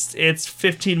 It's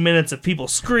 15 minutes of people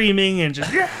screaming and just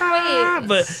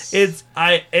but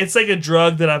it's like a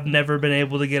drug that I've never been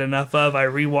able to get enough of. I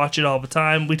rewatch it all the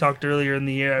time. We talked earlier in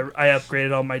the year. I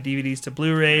upgraded all my DVDs to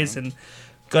Blu-rays and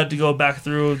got to go back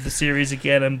through the series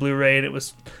again on Blu-ray, and it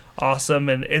was awesome.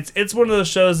 And it's one of those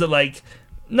shows that like.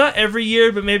 Not every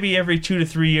year, but maybe every 2 to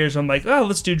 3 years, I'm like, oh,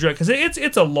 let's do Dragon, because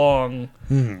it's a long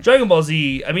Dragon Ball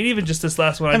Z. I mean, even just this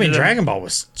last one. I mean, Dragon Ball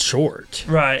was short,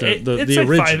 right? The It's like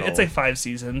original. it's like 5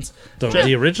 seasons.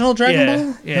 The original Dragon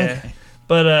Ball. Yeah. Okay.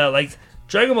 But like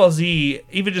Dragon Ball Z,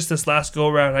 even just this last go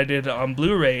around I did on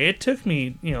Blu-ray, it took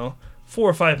me 4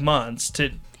 or 5 months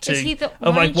to Is he the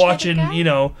of like orange-headed watching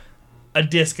guy? A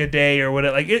disc a day or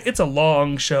whatever. Like it's a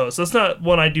long show, so it's not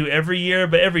one I do every year,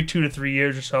 but every 2 to 3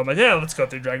 years or so, I'm like, yeah, let's go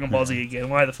through Dragon Ball Z again.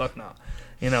 Why the fuck not?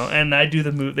 And I do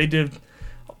they did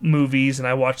movies, and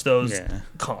I watch those They've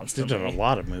constantly. done a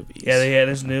lot of movies. Yeah,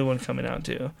 there's a new one coming out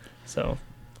too. So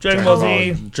Dragon Ball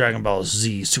Z. Dragon Ball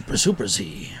Z, Super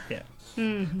Z. Yeah.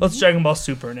 Well, it's Dragon Ball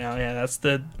Super now. Yeah, that's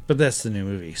the. But that's the new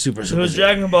movie, Super So it was Z.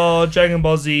 Dragon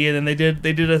Ball Z, and then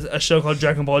they did a show called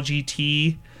Dragon Ball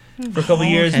GT for a couple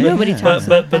years. okay. Nobody talks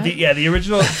about But the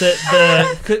original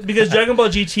because Dragon Ball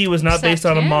GT was not Is that based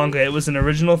on a canon? manga. It was an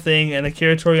original thing, and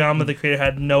Akira Toriyama, the creator,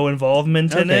 had no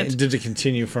involvement in Okay. it. Did it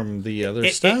continue from the other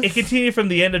stuff? It continued from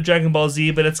the end of Dragon Ball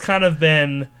Z, but it's kind of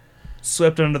been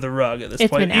swept under the rug at this It's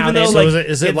point. been Even though, outed. So like,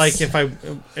 is it like it's-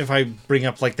 if I bring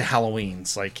up like the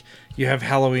Halloweens, like you have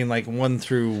Halloween like 1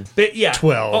 through but yeah,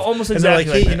 12, almost and they're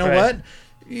exactly like, hey, that, you know right? what?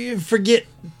 You forget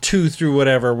 2 through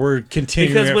whatever. We're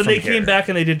continuing Because it when from they came here. back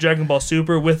and they did Dragon Ball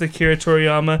Super with Akira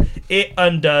Toriyama, it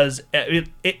undoes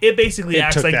it basically It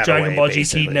acts took like that Dragon away, Ball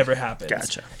basically. GT never happened.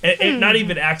 Gotcha. It not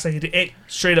even acts like it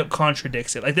straight up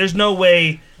contradicts it. Like there's no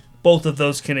way both of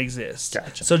those can exist.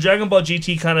 Gotcha. So Dragon Ball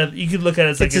GT kind of you could look at it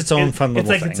as like It's its own fun It's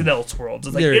little like it's thing. an Elseworlds.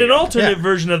 It's like There in you an go. alternate Yeah.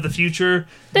 version of the future,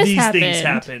 This these things happened.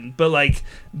 happen. But like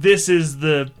this is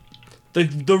the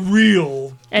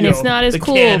real And it's not as the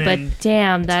cool, canon. but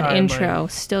damn, that timeline. intro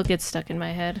still gets stuck in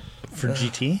my head. for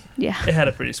GT. Yeah. It had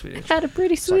a pretty sweet intro. Had a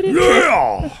pretty sweet intro.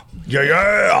 Yeah,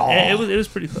 yeah, And it was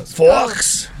pretty close.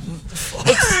 Fox.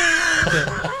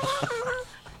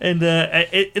 And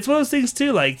it's one of those things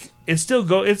too. Like it's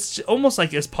it's almost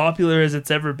like as popular as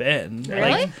it's ever been. Really?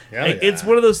 Like, Hell like, yeah. it's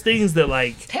one of those things that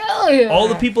like Hell yeah. all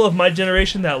the people of my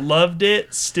generation that loved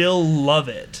it still love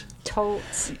it.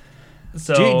 Totes.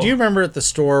 So Do you remember at the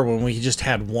store when we just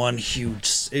had one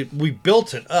huge? We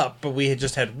built it up, but we had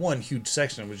just had one huge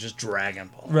section. It was just Dragon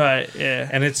Ball. right? Yeah.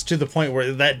 And it's to the point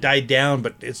where that died down,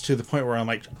 but it's to the point where I'm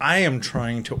like, I am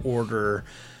trying to order.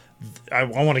 I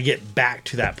want to get back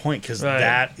to that point because Right.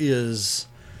 that is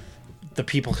the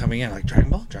people coming in like Dragon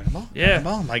Ball. Yeah. Dragon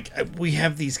Ball. I'm like, we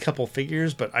have these couple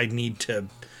figures, but I need to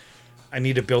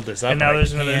build this up. And now I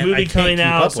there's another can't- I movie can't coming keep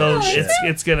out, up so with this shit.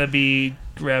 it's gonna be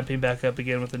ramping back up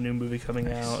again with a new movie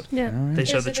coming out. Yeah. They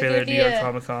showed Is the it a trailer at good New York idea?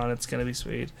 Comic Con. It's gonna be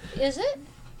sweet. Is it?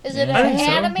 Is it I an think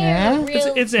so. anime Yeah. or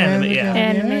real? It's anime, yeah.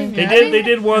 Anime. They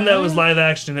did one that was live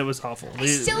action. It was awful. I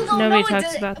still don't Nobody know.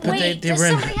 talks about that. But Wait, they does were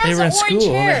in, somebody they has were in an orange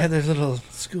school. hair? They had their little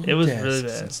school. It was desks really and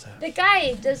bad. stuff. The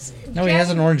guy does. No, he has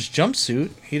an orange jumpsuit.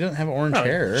 He doesn't have orange Not a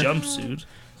hair. jumpsuit.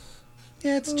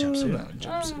 Yeah, it's a jumpsuit. Not a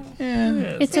jumpsuit. Yeah.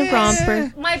 Yeah, It's a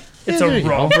romper. My it's There a you go.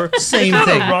 romper. Same It's not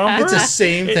a thing. romper. It's the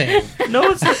same thing.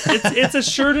 No, it's a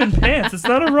shirt and pants. It's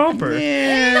not a romper.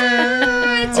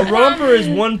 Yeah. A romper is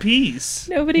one piece.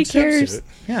 Nobody cares. Jumpsuit.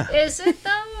 Yeah. is it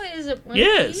though? Is it one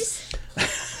Yes.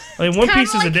 piece? I mean, One Kinda Piece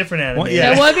is a like- different anime. Well,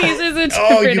 yeah. And One Piece is a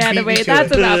Oh, you different beat me anime. to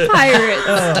That's it. about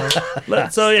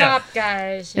pirates. So yeah, Stop,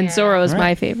 guys. And Yeah. Zoro's Right.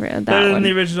 my favorite. That better than one.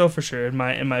 the original for sure. In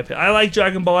my opinion, I like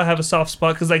Dragon Ball. I have a soft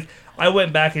spot because like I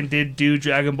went back and did do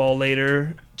Dragon Ball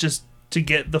later just to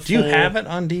get the. Do you full... have it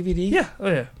on DVD? Yeah. Oh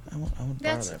yeah. I want to borrow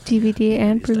That's- that. DVD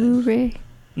and Blu-ray.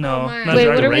 No. Oh, my. not Wait,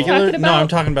 Dragon what are we Ball. talking No, about? I'm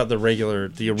talking about the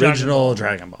original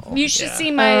Dragon Ball. You should Yeah.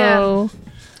 see my. Oh,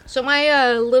 So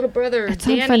my little brother It's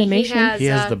on Danny, he Funimation. has. He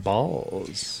has the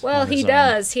balls. Well, on he his arm.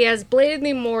 does. He has Blade of the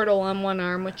Immortal on one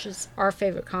arm, which is our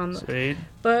favorite comic. Sweet.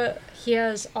 But he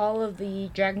has all of the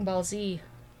Dragon Ball Z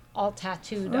all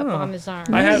tattooed up Oh. on his arm.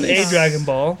 I have a Nice. Dragon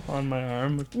Ball on my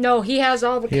arm. No, he has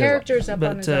all the He has- characters up but,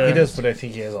 on his uh, arm. He does, but I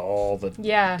think he has all the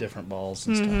Yeah. different balls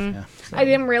and Mm-hmm. stuff. Yeah. I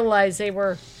didn't realize they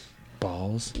were,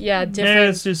 Balls. yeah, Yeah, different.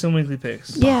 let's do some weekly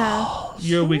picks. yeah.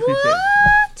 Your weekly pick.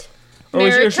 What? Or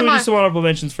Mary, should come we do on. some honorable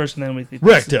mentions first and then weekly picks?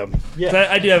 Rectum. 'Cause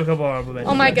I do have a couple honorable mentions.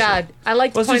 Oh my actually. God! I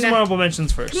like to Let's do point some out. honorable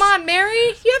mentions first. Come on, Mary,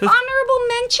 you have This- honorable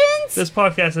mentions. This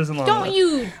podcast isn't long Don't enough.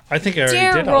 you I think I already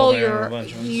dare did all roll the your honorable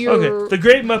mentions. your. Okay, The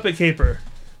Great Muppet Caper.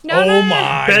 No, no, no, no.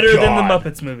 my Better than the God.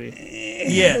 Muppets movie.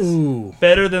 Yes. Ooh.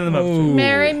 Better than the Muppet Ooh.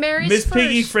 Mary's Miss first.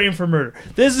 Piggy framed for murder.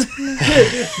 This is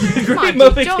the Come Great on,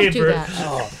 Muppet dude, don't do Caper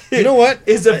that. You know what?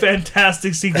 is a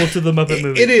fantastic sequel to the Muppet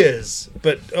movie. It is,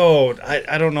 but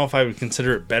I don't know if I would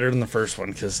consider it better than the first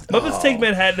one because Muppets Take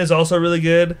Manhattan is also really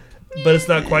good, but it's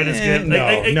not quite as good. No,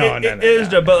 it is,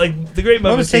 but like the Great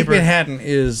Muppet Muppets Take Caper. Manhattan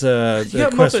is the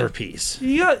got quest Muppet- for peace.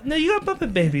 You got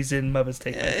Muppet Babies in Muppets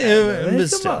Take Manhattan. But Come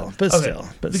still, on. but Okay. still,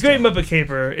 but the still. Great Muppet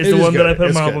Caper is It the is one that I good. put in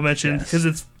It's my honorable good. mention Yes. because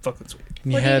it's fucking sweet.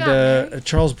 You What do you had got, Mary?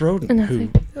 Charles Broden, who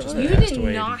just You passed did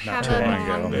away not not have too long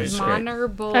ago. an It's great.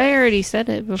 honorable. I already said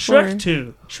it before. Shrek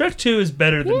 2. Shrek 2 is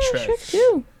better than Yeah, Shrek. Shrek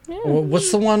too. Yeah.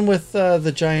 What's the one with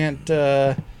the giant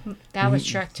That was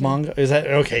Shrek 2. manga? Is that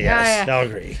okay? Yes, Yeah. I'll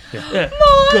agree. Yeah. Yeah.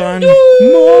 Gun.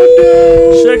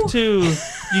 Shrek 2,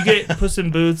 you get Puss in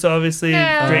Boots, obviously.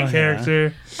 Yeah. Great Oh, yeah.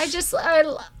 character.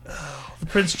 The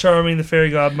Prince Charming, the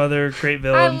Fairy Godmother, great I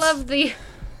villains. love the.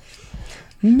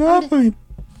 Not my.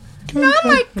 Not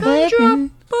my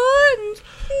gumdrop buns.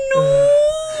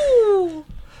 No.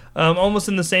 Almost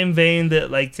in the same vein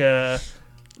that, like,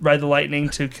 Ride the Lightning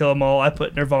to Kill 'Em All, I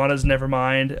put Nirvana's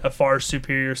Nevermind, a far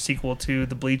superior sequel to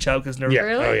the Bleach out, because Yeah.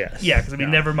 Really? Oh yes. Yeah, because I mean,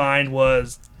 Nevermind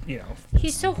was, you know,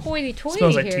 He's so hoity-toity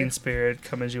Smells Like here. Teen Spirit,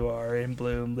 Come As You Are, In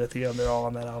Bloom, Lithium, they're all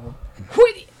on that album.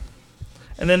 Hoity.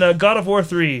 And then God of War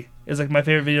 3 is like my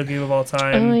favorite video game of all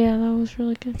time. Oh yeah, that was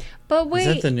really good. But Is wait.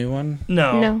 that the new one?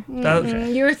 No. No. That,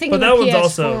 You were thinking But that the one's PS4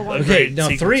 also one. a Okay, great no,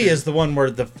 sequel 3 too. is the one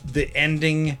where the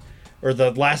ending or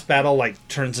the last battle like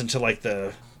turns into like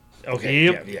the. Okay,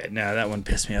 Yep. yeah, no, that one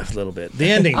pissed me off a little bit. The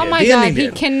ending. Oh did. my the god, ending he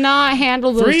did. cannot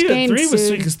handle those Three games. was dude.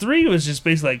 sweet because 3 was just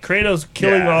basically like Kratos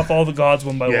killing Yeah. off all the gods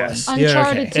one by Yes. one. Yeah,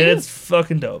 Uncharted okay. 2. And it's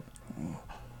fucking dope.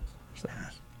 So,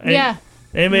 Yeah.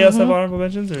 Anybody else have honorable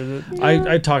mentions? Or is it?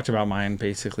 I talked about mine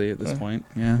basically at this point.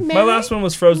 Yeah. My last one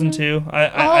was Frozen 2.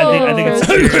 I think it's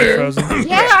superior to Frozen.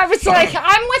 Yeah, I was like,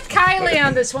 I'm with Kylie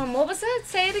on this one. What was it?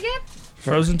 Say it again.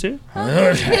 Frozen 2?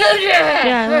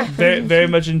 Yeah. Very, very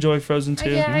much enjoy Frozen 2.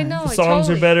 Yeah, I know. The songs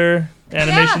totally. are better.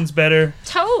 Animation's better.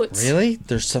 Totes. Really?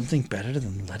 There's something better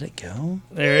than Let It Go?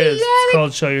 There it is. It's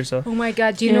called Show Yourself. Oh my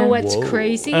god, do you know Yeah. what's Whoa.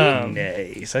 crazy?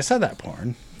 Nice. I saw that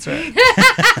porn. That's right.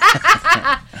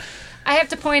 I have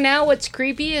to point out what's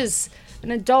creepy is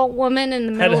an adult woman in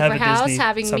the middle of have her a house Disney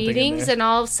having something in meetings, there. and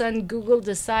all of a sudden Google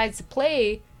decides to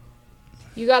play.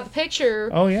 You got the picture.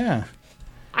 Oh yeah.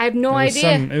 I have no It was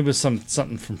idea. It was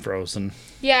something from Frozen.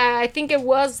 Yeah, I think it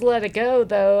was Let It Go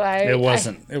though. It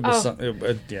wasn't. It was oh.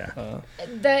 yeah.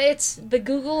 It's the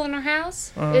Google in her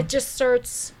house. It just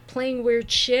starts playing weird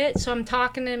shit. So I'm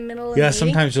talking in the middle of Yeah, the meeting.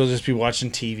 sometimes you'll just be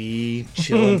watching TV,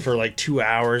 chilling for like 2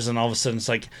 hours, and all of a sudden it's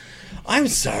like, I'm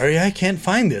sorry, I can't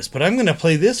find this, but I'm going to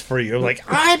play this for you. I'm like,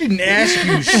 I didn't ask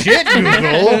you shit, Google.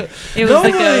 It was the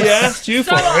Nobody ghost. asked you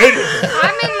for So, it.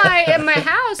 I'm in my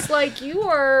house like you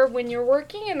are when you're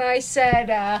working, and I said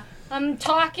I'm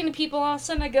talking to people. All of a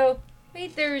sudden I go,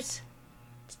 wait, there's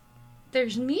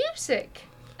music.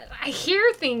 I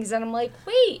hear things, and I'm like,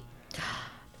 wait,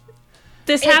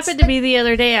 This It's happened to the- me the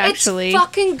other day, actually. it's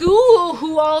fucking Google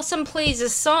who all of a sudden plays a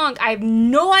song. I have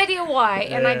no idea why,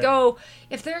 and I Yeah. go,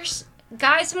 if there's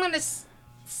guys, I'm gonna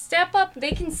step up.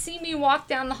 They can see me walk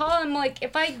down the hall. I'm like,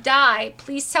 if I die,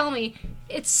 please tell me.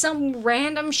 It's some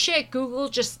random shit Google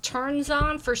just turns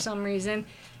on for some reason.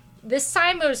 This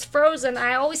time it was Frozen.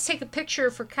 I always take a picture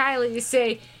for Kylie to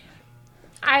say,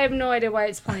 I have no idea why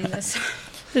it's playing this.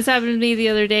 This happened to me the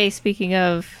other day. Speaking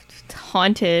of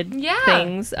haunted Yeah.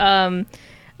 things, I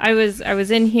was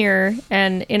in here,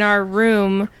 and in our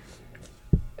room,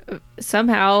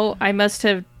 somehow I must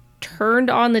have turned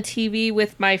on the TV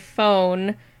with my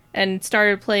phone and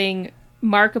started playing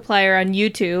Markiplier on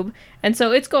YouTube, and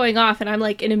so it's going off, and I'm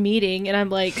like in a meeting, and I'm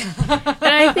like, and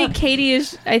I think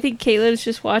Caleb's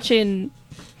just watching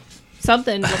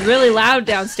something really loud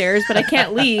downstairs, but I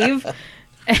can't leave.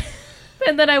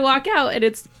 And then I walk out, and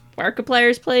it's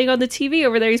Markiplier's playing on the TV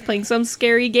over there. He's playing some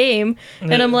scary game,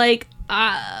 and I'm like,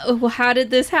 well, how did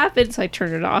this happen? So I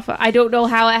turned it off. I don't know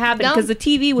how it happened No. because the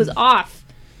TV was off.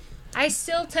 I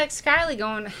still text Kylie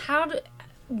going,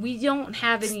 we don't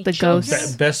have any the children.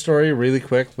 ghosts. Best story, really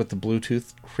quick, with the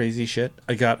Bluetooth crazy shit.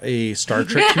 I got a Star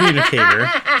Trek communicator.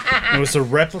 It was a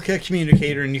replica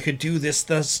communicator, and you could do this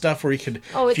stuff where you could,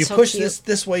 Oh, if it's you so push cute.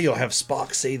 this way, you'll have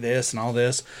Spock say this and all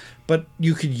this. But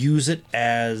you could use it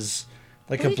as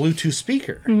like a Bluetooth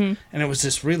speaker, and it was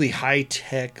this really high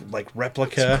tech like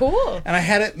replica. It's cool. And I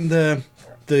had it in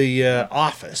the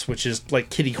office, which is like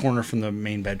kitty corner from the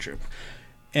main bedroom.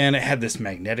 And it had this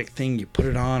magnetic thing. You put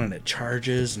it on, and it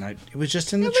charges. And it was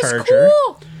just in the It was charger.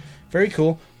 cool. Very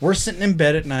cool. We're sitting in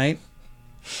bed at night,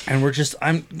 and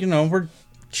we're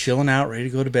chilling out, ready to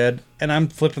go to bed, and I'm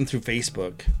flipping through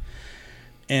Facebook.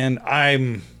 And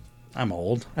I'm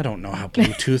old. I don't know how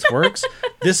Bluetooth works.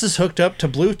 This is hooked up to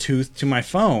Bluetooth to my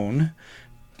phone,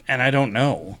 and I don't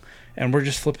know. And we're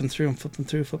just flipping through.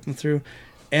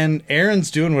 And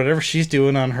Erin's doing whatever she's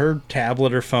doing on her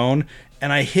tablet or phone,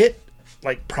 and I hit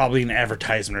like probably an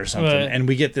advertisement or something, Right. and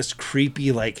we get this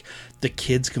creepy like the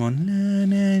kids going na,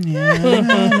 na, na,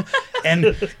 na,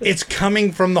 and it's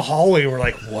coming from the hallway. We're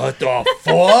like, what the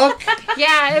fuck?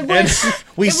 Yeah, it And was.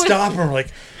 we stop and we're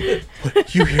like,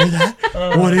 what, you hear that?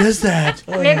 What is that?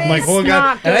 I'm like, is oh god!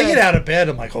 not And I good. get out of bed.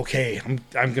 I'm like, okay,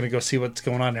 I'm gonna go see what's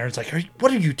going on. Erin's like,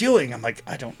 what are you doing? I'm like,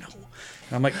 I don't know.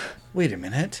 And I'm like, wait a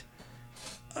minute.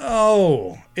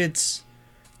 Oh, it's.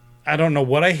 I don't know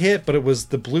what I hit, but it was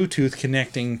the Bluetooth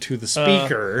connecting to the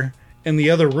speaker in the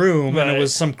other room, and it Right.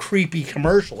 was some creepy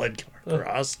commercial I'd come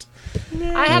across.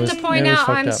 I have to point it was out,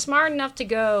 fucked I'm up. smart enough to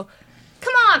go,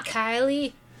 come on,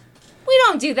 Kylie. We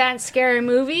don't do that in scary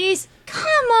movies. Come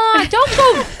on, don't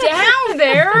go down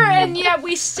there. And yet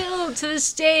we still, to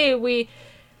this day,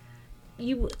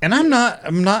 And I'm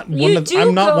not You one do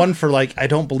I'm not go- one for like I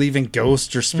don't believe in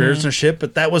ghosts or spirits and shit,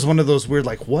 but that was one of those weird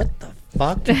like what the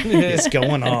fuck is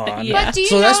going on? Yeah. But do you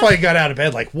So that's know- why I got out of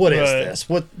bed like what is Right. this?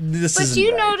 What this But isn't do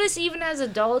you right. notice, even as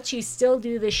adults, you still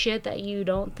do the shit that you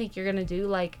don't think you're gonna do?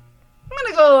 Like, I'm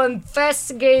gonna go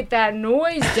investigate that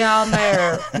noise down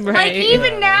there. Like, Right.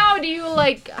 even now, do you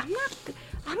like?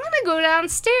 I'm gonna go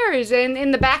downstairs, and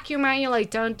in the back of your mind, you're like,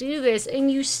 don't do this, and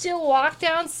you still walk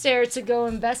downstairs to go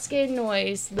investigate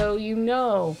noise, though you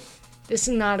know this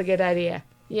is not a good idea.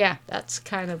 Yeah, that's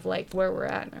kind of like where we're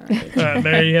at now. Right? All right,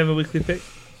 Mary, you have a weekly pick?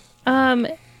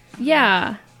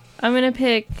 Yeah. I'm going to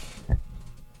pick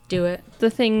Do it. the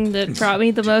thing that brought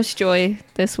me the most joy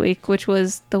this week, which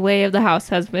was The Way of the House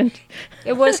Husband.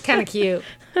 It was kind of cute.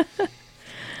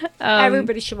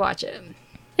 Everybody should watch it.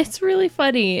 It's really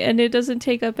funny, and it doesn't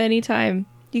take up any time.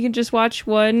 You can just watch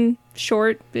one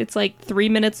short. It's like 3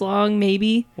 minutes long,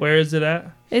 maybe. Where is it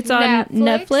at? It's on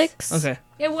Netflix? Netflix. Okay.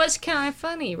 It was kind of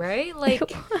funny, right? Like,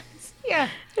 It was. yeah.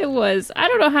 It was. I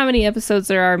don't know how many episodes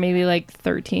there are, maybe like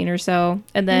 13 or so.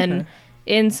 And then Okay.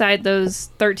 inside those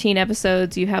 13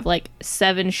 episodes, you have like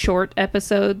 7 short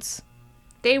episodes.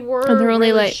 They were. And they're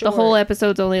only really like, the whole short.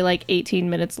 episode's only like 18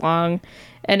 minutes long.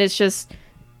 And it's just,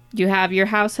 you have your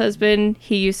house husband.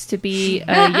 He used to be a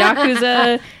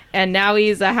Yakuza, and now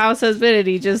he's a house husband, and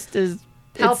he just is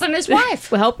helping his wife.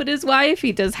 helping his wife.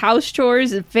 He does house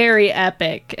chores. Very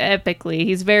epically.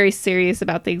 He's very serious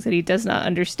about things that he does not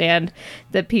understand,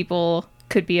 that people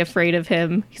could be afraid of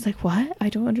him. He's like, what? I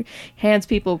don't hands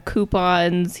people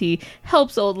coupons. He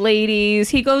helps old ladies.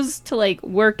 He goes to like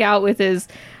work out with his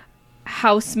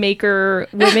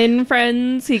housemaker women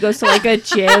friends. He goes to like a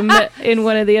gym in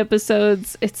one of the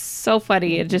episodes. It's so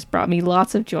funny. It just brought me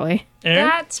lots of joy. Aaron?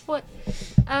 That's what.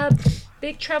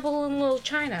 Big Trouble in Little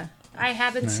China. I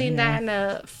haven't seen that in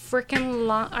a freaking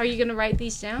long. Are you gonna write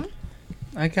these down?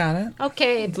 I got it.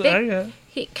 Okay. I Big, got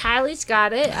it. Kylie's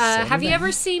got it. Settle Have you down.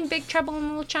 ever seen Big Trouble in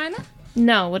Little China?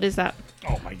 No, what is that?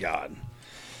 Oh my god.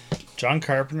 John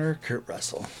Carpenter, Kurt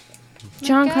Russell.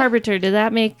 John Okay. Carpenter. Did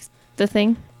that make the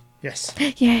thing? Yes.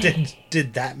 Yay.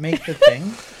 Did that make the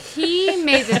thing? He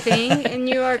made the thing, and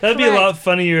you are That'd be a lot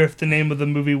funnier if the name of the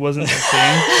movie wasn't The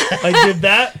Thing. Like, did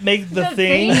that make the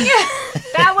thing?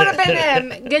 That would have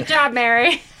been him. Good job,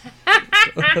 Mary.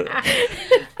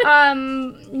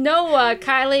 No,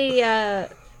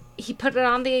 Kylie, he put it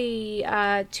on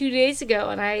the 2 days ago,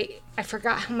 and I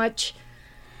forgot how much.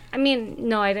 I mean,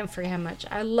 no, I didn't forget how much.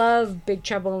 I love Big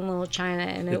Trouble in Little China,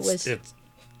 and It's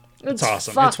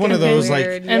awesome. It's one of those, like-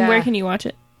 And where can you watch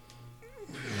it?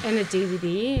 And a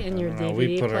DVD in your DVD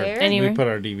we put player. Anywhere? we put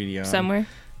our DVD on Somewhere?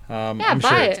 I'm Yeah, sure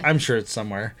buy it's, it. I'm sure it's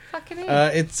somewhere. Fucking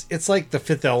A. It's like The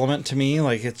Fifth Element to me.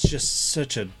 Like it's just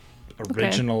such a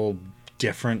original,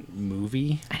 different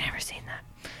movie. I never seen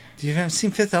that. You haven't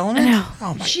seen Fifth Element? No.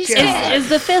 Oh my She's god. Is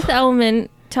the Fifth Element?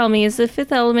 Tell me, is the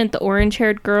Fifth Element the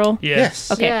orange-haired girl? Yeah.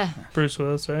 Yes. Okay. Yeah, Bruce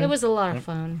Willis, right? it was a lot of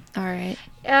fun. All right.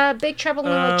 Big Trouble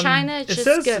in Little China. It's it just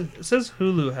says, good. It says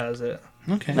Hulu has it.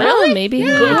 Okay. Well, maybe. Yeah.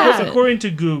 Hulu has it. According to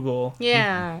Google,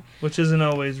 Yeah. which isn't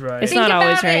always right. It's Think not about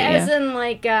always it right, as yeah. in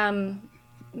like the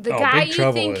Oh, guy Big you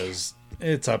Trouble think.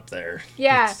 it's up there.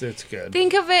 Yeah. It's good.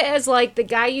 Think of it as like the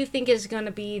guy you think is going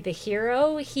to be the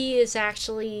hero. He is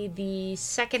actually the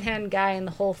secondhand guy in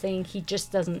the whole thing. He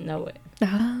just doesn't know it.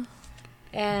 Ah.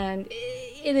 And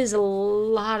it is a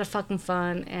lot of fucking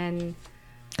fun. And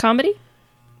Comedy?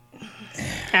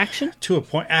 Action? To a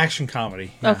point, action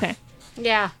comedy. Yeah. Okay.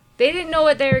 yeah, they didn't know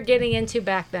what they were getting into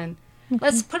back then.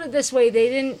 Let's put it this way: they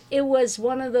didn't. It was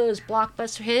one of those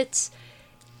blockbuster hits.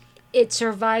 it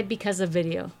survived because of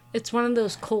video. It's one of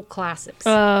those cult classics.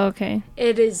 Oh, okay.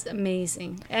 It is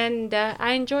amazing, and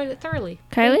I enjoyed it thoroughly.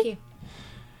 Kylie? Thank you.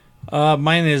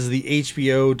 Mine is the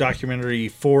HBO documentary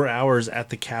 4 Hours at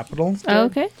the Capitol. Oh,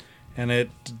 okay. And it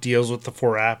deals with the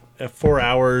 4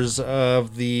 hours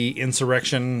of the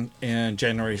insurrection in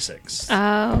January 6th.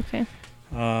 Oh, okay.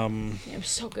 It was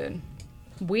so good.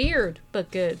 Weird, but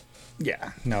good.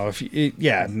 Yeah, no,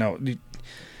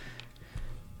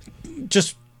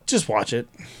 just watch it.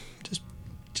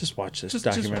 Just watch this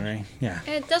documentary. Yeah,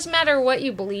 It doesn't matter what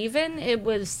you believe in. It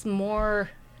was more.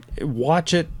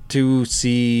 watch it to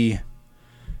see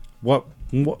what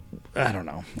I don't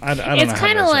know. I don't know. It's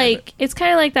kind of like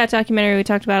that documentary we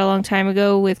talked about a long time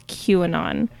ago with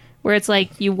QAnon, where it's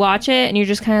like you watch it and you're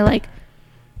just kind of like,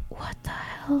 what the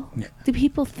hell? Yeah. Do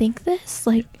people think this?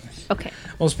 Like, okay.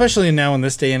 Well, especially now in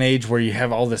this day and age where you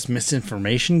have all this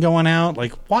misinformation going out,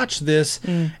 like watch this.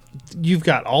 You've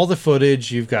got all the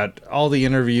footage, you've got all the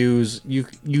interviews.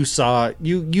 You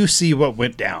see what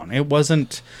went down. It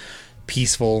wasn't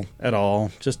peaceful at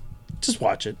all. Just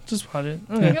watch it. Just watch it.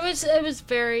 Okay. It was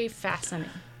very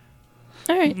fascinating.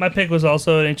 All right. My pick was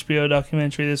also an HBO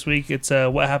documentary this week. It's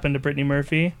What Happened to Brittany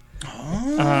Murphy.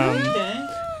 I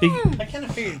kind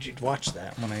of figured you'd watch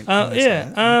that when I saw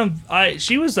it.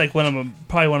 She was like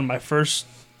probably one of my first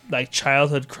like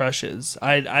childhood crushes.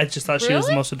 I just thought she was the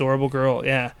Really? most adorable girl.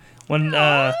 Yeah. When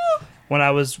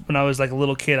I was like a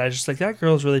little kid, I was just like, that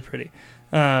girl's really pretty.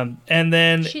 And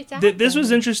then She's out this was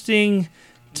there. interesting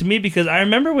to me because I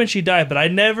remember when she died, but I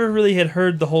never really had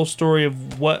heard the whole story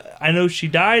of what I know she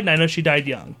died, and I know she died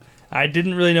young. I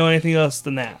didn't really know anything else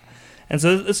than that. And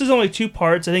so this is only 2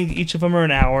 parts. I think each of them are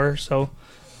an hour, so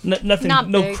nothing, Not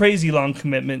no big. crazy long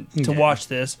commitment to Okay. watch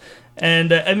this.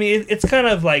 And I mean, it's kind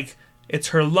of like it's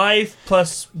her life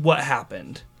plus what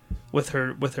happened with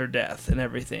her death and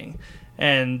everything.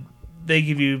 And they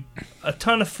give you a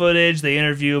ton of footage. They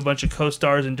interview a bunch of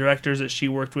co-stars and directors that she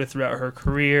worked with throughout her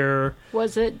career.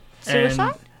 Was it And-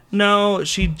 suicide? No,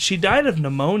 she died of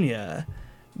pneumonia.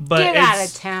 But Get out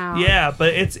it's- of town. Yeah,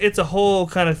 but it's a whole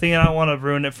kind of thing. I don't want to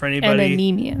ruin it for And anybody.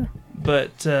 anemia.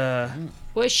 But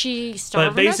Was she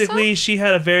starving basically, herself? she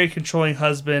had a very controlling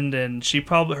husband, and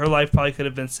her life probably could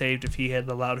have been saved if he had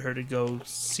allowed her to go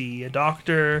see a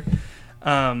doctor.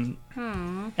 And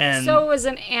So it was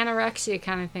an anorexia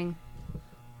kind of thing.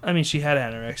 I mean, she had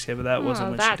anorexia, but that wasn't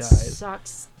when that she died.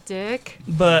 sucks, dick.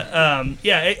 But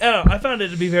yeah, I don't know, I found it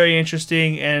to be very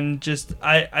interesting, and just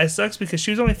I sucks because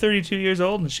she was only 32 years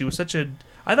old, and she was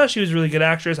I thought she was a really good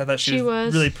actress. I thought she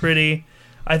was really pretty.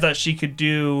 I thought she could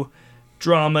do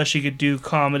drama, she could do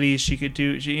comedies, she could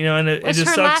do, and it Was just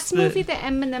her sucks last that, movie the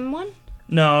Eminem one?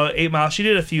 No, 8 Mile. She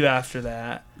did a few after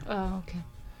that. Oh, okay.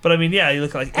 But I mean, yeah, you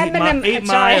look like Eminem, 8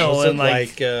 sorry. Mile Was it and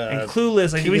like and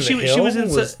Clueless. Like I King mean, of she the was Hill in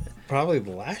was probably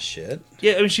the last shit.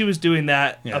 yeah, I mean, she was doing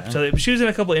that Yeah. up to. She was in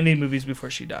a couple indie movies before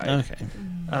she died. Okay.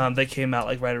 That came out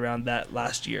like right around that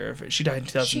last year. She died in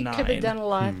She 2009. could have done a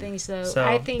lot of things, though. So,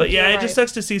 I think. but yeah, you're it just right.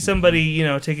 sucks to see somebody,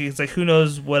 take it. It's like who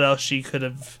knows what else she could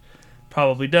have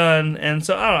probably done, and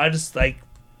so I don't know. I just like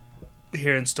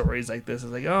hearing stories like this.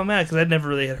 It's like, oh man, because I never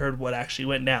really had heard what actually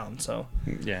went down. So,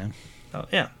 Yeah. oh,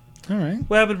 yeah. All right.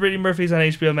 What Happened to Brittany Murphy's on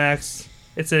HBO Max.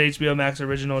 It's an HBO Max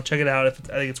original. Check it out. I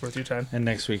think it's worth your time. And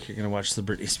next week you're gonna watch the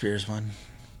Britney Spears one.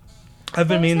 I've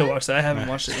been What was meaning to that? watch that. I haven't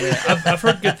watched it yet. I've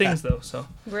heard good things though. So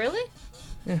Really?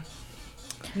 Yeah.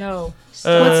 No. What's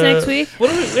next week?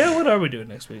 What are we doing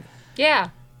next week? Yeah.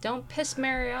 Don't piss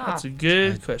Mary off. That's a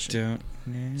good question.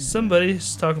 Don't. know.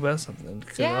 Somebody's talking about something.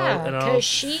 Yeah, and I'll because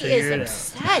she figure is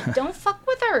upset. Don't fuck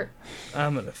with her.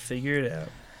 I'm gonna figure it out.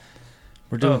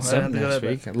 We're doing Oh, I something have to next go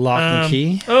week. that Lock and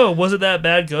Key. Oh, was it that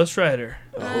bad Ghost Rider?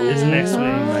 Is next week.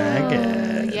 my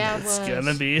God. Yeah, it It's was.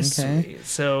 gonna be Okay. sweet.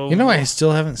 So You know, I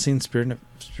still haven't seen Spirit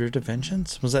of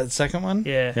Vengeance. Was that the second one?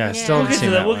 Yeah. Yeah, I Yeah. still We'll haven't get seen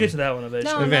to that. We'll one. get to that one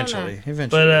eventually. No. Eventually.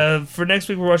 But for next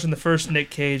week, we're watching the first Nick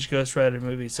Cage Ghost Rider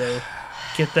movie. So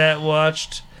get that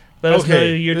watched. Let us know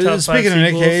your top 5 Speaking of Nick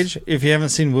sequels. Cage, if you haven't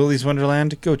seen Willy's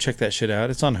Wonderland, go check that shit out.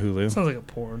 It's on Hulu. Sounds like a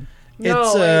porn.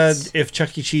 No, It's if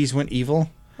Chuck E. Cheese went evil.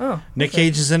 Oh, Nick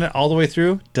Cage is in it all the way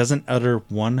through. Doesn't utter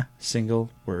one single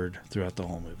word throughout the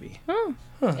whole movie.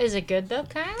 Is it good though,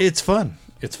 Kyle? It's fun.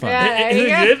 It's fun. Yeah. Is There it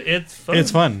you go. good? It's fun.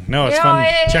 It's fun. No, it's You fun. know,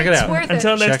 Check it it's out. worth it.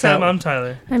 Until next Check time, out- I'm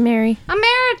Tyler. I'm Mary. I'm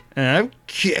married. And I'm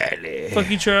Kelly. Fuck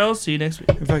you, Charles. See you next week.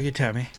 Fuck you, Tommy.